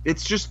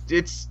 it's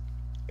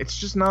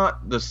just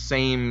not the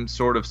same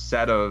sort of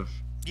set of,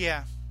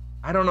 yeah,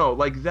 I don't know,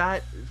 like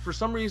that, for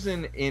some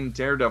reason in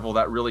Daredevil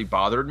that really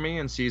bothered me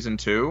in season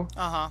 2.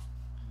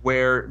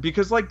 Where,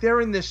 because like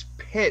they're in this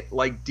pit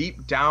like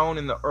deep down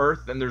in the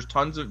earth, and there's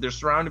they're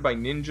surrounded by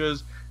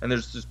ninjas, and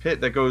there's this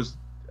pit that goes,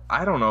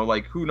 I don't know,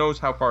 like who knows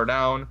how far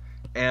down,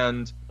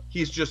 and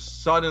he's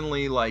just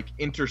suddenly like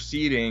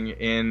interceding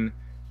in,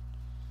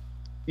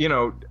 you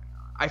know,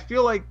 I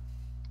feel like,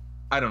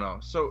 I don't know,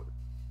 so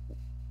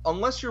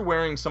unless you're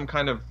wearing some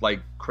kind of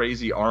like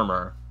crazy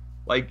armor,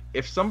 like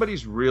if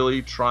somebody's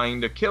really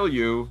trying to kill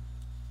you,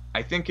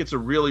 I think it's a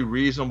really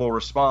reasonable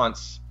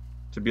response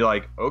to be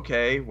like,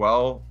 okay,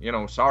 well, you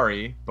know,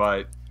 sorry,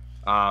 but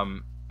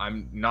I'm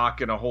not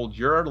going to hold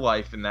your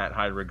life in that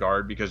high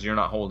regard because you're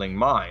not holding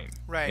mine,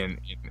 right, in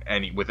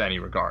any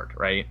regard,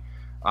 right?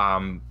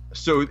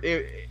 So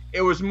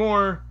it was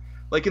more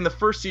like in the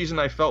first season,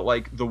 I felt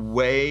like the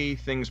way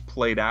things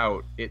played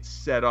out, it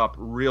set up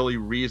really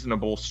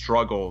reasonable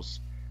struggles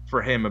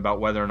for him about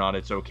whether or not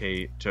it's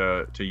okay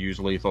to use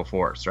lethal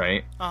force,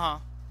 right?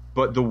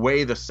 But the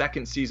way the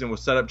second season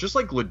was set up, just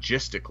like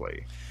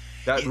logistically,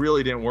 that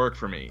really didn't work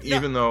for me,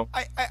 even though...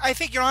 I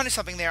think you're onto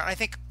something there, and I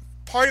think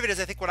part of it is,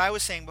 I think what I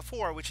was saying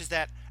before, which is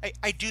that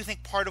I do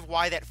think part of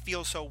why that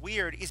feels so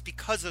weird is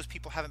because those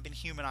people haven't been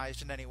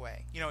humanized in any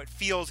way. You know, it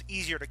feels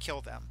easier to kill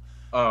them.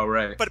 Oh,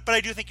 right. But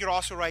I do think you're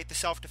also right, the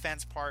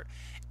self-defense part.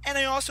 And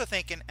I also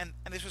think, and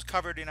this was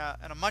covered in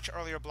a much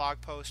earlier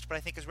blog post, but I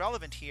think is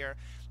relevant here,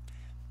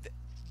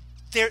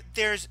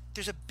 there's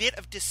a bit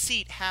of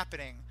deceit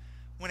happening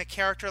when a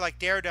character like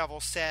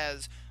Daredevil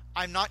says,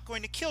 I'm not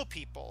going to kill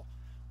people,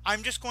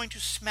 I'm just going to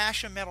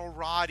smash a metal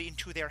rod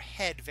into their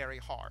head very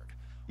hard.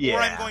 Yeah.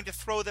 Or I'm going to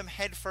throw them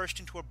head first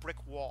into a brick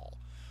wall.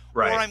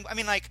 Right.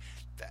 Or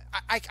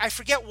I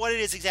forget what it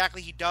is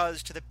exactly he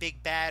does to the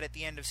big bad at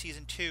the end of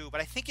season 2,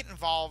 but I think it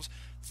involves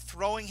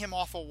throwing him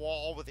off a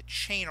wall with a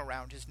chain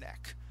around his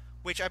neck,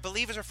 which I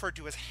believe is referred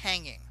to as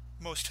hanging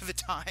most of the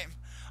time.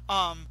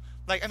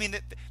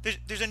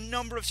 There's a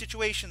number of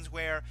situations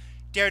where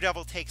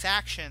Daredevil takes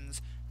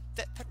actions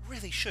that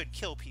really should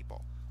kill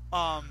people.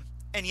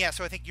 And yeah,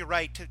 so I think you're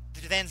right to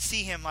then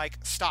see him like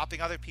stopping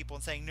other people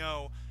and saying,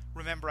 no,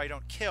 remember, I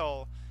don't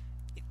kill.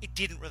 It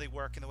didn't really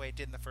work in the way it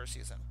did in the first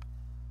season.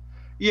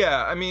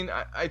 Yeah, I mean,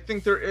 I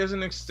think there is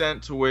an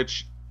extent to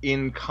which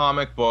in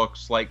comic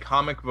books, like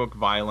comic book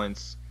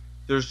violence,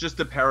 there's just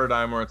a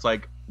paradigm where it's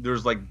like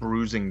there's like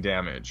bruising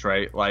damage,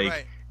 right?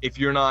 Like if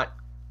you're not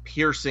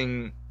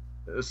piercing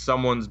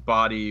someone's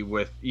body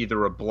with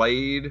either a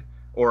blade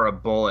or a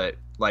bullet,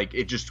 like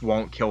it just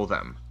won't kill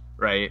them,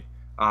 right?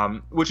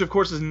 Which of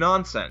course is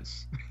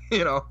nonsense,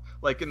 you know,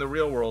 like in the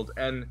real world.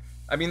 And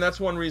I mean, that's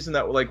one reason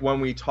that like when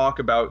we talk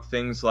about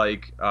things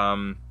like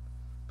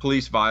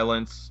police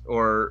violence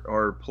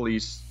or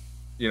police,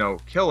 you know,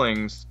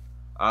 killings,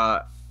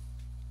 I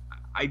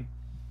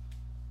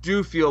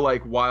do feel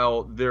like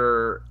while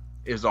there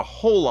is a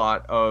whole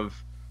lot of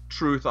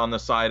truth on the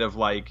side of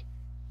like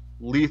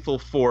lethal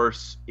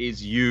force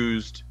is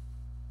used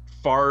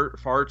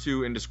far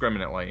too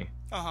indiscriminately.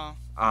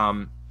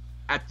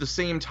 At the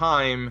same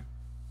time,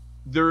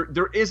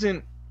 there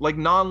isn't like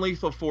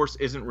non-lethal force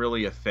isn't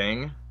really a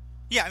thing.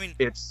 Yeah, I mean,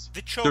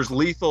 there's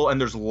lethal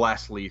and there's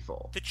less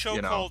lethal. The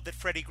chokehold that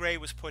Freddie Gray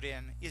was put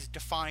in is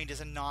defined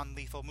as a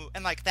non-lethal move,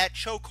 and like that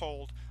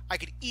chokehold, I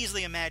could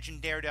easily imagine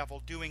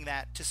Daredevil doing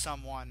that to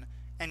someone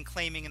and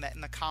claiming that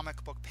in the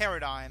comic book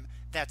paradigm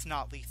that's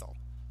not lethal.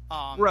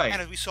 Right.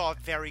 And as we saw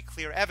very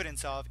clear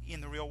evidence of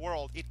in the real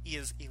world, it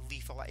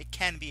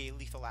can be a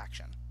lethal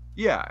action.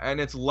 Yeah,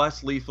 and it's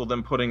less lethal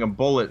than putting a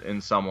bullet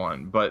in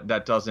someone, but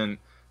that doesn't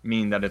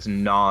mean that it's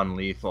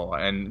non-lethal.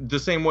 And the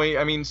same way,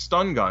 I mean,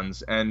 stun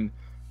guns and,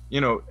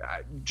 you know,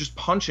 just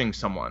punching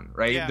someone,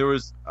 right? Yeah. There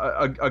was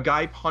a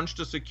guy punched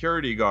a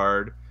security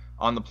guard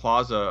on the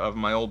plaza of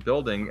my old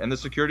building, and the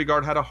security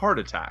guard had a heart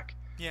attack.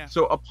 Yeah.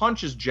 So a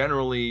punch is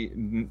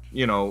generally,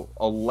 you know,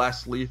 a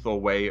less lethal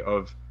way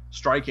of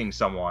striking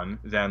someone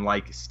than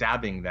like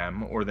stabbing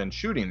them or than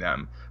shooting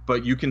them,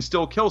 but you can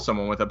still kill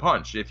someone with a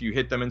punch. If you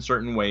hit them in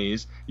certain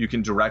ways, you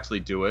can directly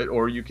do it,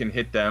 or you can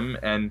hit them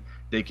and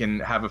they can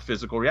have a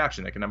physical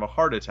reaction. They can have a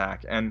heart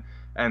attack. And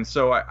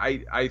so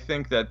I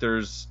think that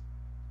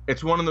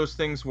it's one of those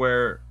things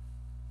where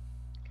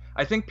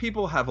I think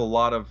people have a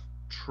lot of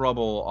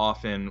trouble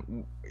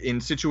often in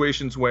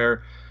situations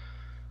where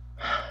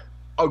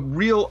a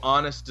real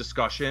honest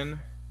discussion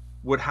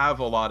would have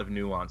a lot of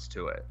nuance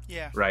to it.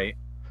 Yeah. Right?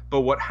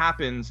 But what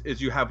happens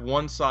is you have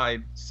one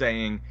side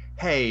saying,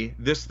 hey,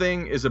 this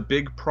thing is a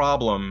big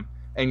problem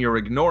and you're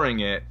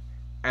ignoring it.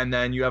 And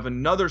then you have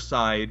another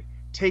side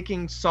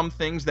taking some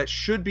things that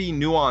should be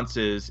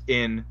nuances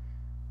in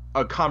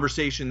a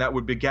conversation that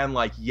would begin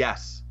like,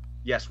 yes,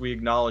 we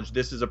acknowledge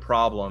this is a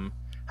problem.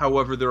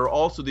 However, there are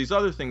also these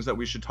other things that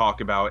we should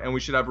talk about, and we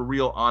should have a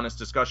real honest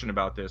discussion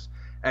about this.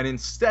 And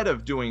instead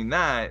of doing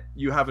that,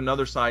 you have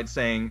another side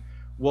saying,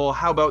 well,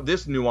 how about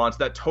this nuance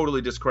that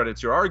totally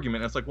discredits your argument?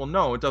 And it's like, well,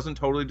 no, it doesn't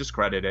totally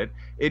discredit it.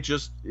 It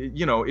just,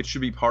 it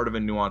should be part of a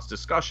nuanced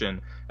discussion.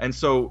 And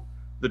so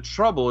the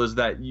trouble is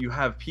that you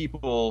have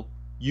people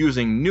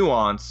using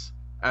nuance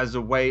as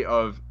a way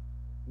of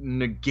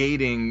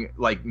negating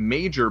like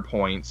major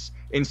points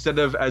instead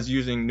of as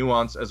using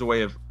nuance as a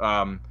way of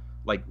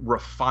like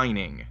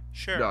refining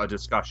a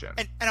discussion.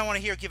 And I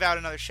want to give out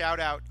another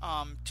shout out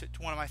to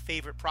one of my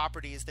favorite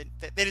properties that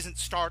isn't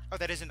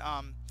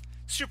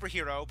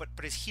superhero but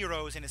is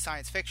heroes in his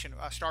science fiction,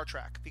 Star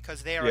Trek,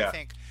 because there I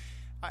think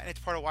and it's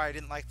part of why I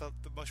didn't like the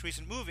most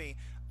recent movie,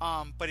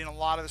 but in a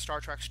lot of the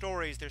Star Trek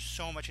stories there's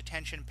so much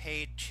attention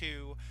paid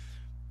to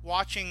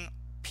watching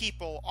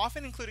people,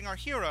 often including our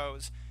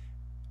heroes,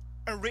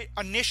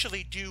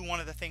 initially do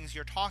one of the things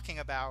you're talking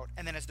about,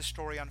 and then as the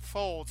story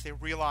unfolds they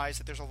realize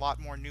that there's a lot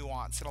more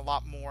nuance and a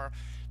lot more,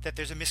 that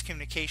there's a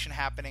miscommunication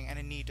happening and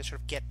a need to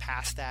sort of get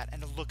past that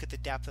and to look at the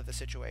depth of the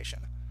situation.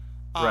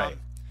 Right.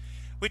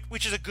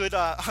 Which is a good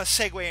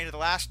segue into the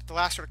last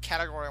sort of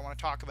category I want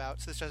to talk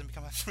about, so this doesn't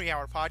become a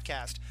 3-hour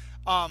podcast.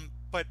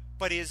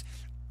 But is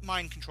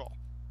mind control.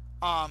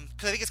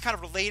 Because I think it's kind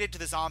of related to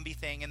the zombie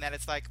thing in that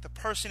it's like the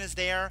person is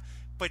there,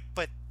 but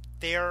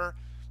their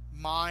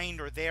mind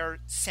or their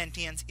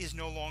sentience is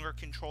no longer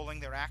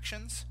controlling their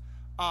actions.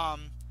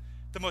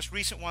 The most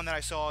recent one that I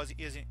saw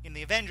is in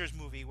the Avengers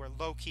movie where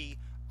Loki,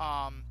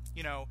 taps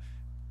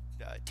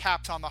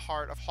on the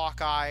heart of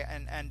Hawkeye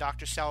and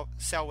Dr.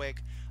 Selwig,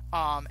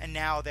 and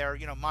now they're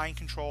mind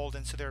controlled,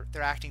 and so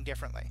they're acting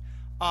differently.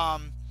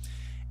 And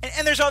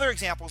there's other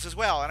examples as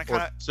well. And I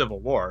kind of Civil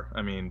War.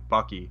 I mean,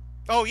 Bucky.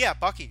 Oh yeah,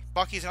 Bucky.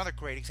 Bucky is another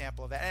great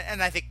example of that.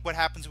 And I think what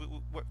happens,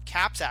 what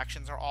Cap's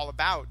actions are all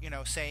about,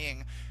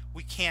 saying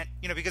we can't,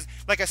 because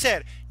like I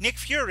said, Nick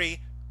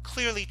Fury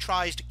clearly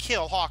tries to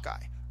kill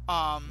Hawkeye.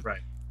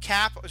 Right.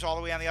 Cap is all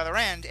the way on the other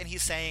end, and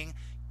he's saying,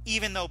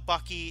 even though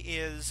Bucky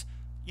is,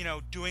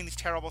 doing these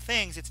terrible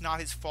things, it's not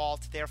his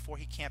fault, therefore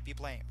he can't be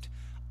blamed.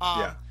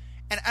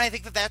 And I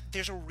think that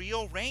there's a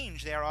real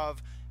range there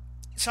of,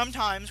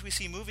 sometimes we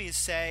see movies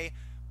say,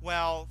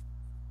 well,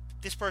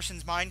 this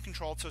person's mind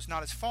controlled, so it's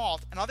not his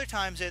fault, and other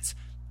times it's,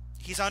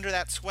 he's under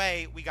that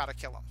sway, we gotta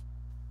kill him.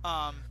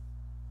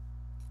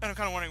 And I'm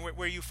kind of wondering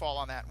where you fall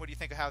on that. What do you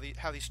think of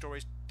how these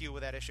stories deal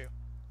with that issue?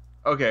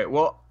 Okay,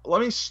 well, let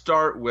me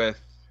start with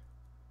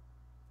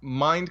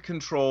mind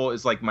control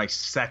is like my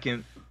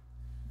second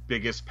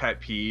biggest pet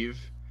peeve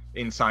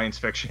in science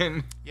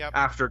fiction. Yep.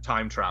 After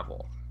time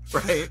travel,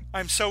 right?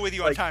 I'm so with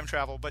you on time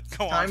travel, but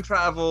go on. Time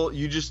travel,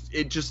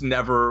 it just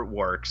never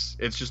works.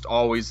 It's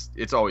always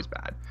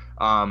bad.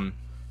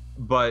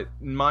 But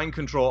mind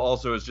control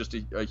also is just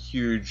a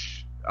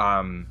huge.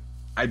 I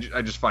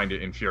just find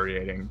it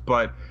infuriating.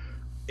 But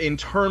in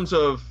terms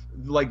of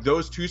like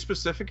those two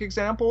specific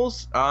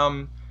examples,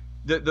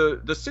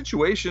 the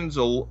situation's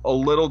a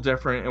little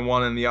different in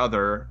one and the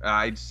other.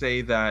 I'd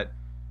say that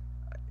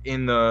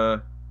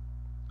the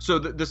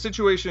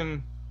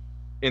situation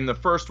in the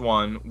first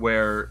one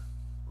where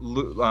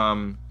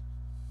Nick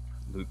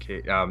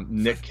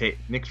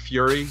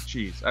Fury.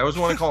 Jeez, I always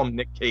want to call him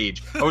Nick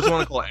Cage. I always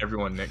want to call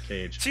everyone Nick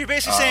Cage. So you're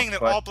basically saying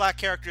that all black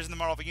characters in the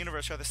Marvel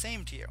Universe are the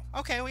same to you.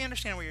 Okay, we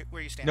understand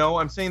where you stand. No,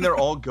 I'm saying they're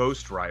all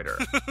Ghost Rider.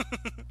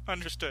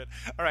 Understood.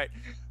 All right.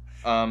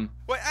 Well,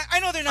 I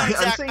know they're not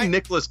exactly. I'm saying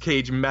Nicolas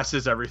Cage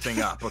messes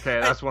everything up. Okay,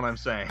 that's what I'm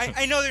saying.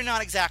 I know they're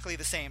not exactly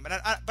the same, but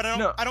I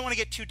don't want to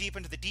get too deep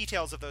into the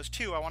details of those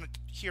two. I want to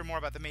hear more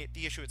about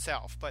the issue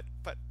itself. But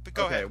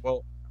go ahead.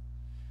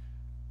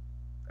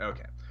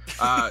 Okay.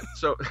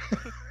 So,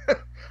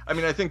 I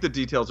mean, I think the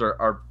details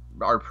are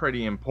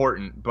pretty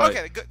important. But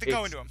okay,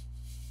 go into them.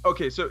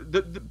 Okay, so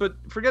but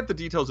forget the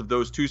details of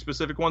those two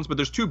specific ones. But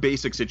there's two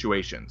basic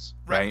situations,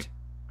 right?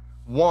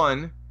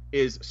 One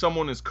is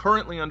someone is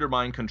currently under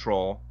mind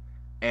control,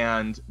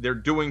 and they're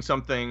doing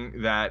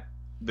something that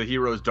the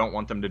heroes don't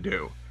want them to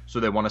do,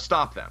 so they want to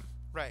stop them.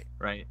 Right.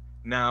 Right.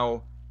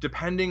 Now,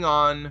 depending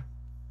on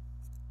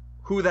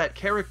who that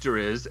character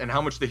is and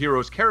how much the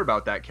heroes care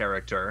about that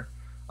character,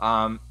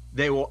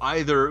 they will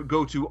either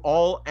go to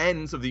all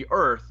ends of the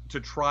earth to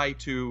try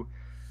to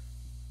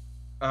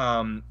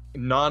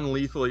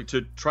non-lethally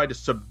to try to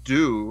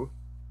subdue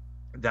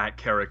that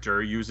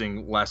character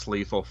using less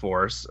lethal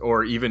force,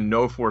 or even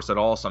no force at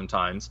all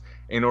sometimes,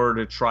 in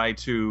order to try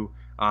to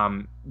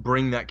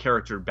bring that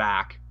character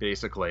back,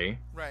 basically.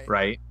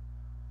 Right?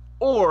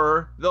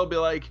 Or they'll be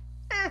like,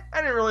 I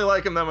didn't really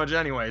like him that much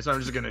anyway, so I'm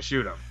just going to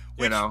shoot him.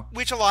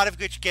 Which a lot of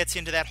which gets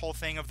into that whole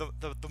thing of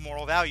the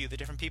moral value that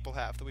different people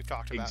have that we've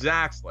talked about.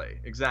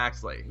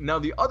 Exactly. Now,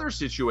 the other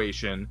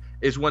situation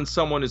is when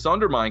someone is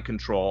under mind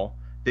control,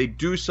 they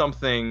do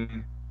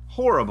something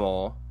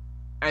horrible,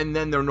 and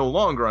then they're no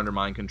longer under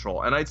mind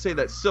control. And I'd say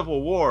that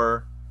Civil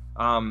War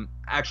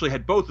actually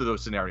had both of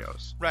those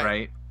scenarios.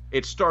 Right?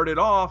 It started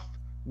off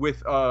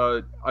with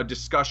a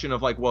discussion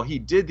of like, well, he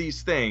did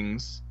these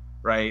things,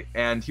 right,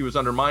 and he was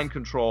under mind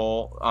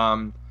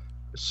control.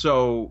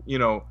 So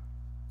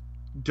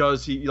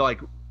does he like?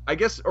 I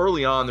guess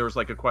early on there was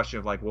like a question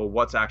of like, well,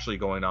 what's actually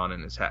going on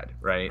in his head,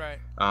 right?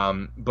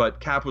 Right. But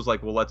Cap was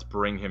like, well, let's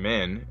bring him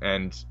in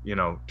and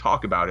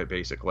talk about it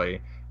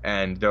basically.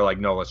 And they're like,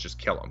 no, let's just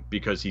kill him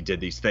because he did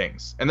these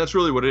things. And that's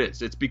really what it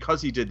is. It's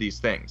because he did these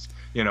things.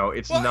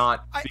 It's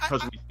not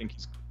because we think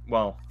he's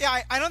well.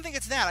 Yeah, I don't think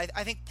it's that.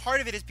 I think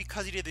part of it is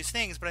because he did these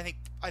things, but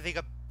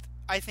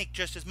I think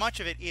just as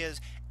much of it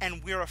is,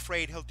 and we're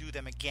afraid he'll do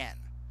them again.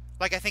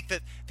 Like I think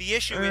that the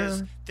issue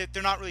is that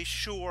they're not really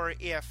sure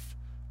if,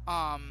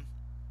 and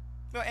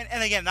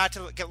again, not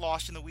to get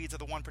lost in the weeds of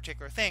the one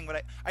particular thing,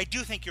 but I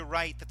do think you're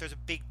right that there's a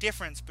big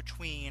difference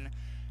between,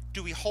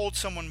 do we hold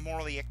someone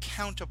morally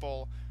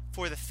accountable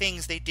for the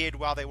things they did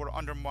while they were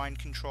under mind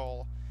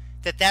control?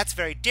 That's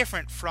very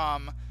different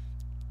from,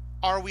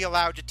 are we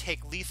allowed to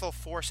take lethal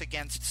force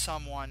against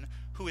someone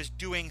who is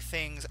doing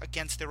things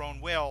against their own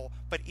will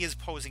but is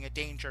posing a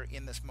danger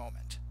in this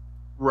moment?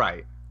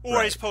 Right.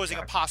 Or is posing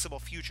a possible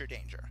future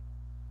danger.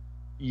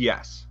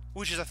 Yes.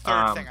 Which is a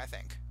third thing, I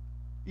think.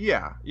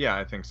 Yeah,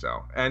 I think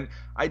so. And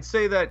I'd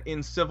say that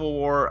in Civil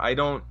War,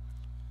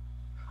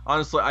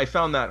 honestly, I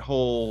found that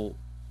whole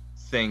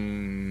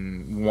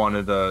thing one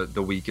of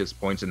the weakest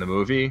points in the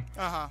movie.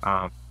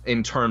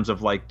 In terms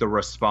of like the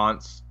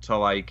response to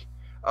like,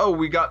 oh,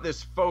 we got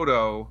this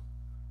photo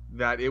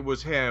that it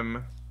was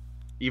him,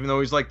 even though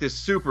he's like this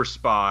super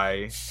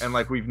spy, and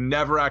like we've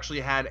never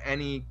actually had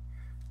any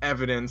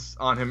evidence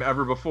on him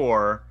ever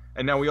before,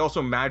 and now we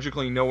also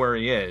magically know where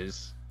he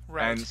is.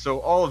 Right. And so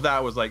all of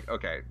that was like,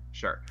 okay,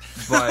 sure.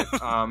 But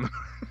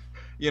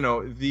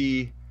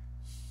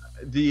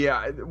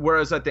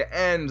whereas at the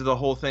end, the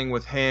whole thing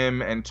with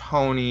him and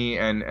Tony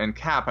and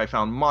Cap, I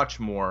found much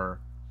more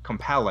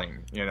compelling,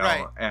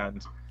 Right.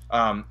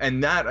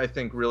 And that I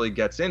think really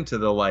gets into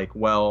the like,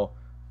 well,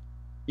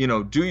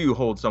 do you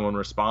hold someone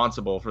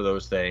responsible for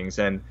those things?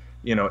 And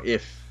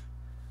if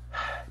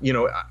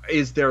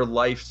is their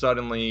life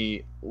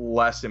suddenly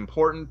less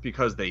important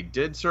because they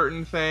did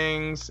certain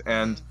things?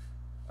 And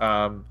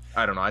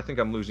I don't know. I think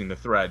I'm losing the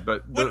thread,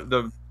 but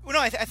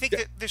I think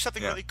that there's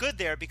something really good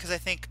there, because I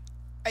think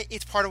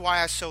it's part of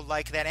why I so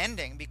like that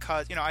ending,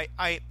 because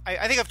I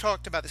think I've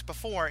talked about this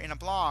before in a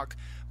blog,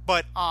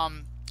 but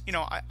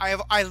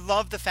I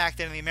love the fact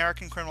that in the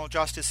American criminal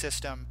justice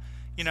system,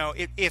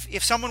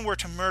 if someone were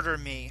to murder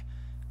me,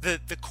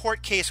 the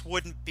court case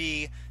wouldn't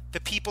be the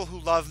people who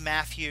love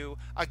Matthew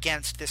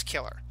against this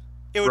killer.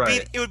 It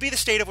would be the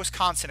state of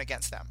Wisconsin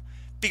against them,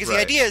 because the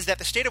idea is that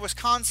the state of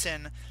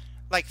Wisconsin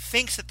like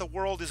thinks that the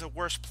world is a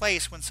worse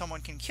place when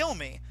someone can kill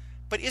me,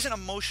 but isn't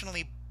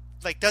emotionally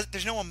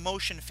there's no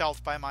emotion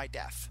felt by my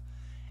death.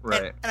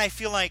 Right. And I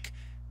feel like,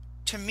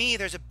 to me,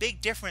 there's a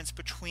big difference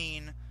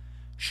between,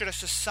 should a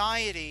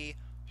society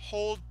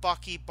hold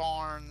Bucky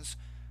Barnes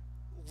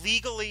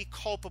legally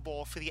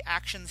culpable for the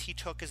actions he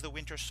took as the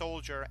Winter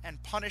Soldier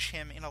and punish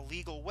him in a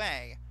legal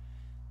way?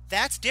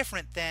 That's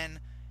different than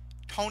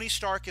Tony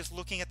Stark is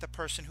looking at the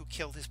person who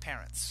killed his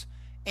parents.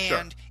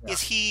 And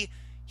is he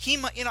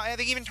might, I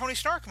think even Tony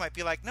Stark might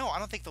be like, no, I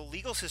don't think the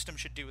legal system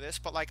should do this,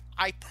 but like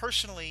I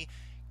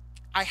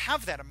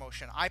have that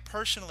emotion. I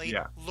personally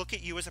look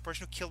at you as a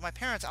person who killed my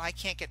parents, and I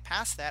can't get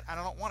past that, and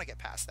I don't want to get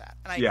past that.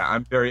 And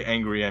I'm very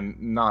angry and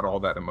not all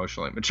that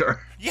emotionally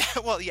mature. Yeah,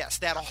 well, yes,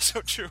 that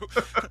also true.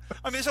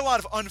 I mean, there's a lot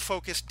of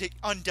unfocused,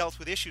 undealt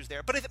with issues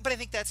there, but I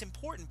think that's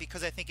important,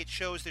 because I think it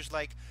shows there's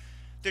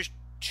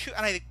two,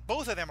 and I think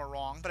both of them are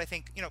wrong, but I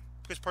think,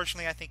 because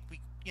personally I think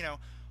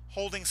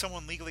holding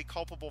someone legally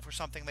culpable for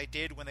something they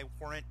did when they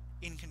weren't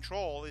in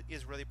control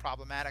is really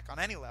problematic on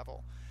any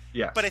level.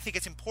 Yeah. But I think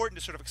it's important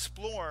to sort of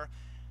explore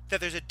that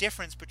there's a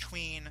difference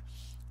between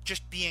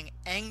just being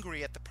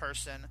angry at the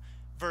person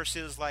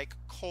versus like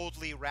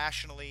coldly,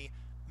 rationally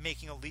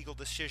making a legal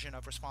decision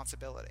of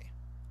responsibility.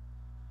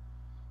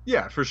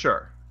 Yeah, for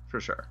sure.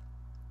 But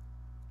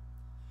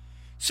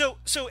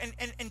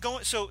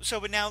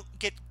now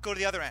go to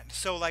the other end.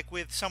 So like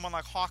with someone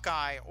like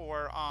Hawkeye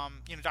or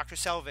Dr.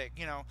 Selvig,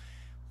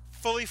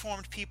 fully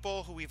formed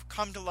people who we've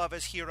come to love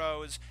as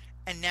heroes,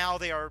 and now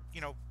they are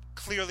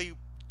clearly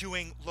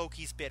doing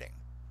Loki's bidding.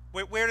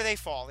 Where do they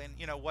fall in?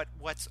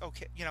 What's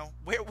okay?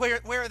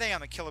 Where are they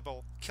on the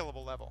killable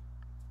level?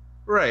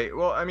 Right.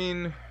 Well, I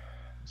mean,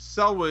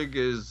 Selvig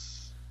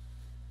is.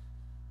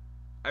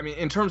 I mean,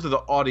 in terms of the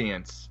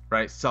audience,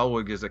 right?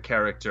 Selvig is a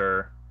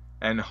character,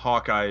 and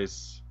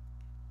Hawkeye's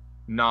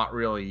not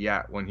really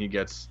yet. When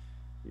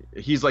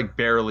he's like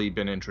barely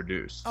been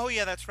introduced. Oh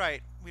yeah, that's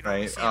right. We don't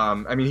right. See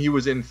him. I mean, he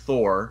was in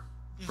Thor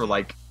for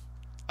like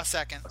a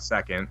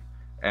second.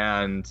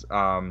 And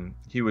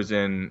he was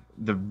in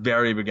the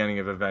very beginning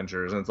of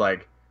Avengers, and it's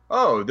like,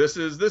 oh, this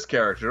is this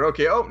character.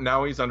 Okay, oh,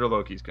 now he's under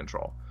Loki's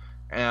control.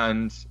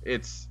 And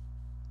it's,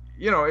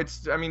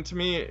 I mean, to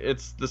me,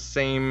 it's the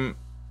same.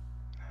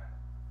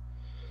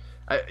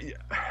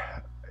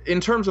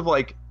 In terms of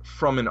like,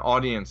 from an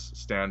audience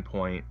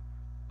standpoint,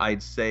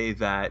 I'd say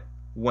that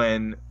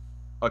when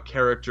a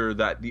character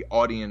that the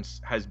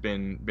audience has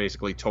been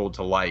basically told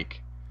to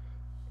like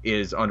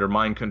is under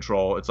mind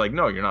control, it's like,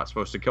 no, you're not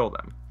supposed to kill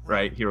them,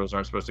 right? Heroes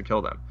aren't supposed to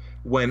kill them.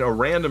 When a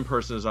random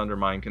person is under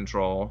mind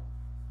control,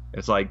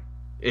 it's like,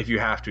 if you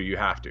have to, you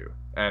have to.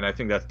 And I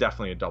think that's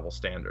definitely a double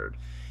standard.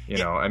 You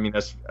know, I mean,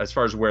 as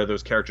far as where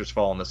those characters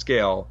fall on the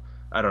scale,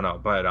 I don't know,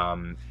 but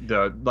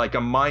the like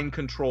a mind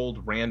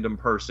controlled random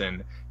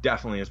person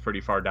definitely is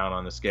pretty far down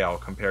on the scale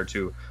compared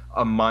to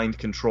a mind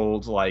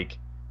controlled like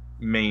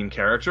main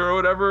character or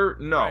whatever.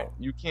 No, right.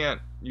 you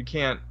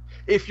can't.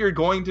 If you're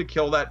going to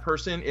kill that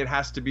person, it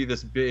has to be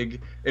this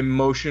big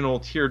emotional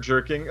tear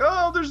jerking,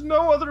 oh, there's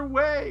no other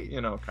way, you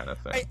know, kind of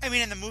thing. I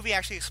mean, and the movie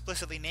actually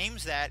explicitly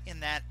names that,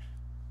 in that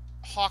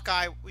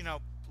Hawkeye, you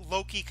know,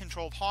 Loki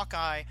controlled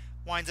Hawkeye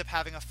winds up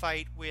having a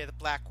fight with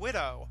Black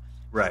Widow,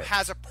 right, who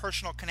has a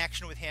personal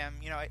connection with him.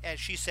 You know, as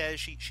she says,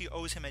 she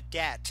owes him a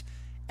debt,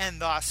 and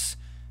thus,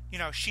 you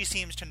know, she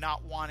seems to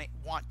not want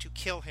to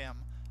kill him.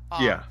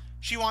 Yeah.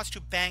 She wants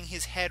to bang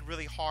his head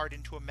really hard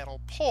into a metal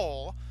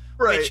pole,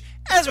 right, which,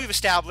 as we've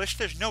established,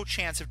 there's no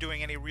chance of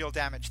doing any real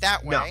damage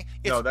that way.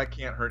 No, that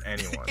can't hurt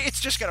anyone. It's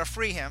just going to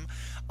free him.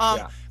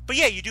 Yeah. But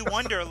yeah, you do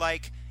wonder,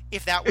 like,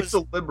 if that was... It's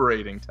a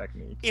liberating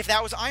technique. If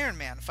that was Iron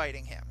Man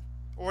fighting him,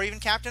 or even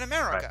Captain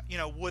America, right, you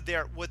know, would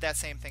that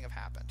same thing have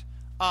happened?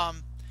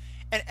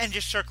 And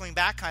just circling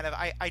back, kind of,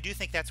 I do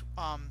think that's...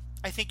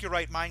 I think you're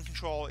right, mind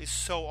control is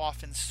so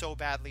often so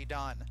badly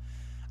done.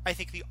 I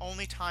think the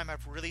only time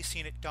I've really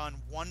seen it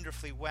done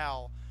wonderfully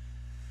well,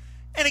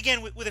 and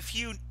again with a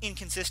few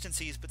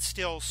inconsistencies, but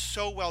still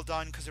so well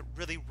done because it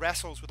really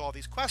wrestles with all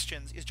these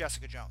questions, is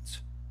Jessica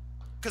Jones.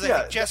 Because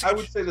I think I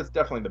would say that's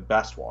definitely the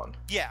best one.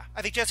 Yeah,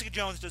 I think Jessica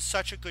Jones does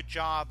such a good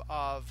job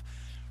of,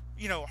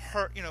 you know,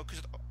 her, you know,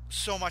 because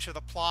so much of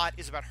the plot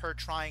is about her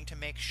trying to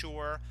make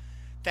sure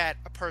that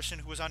a person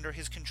who is under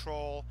his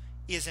control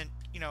isn't,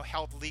 you know,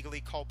 held legally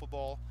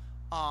culpable.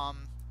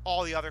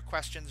 All the other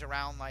questions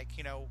around, like,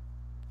 you know,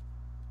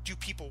 do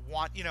people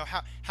want, you know,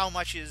 how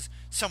much is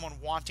someone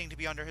wanting to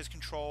be under his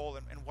control,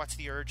 and what's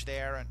the urge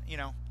there, and, you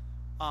know,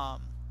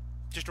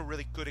 just a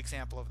really good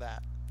example of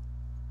that.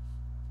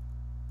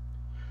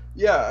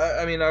 Yeah,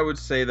 I mean, I would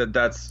say that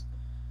that's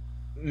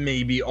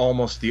maybe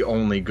almost the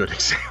only good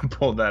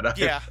example that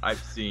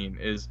I've seen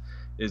is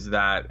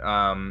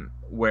that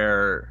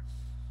where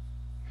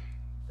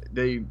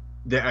they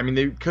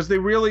because they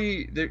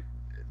really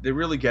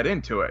get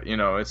into it, you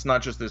know. It's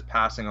not just this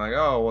passing, like,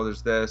 oh, well,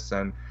 there's this,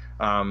 and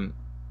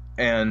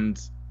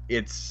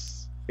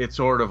it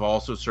sort of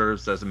also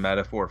serves as a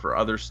metaphor for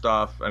other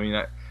stuff. I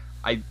mean,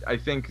 I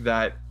think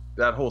that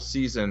whole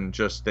season,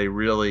 just they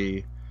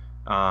really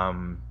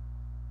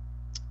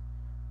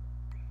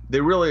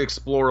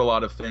explore a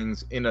lot of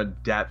things in a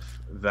depth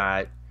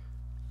that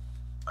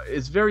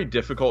is very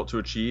difficult to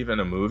achieve in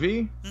a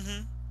movie,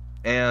 mm-hmm,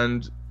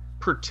 and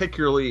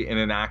particularly in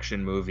an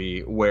action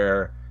movie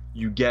where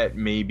you get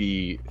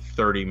maybe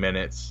 30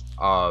 minutes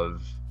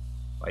of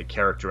like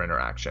character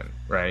interaction,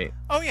 right?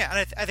 Oh yeah,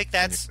 and I think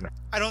that's,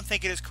 I don't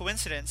think it is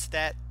coincidence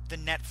that the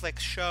Netflix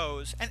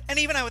shows, and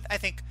even I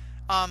think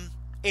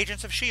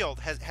Agents of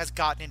S.H.I.E.L.D. has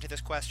gotten into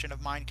this question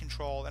of mind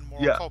control and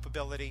moral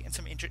culpability, and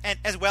and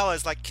as well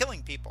as like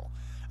killing people.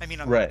 I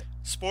mean, right,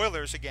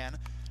 spoilers again,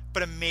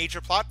 but a major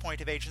plot point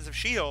of Agents of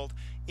S.H.I.E.L.D.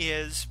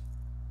 is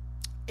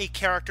a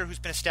character who's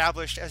been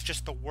established as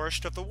just the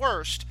worst of the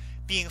worst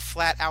being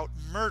flat out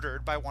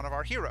murdered by one of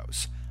our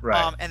heroes.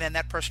 Right. And then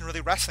that person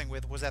really wrestling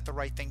with, was that the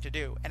right thing to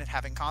do, and it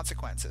having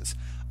consequences.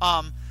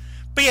 But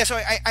yeah, so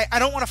I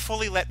don't want to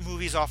fully let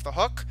movies off the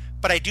hook,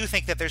 but I do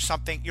think that there's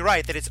something, you're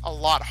right, that it's a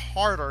lot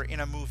harder in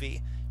a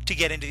movie to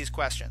get into these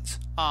questions,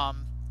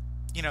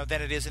 you know,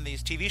 than it is in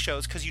these TV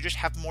shows, because you just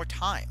have more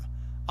time.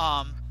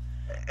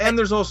 And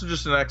there's also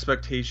just an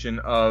expectation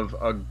of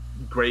a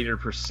greater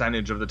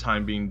percentage of the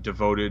time being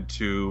devoted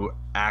to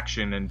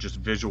action and just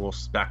visual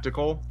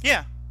spectacle.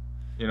 Yeah.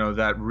 You know,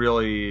 that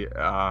really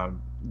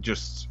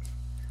just,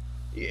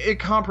 it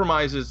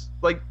compromises,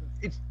 like,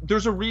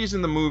 there's a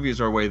reason the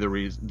movies are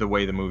the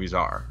way the movies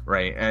are,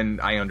 right? And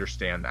I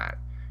understand that.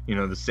 You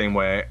know, the same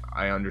way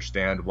I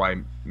understand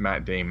why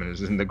Matt Damon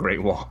is in The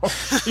Great Wall,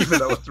 even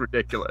though it's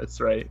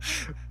ridiculous, right?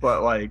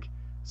 But like,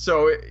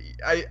 so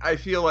I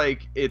feel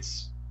like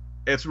it's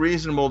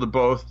reasonable to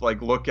both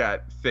like look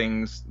at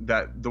things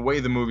that the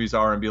way the movies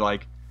are and be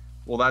like,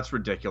 well, that's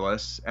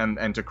ridiculous,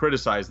 and to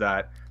criticize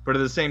that, but at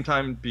the same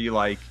time be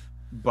like,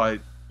 but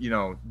you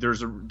know,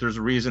 there's a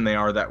reason they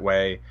are that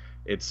way.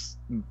 It's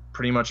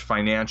pretty much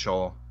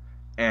financial,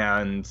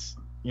 and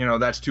you know,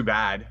 that's too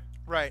bad.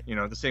 Right. You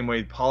know, the same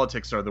way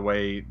politics are the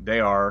way they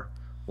are,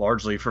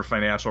 largely for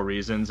financial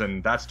reasons,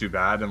 and that's too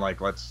bad. And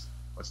like, let's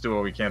do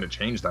what we can to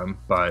change them.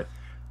 But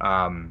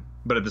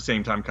at the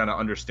same time, kind of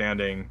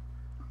understanding.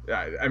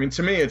 I mean,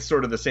 to me, it's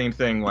sort of the same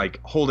thing, like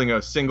holding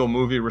a single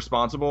movie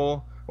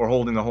responsible or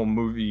holding the whole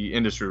movie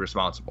industry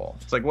responsible.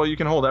 It's like, well, you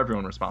can hold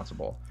everyone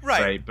responsible,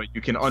 right? But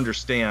you can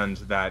understand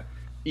that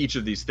each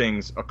of these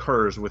things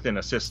occurs within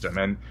a system.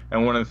 And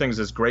one of the things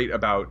that's great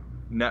about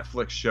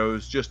Netflix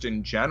shows just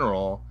in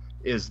general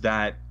is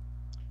that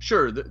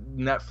sure,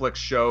 Netflix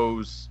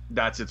shows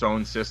that's its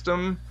own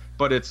system,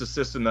 but it's a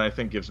system that I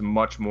think gives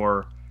much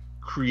more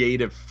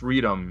creative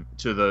freedom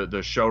to the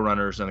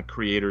showrunners and the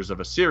creators of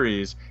a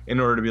series in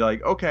order to be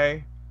like,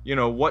 okay,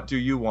 what do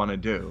you want to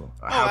do?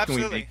 How can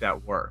we make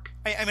that work?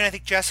 I mean, I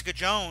think Jessica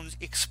Jones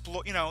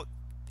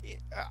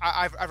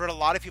I've heard a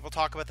lot of people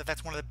talk about that.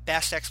 That's one of the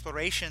best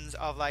explorations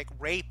of like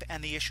rape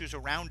and the issues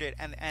around it,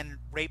 and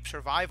rape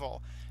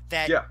survival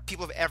that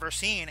people have ever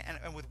seen.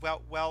 And with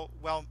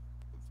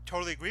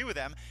totally agree with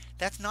them.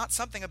 That's not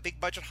something a big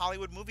budget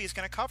Hollywood movie is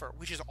going to cover,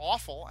 which is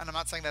awful. And I'm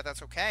not saying that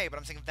that's okay, but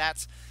I'm saying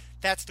that's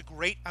the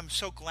great. I'm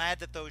so glad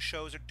that those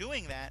shows are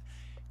doing that,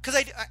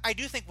 because I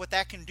do think what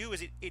that can do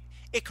is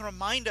it can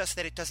remind us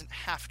that it doesn't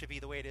have to be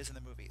the way it is in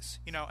the movies,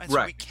 and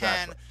so we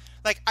can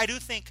I do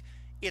think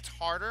it's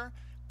harder.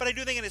 But I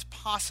do think it is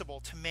possible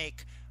to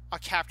make a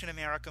Captain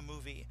America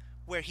movie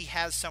where he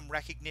has some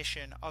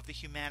recognition of the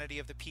humanity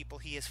of the people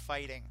he is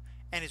fighting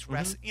and his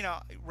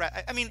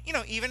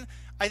even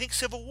I think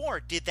Civil War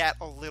did that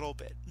a little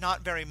bit,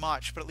 not very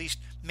much, but at least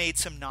made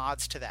some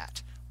nods to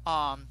that.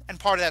 And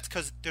part of that's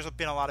because there's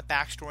been a lot of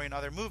backstory in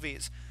other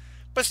movies,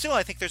 but still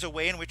I think there's a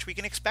way in which we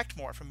can expect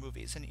more from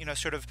movies, and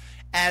sort of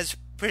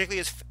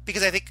particularly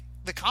because I think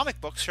the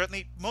comic books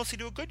certainly mostly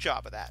do a good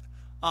job of that.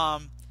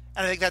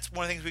 And I think that's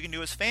one of the things we can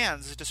do as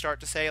fans is to start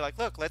to say, like,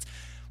 look,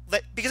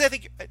 because I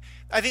think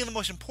the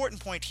most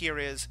important point here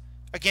is,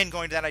 again,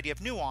 going to that idea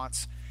of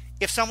nuance.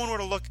 If someone were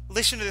to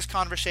listen to this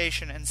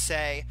conversation and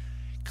say,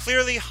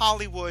 clearly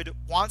Hollywood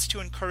wants to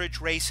encourage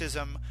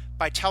racism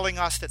by telling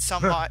us that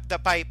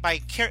that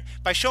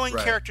by showing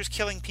characters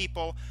killing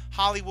people,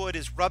 Hollywood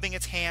is rubbing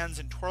its hands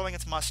and twirling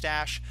its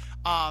mustache,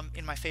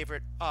 in my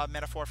favorite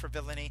metaphor for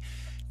villainy,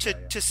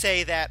 to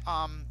say that.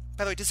 By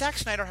the way, does Zack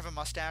Snyder have a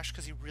mustache?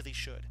 Because he really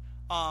should.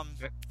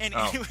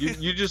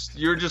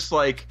 You're just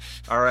like,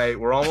 all right,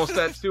 we're almost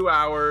at 2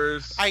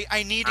 hours. I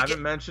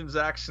haven't mentioned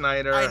Zack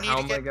Snyder.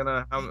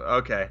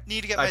 Okay.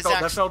 Need to get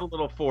that felt a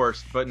little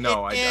forced, but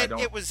no, I don't.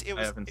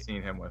 I haven't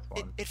seen him with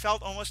one. It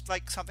felt almost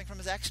like something from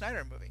a Zack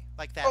Snyder movie,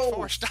 like that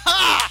forced.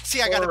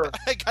 See, I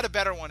got a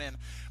better one in,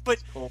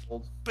 but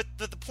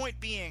the point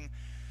being,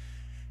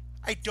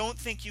 I don't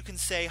think you can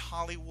say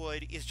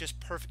Hollywood is just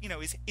perfect.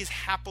 Is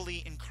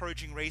happily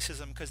encouraging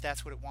racism because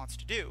that's what it wants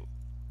to do.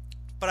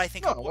 But I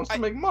think it wants to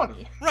make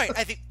money. Right.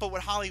 But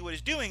what Hollywood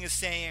is doing is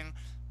saying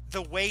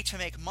the way to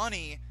make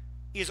money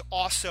is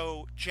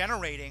also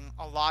generating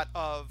a lot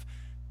of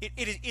it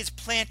is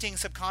planting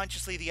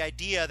subconsciously the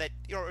idea that,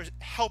 or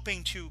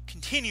helping to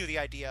continue the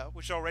idea,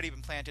 which has already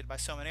been planted by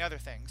so many other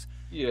things,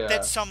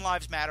 that some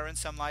lives matter and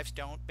some lives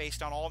don't,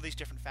 based on all these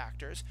different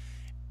factors.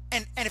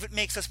 And if it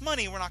makes us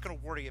money, we're not going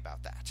to worry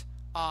about that.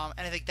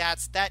 And I think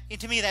that's that.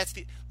 And to me, that's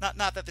the not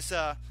that this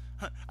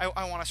I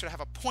want to sort of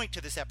have a point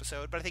to this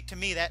episode, but I think to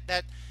me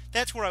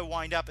that's where I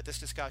wind up at this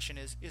discussion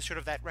is sort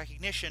of that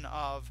recognition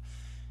of,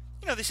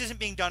 this isn't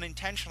being done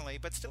intentionally,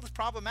 but still is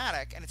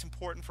problematic, and it's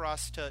important for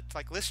us to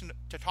listen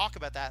to talk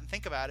about that and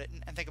think about it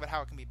and think about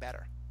how it can be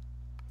better.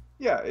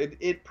 Yeah,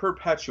 it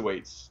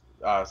perpetuates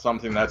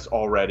something that's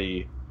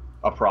already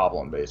a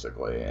problem,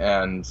 basically,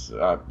 and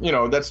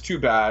that's too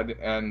bad.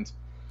 And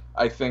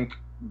I think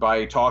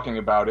by talking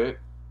about it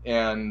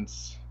and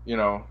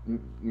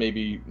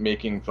maybe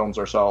making films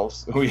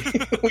ourselves, we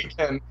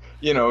can,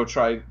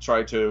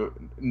 try to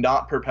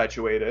not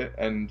perpetuate it.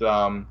 And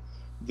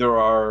there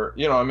are,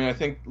 I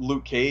think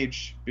Luke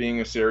Cage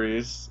being a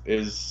series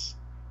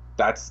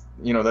that's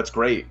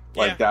great.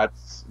 Like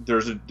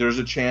there's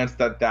a chance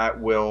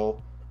that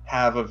will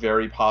have a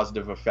very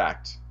positive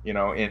effect,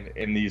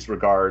 in these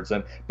regards.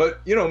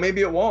 But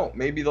maybe it won't.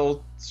 Maybe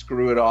they'll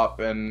screw it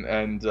up, and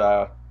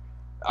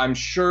I'm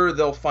sure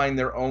they'll find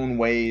their own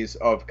ways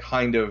of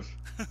kind of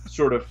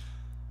sort of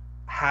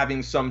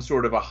having some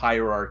sort of a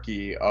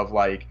hierarchy of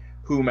like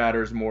who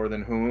matters more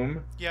than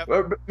whom. Yeah.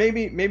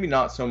 Maybe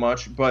not so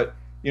much, but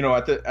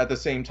at the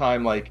same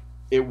time, like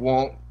it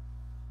won't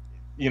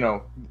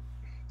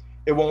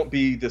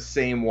be the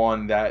same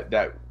one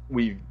that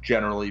we've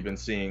generally been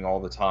seeing all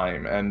the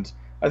time. And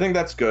I think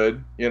that's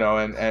good,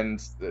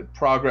 and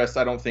progress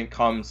I don't think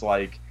comes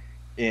like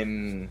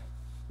in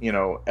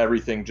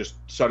everything just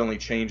suddenly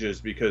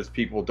changes because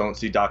people don't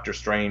see Doctor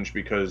Strange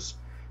because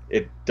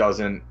it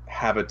doesn't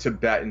have a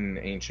Tibetan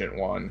ancient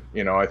one.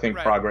 I think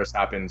progress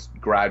happens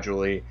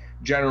gradually,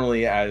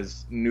 generally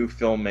as new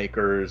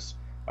filmmakers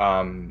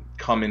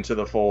come into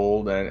the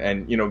fold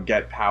and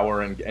get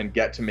power and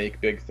get to make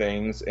big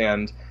things,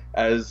 and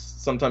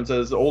sometimes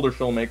as older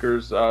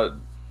filmmakers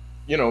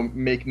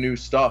make new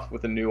stuff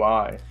with a new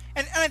eye.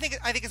 And I think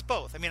it's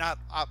both. I mean,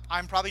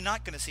 I'm probably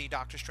not going to see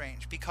Doctor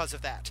Strange because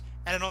of that,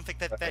 and I don't think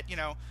that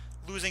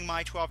losing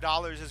my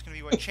 $12 is going to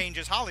be what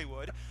changes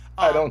Hollywood.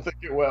 I don't think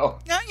it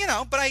will.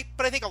 No, but I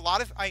think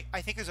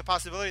I think there's a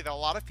possibility that a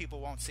lot of people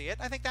won't see it.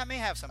 I think that may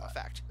have some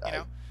effect.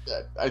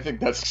 I think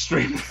that's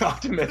extremely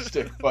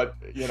optimistic, but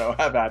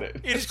have at it.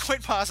 It is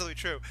quite possibly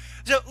true.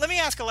 So let me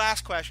ask a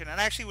last question,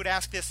 and I actually would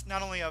ask this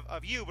not only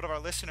of you but of our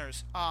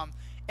listeners.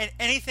 And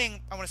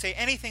anything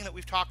that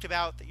we've talked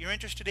about that you're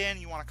interested in,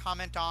 you want to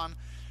comment on,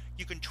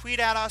 You can tweet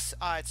at us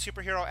at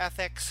Superhero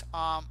Ethics,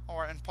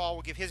 and Paul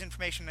will give his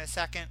information in a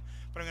second,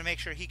 but I'm going to make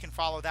sure he can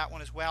follow that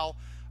one as well.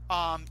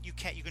 You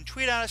can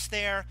tweet at us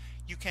there.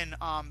 You can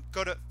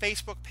go to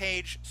Facebook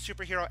page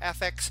Superhero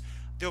Ethics.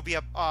 There'll be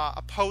a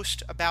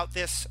post about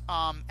this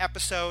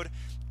episode.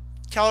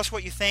 Tell us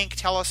what you think.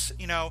 Tell us,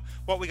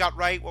 what we got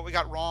right, what we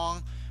got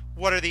wrong.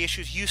 What are the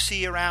issues you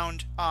see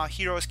around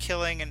heroes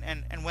killing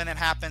and when that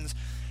happens.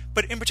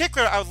 But in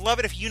particular, I would love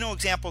it if you know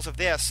examples of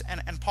this.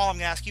 And Paul, I'm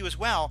going to ask you as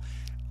well.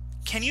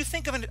 Can you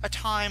think of a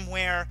time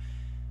where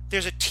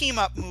there's a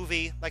team-up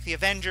movie like the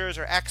Avengers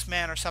or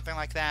X-Men or something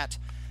like that,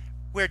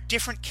 where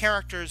different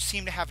characters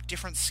seem to have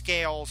different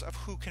scales of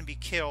who can be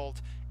killed,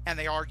 and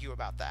they argue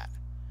about that?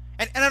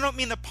 And I don't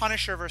mean the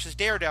Punisher versus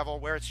Daredevil,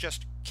 where it's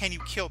just, can you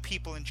kill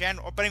people in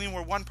general? But I mean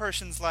where one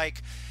person's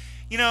like,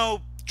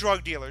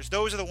 drug dealers,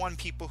 those are the one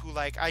people who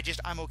like,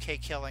 I'm okay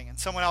killing. And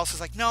someone else is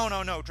like,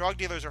 no, drug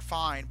dealers are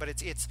fine, but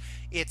it's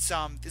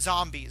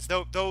zombies.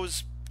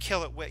 Those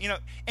kill it with,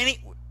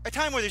 a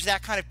time where there's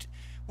that kind of,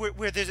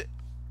 where there's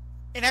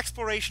an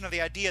exploration of the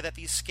idea that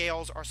these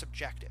scales are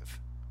subjective.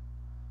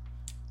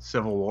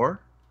 Civil War?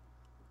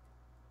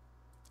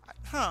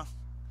 Huh.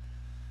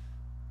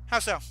 How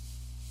so?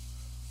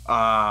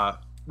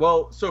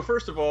 Well, so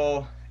first of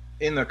all,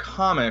 in the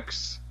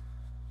comics,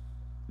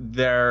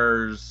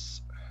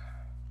 there's,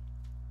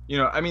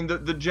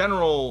 the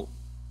general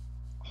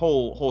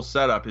whole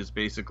setup is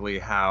basically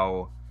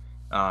how,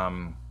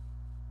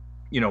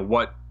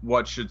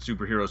 what should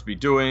superheroes be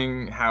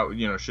doing? How,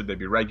 should they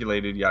be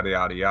regulated? Yada,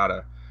 yada,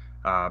 yada.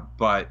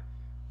 But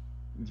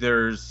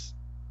there's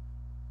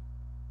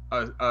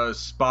a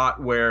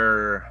spot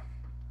where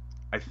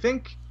I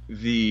think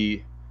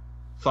the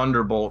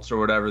Thunderbolts or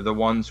whatever, the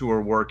ones who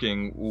are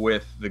working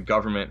with the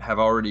government, have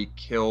already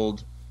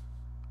killed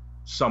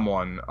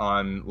someone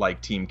on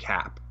like Team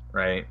Cap,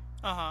 right?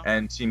 Uh-huh.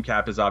 And Team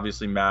Cap is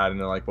obviously mad, and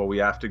they're like, well, we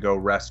have to go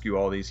rescue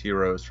all these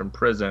heroes from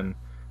prison.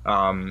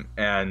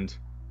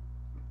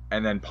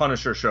 And then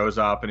Punisher shows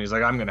up, and he's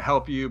like, I'm going to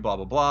help you, blah,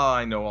 blah, blah.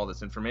 I know all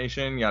this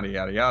information, yada,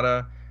 yada,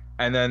 yada.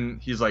 And then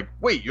he's like,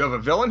 wait, you have a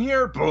villain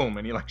here? Boom.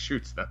 And he like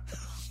shoots them.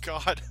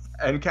 God.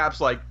 And Cap's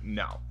like,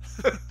 no.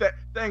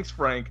 Thanks,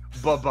 Frank.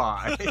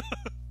 Bye-bye.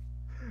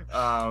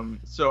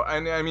 So,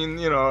 and I mean,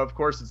 of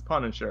course it's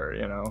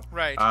Punisher,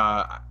 Right.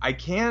 I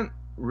can't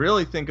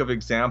really think of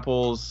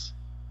examples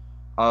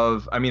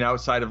of,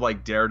 outside of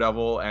like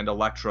Daredevil and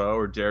Elektra,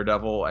 or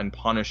Daredevil and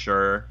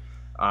Punisher.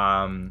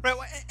 Right.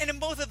 And in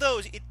both of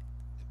those,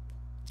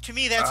 to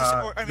me, that's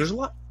there's a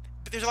lot.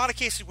 But there's a lot of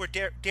cases where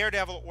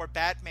Daredevil or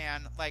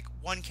Batman, like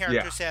one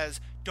character says,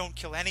 "Don't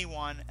kill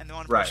anyone," and the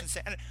one person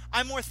says. And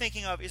I'm more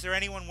thinking of, is there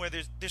anyone where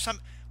there's some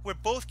where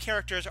both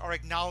characters are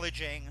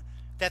acknowledging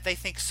that they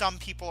think some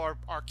people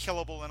are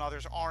killable and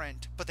others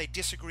aren't, but they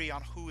disagree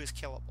on who is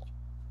killable.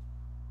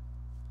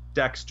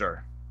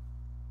 Dexter.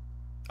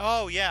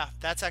 Oh yeah,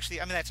 that's actually.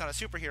 that's not a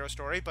superhero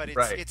story, but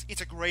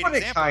it's a great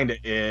example. It kind of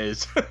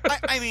is.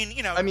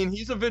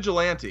 He's a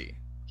vigilante.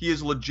 He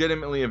is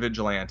legitimately a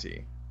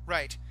vigilante.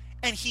 Right.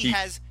 And he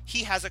has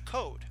a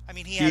code.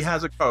 He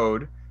has a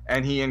code,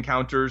 and he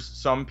encounters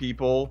some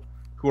people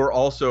who are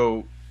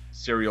also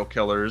serial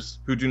killers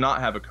who do not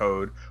have a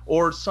code,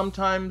 or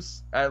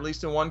sometimes, at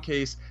least in one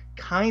case,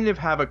 kind of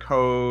have a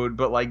code,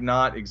 but like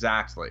not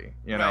exactly,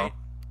 Right.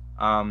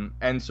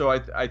 And so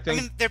I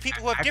think there are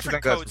people who have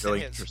different codes really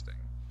than his. Interesting.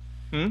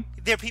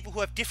 There are people who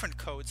have different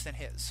codes than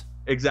his.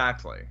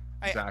 Exactly.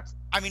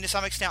 To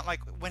some extent,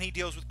 like when he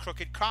deals with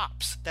crooked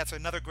cops, that's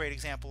another great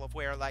example of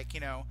where, like,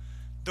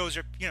 those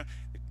are,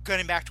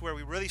 going back to where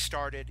we really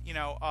started,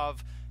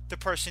 of the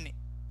person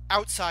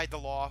outside the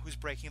law who's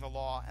breaking the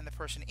law and the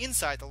person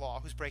inside the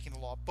law who's breaking the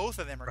law. Both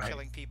of them are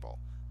killing people.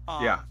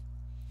 Yeah.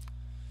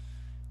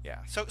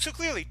 So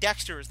clearly,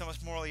 Dexter is the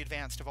most morally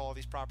advanced of all of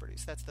these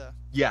properties. That's the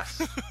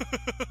yes.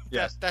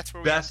 That's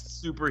where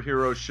best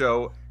superhero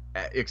show,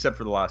 except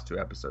for the last two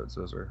episodes.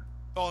 Those are.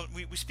 Well,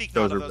 we speak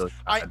not of those.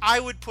 Really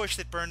I would push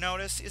that Burn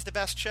Notice is the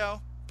best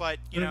show, but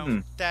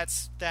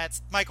that's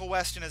Michael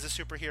Weston as a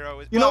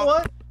superhero. You know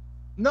what?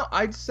 No,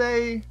 I'd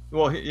say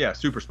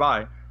Super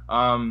Spy.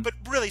 But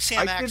really,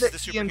 Sam Axe is the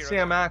superhero. He and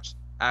Sam Axe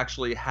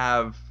actually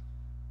have,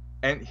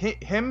 and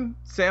him,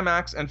 Sam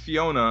Axe, and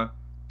Fiona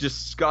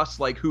discuss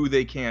like who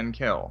they can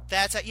kill.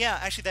 That's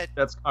actually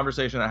that's a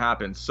conversation that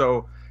happens.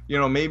 So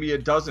maybe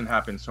it doesn't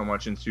happen so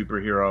much in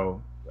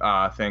superhero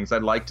things.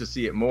 I'd like to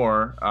see it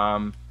more.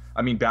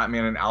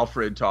 Batman and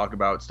Alfred talk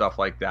about stuff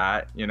like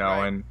that,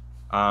 right.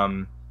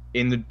 And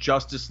in the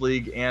Justice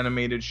League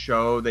animated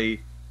show,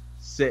 they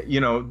say,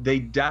 they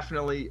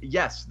definitely,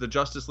 yes, the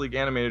Justice League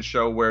animated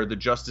show where the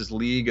Justice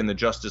League and the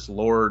Justice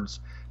Lords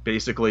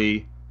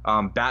basically,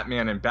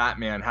 Batman and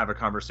Batman have a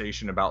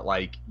conversation about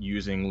like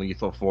using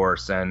lethal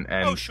force and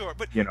oh sure,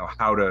 but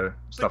how to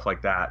stuff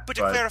like that. But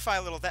to clarify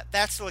a little,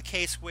 that's still a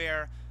case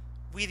where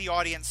we, the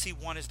audience, see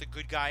one as the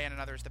good guy and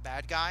another as the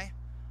bad guy.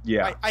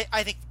 Yeah,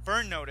 I think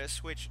Burn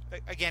Notice, which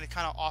again is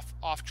kind of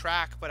off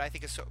track, but I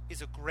think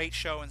is a great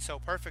show and so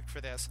perfect for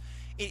this.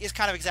 It is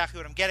kind of exactly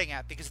what I'm getting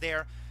at, because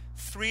they're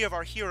three of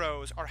our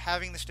heroes are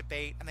having this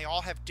debate, and they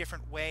all have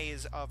different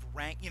ways of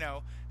rank.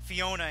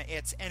 Fiona,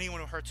 it's anyone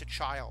who hurts a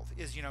child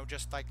is,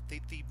 just like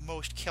the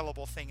most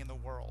killable thing in the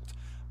world.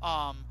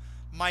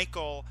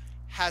 Michael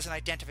has an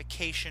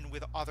identification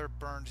with other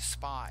burned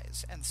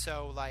spies, and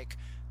so like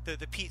the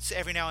Pete's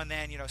every now and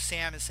then,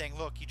 Sam is saying,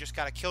 look, you just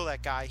got to kill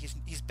that guy.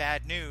 He's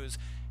bad news.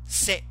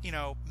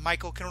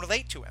 Michael can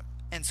relate to him.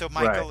 And so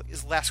Michael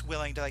is less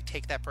willing to like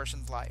take that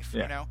person's life,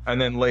 And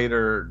then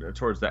later,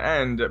 towards the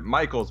end,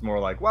 Michael's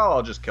more like, well,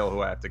 I'll just kill who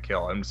I have to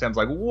kill. And Sam's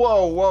like,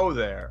 whoa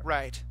there.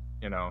 Right.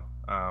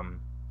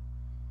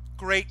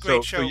 Great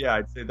show. So yeah,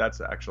 I'd say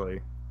that's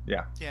actually,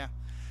 yeah. Yeah.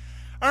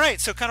 All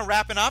right, so kind of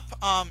wrapping up,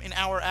 an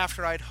hour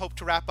after I'd hoped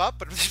to wrap up,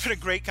 but it's been a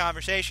great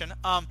conversation.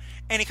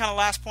 Any kind of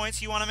last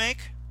points you want to make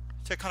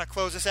to kind of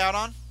close this out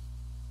on?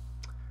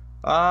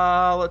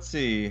 Let's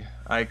see.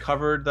 I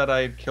covered that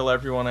I'd kill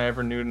everyone I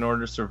ever knew in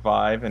order to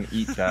survive and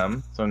eat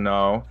them. So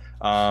no.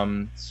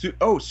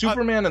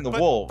 Superman and the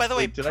Wolves. By the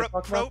way, did I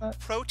talk about that?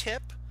 Pro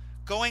tip: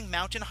 going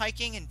mountain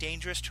hiking in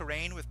dangerous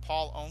terrain with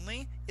Paul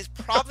only is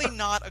probably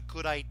not a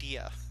good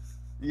idea.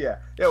 Yeah.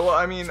 Well,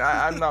 I mean,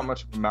 I'm not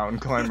much of a mountain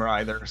climber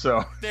either.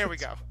 So there we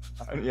go.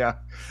 Yeah.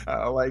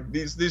 Like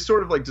these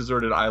sort of like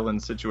deserted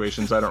island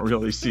situations, I don't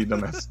really see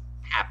them as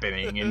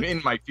happening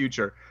in my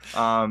future.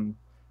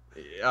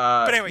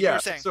 But anyway, you were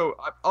saying. So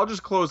I'll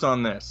just close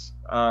on this.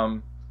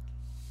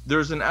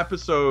 There's an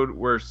episode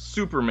where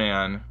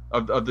Superman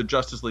of the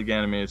Justice League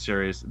animated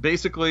series,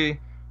 basically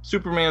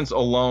Superman's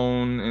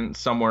alone in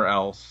somewhere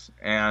else,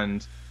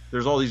 and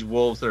there's all these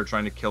wolves that are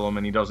trying to kill him,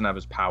 and he doesn't have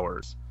his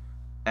powers.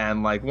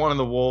 And like one of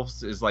the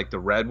wolves is like the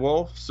Red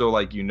Wolf, so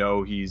like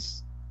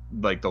he's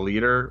like the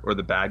leader or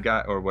the bad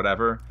guy or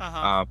whatever,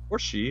 or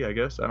she, I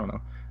guess, I don't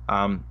know.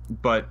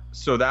 But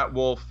so that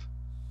wolf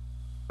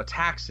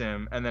attacks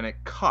him, and then it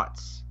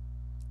cuts,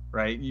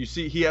 right? You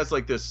see he has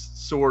like this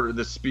sword,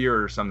 this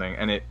spear or something,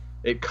 and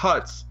it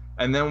cuts,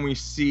 and then we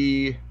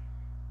see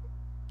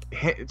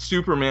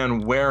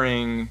Superman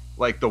wearing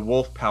like the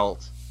wolf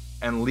pelt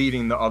and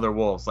leading the other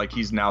wolves, like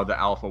he's now the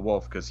alpha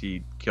wolf because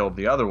he killed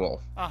the other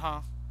wolf.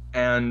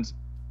 And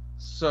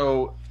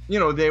so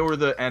they were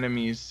the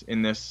enemies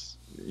in this,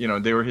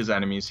 they were his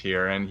enemies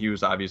here, and he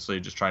was obviously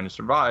just trying to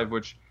survive,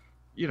 which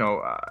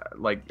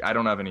like I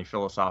don't have any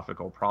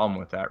philosophical problem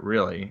with that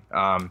really.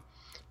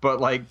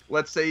 But like,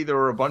 let's say there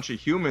were a bunch of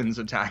humans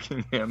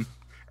attacking him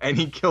and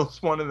he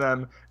kills one of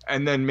them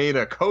and then made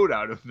a coat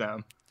out of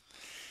them.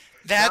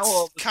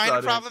 That's kind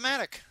of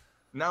problematic.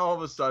 Now all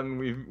of a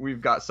sudden we've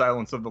got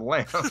Silence of the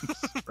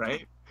Lambs,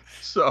 right?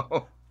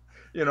 So,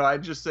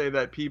 I'd just say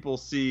that people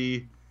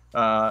see,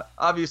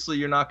 obviously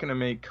you're not going to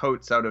make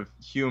coats out of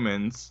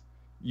humans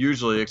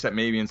usually, except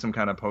maybe in some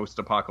kind of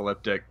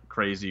post-apocalyptic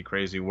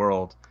crazy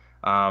world.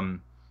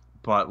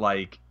 But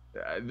like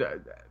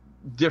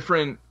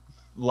different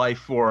life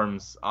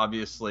forms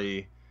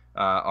obviously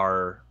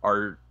are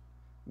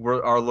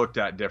looked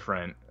at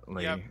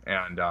differently. Yep.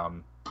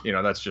 And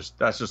that's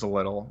just a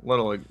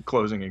little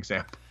closing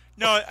example.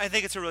 No, I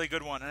think it's a really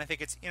good one, and I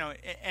think it's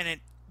and it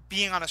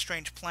being on a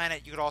strange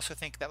planet, you could also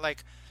think that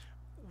like,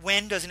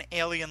 when does an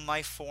alien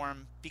life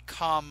form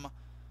become,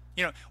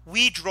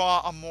 we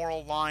draw a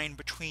moral line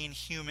between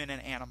human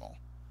and animal.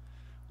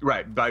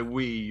 Right, by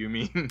we you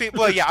mean?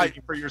 Well, yeah,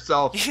 for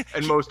yourself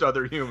and most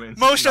other humans.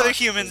 Most other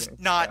humans,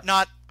 not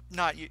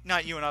you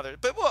and others.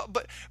 But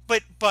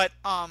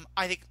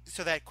I think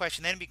so. That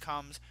question then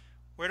becomes,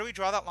 where do we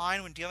draw that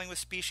line when dealing with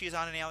species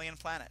on an alien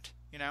planet?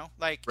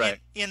 Like right.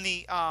 in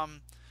the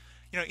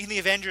in the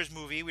Avengers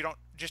movie, we don't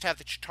just have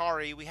the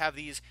Chitauri. We have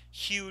these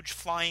huge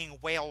flying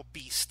whale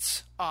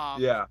beasts.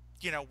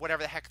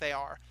 Whatever the heck they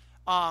are.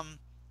 On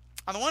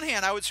the one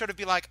hand, I would sort of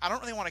be like, I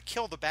don't really want to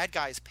kill the bad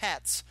guys'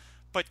 pets.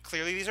 But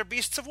clearly these are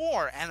beasts of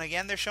war, and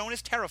again, they're shown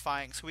as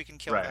terrifying, so we can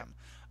kill them.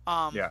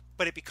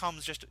 But it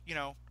becomes just,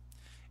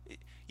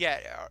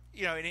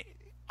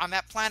 on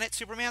that planet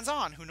Superman's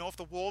on, who know if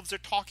the wolves are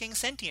talking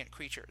sentient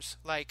creatures.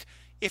 Like,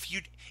 if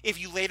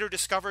you later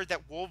discovered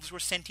that wolves were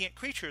sentient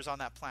creatures on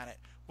that planet,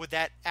 would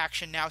that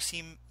action now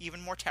seem even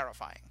more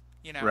terrifying?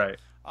 Right.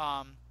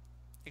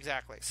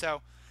 Exactly.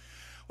 So,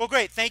 well,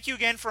 great. Thank you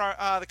again for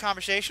the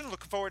conversation.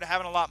 Looking forward to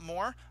having a lot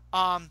more.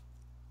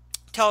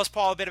 Tell us,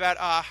 Paul, a bit about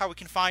how we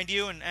can find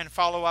you and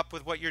follow up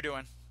with what you're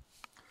doing.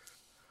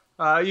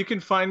 You can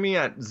find me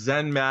at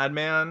Zen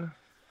Madman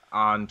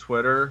on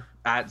Twitter,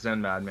 at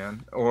Zen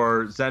Madman,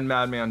 or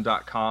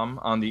zenmadman.com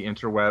on the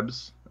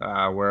interwebs,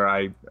 where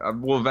I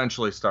will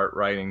eventually start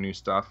writing new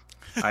stuff.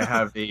 I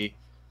have a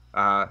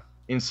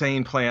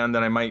insane plan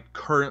that I might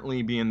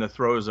currently be in the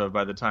throes of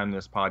by the time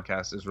this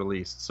podcast is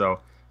released. So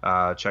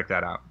check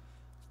that out.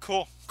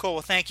 Cool.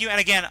 Well, thank you. And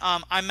again,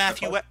 I'm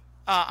Matthew.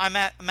 I'm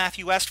at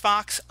Matthew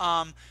Westfox.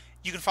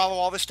 You can follow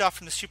all this stuff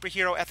from the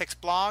Superhero Ethics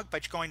blog by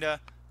going to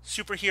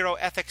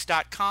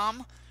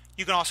superheroethics.com.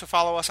 You can also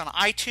follow us on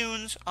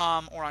iTunes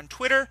or on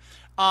Twitter.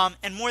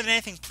 And more than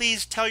anything,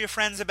 please tell your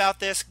friends about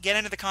this, get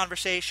into the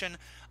conversation,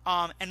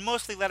 and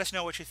mostly let us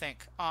know what you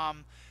think.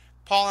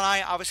 Paul and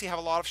I obviously have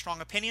a lot of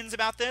strong opinions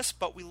about this,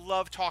 but we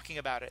love talking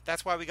about it.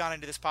 That's why we got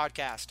into this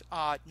podcast.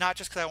 Not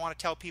just because I want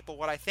to tell people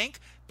what I think,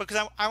 but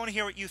because I want to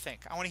hear what you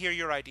think. I want to hear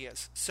your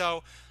ideas.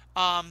 So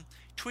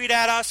tweet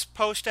at us,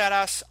 post at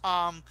us,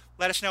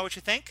 let us know what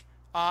you think,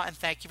 and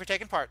thank you for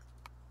taking part.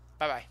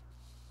 Bye-bye.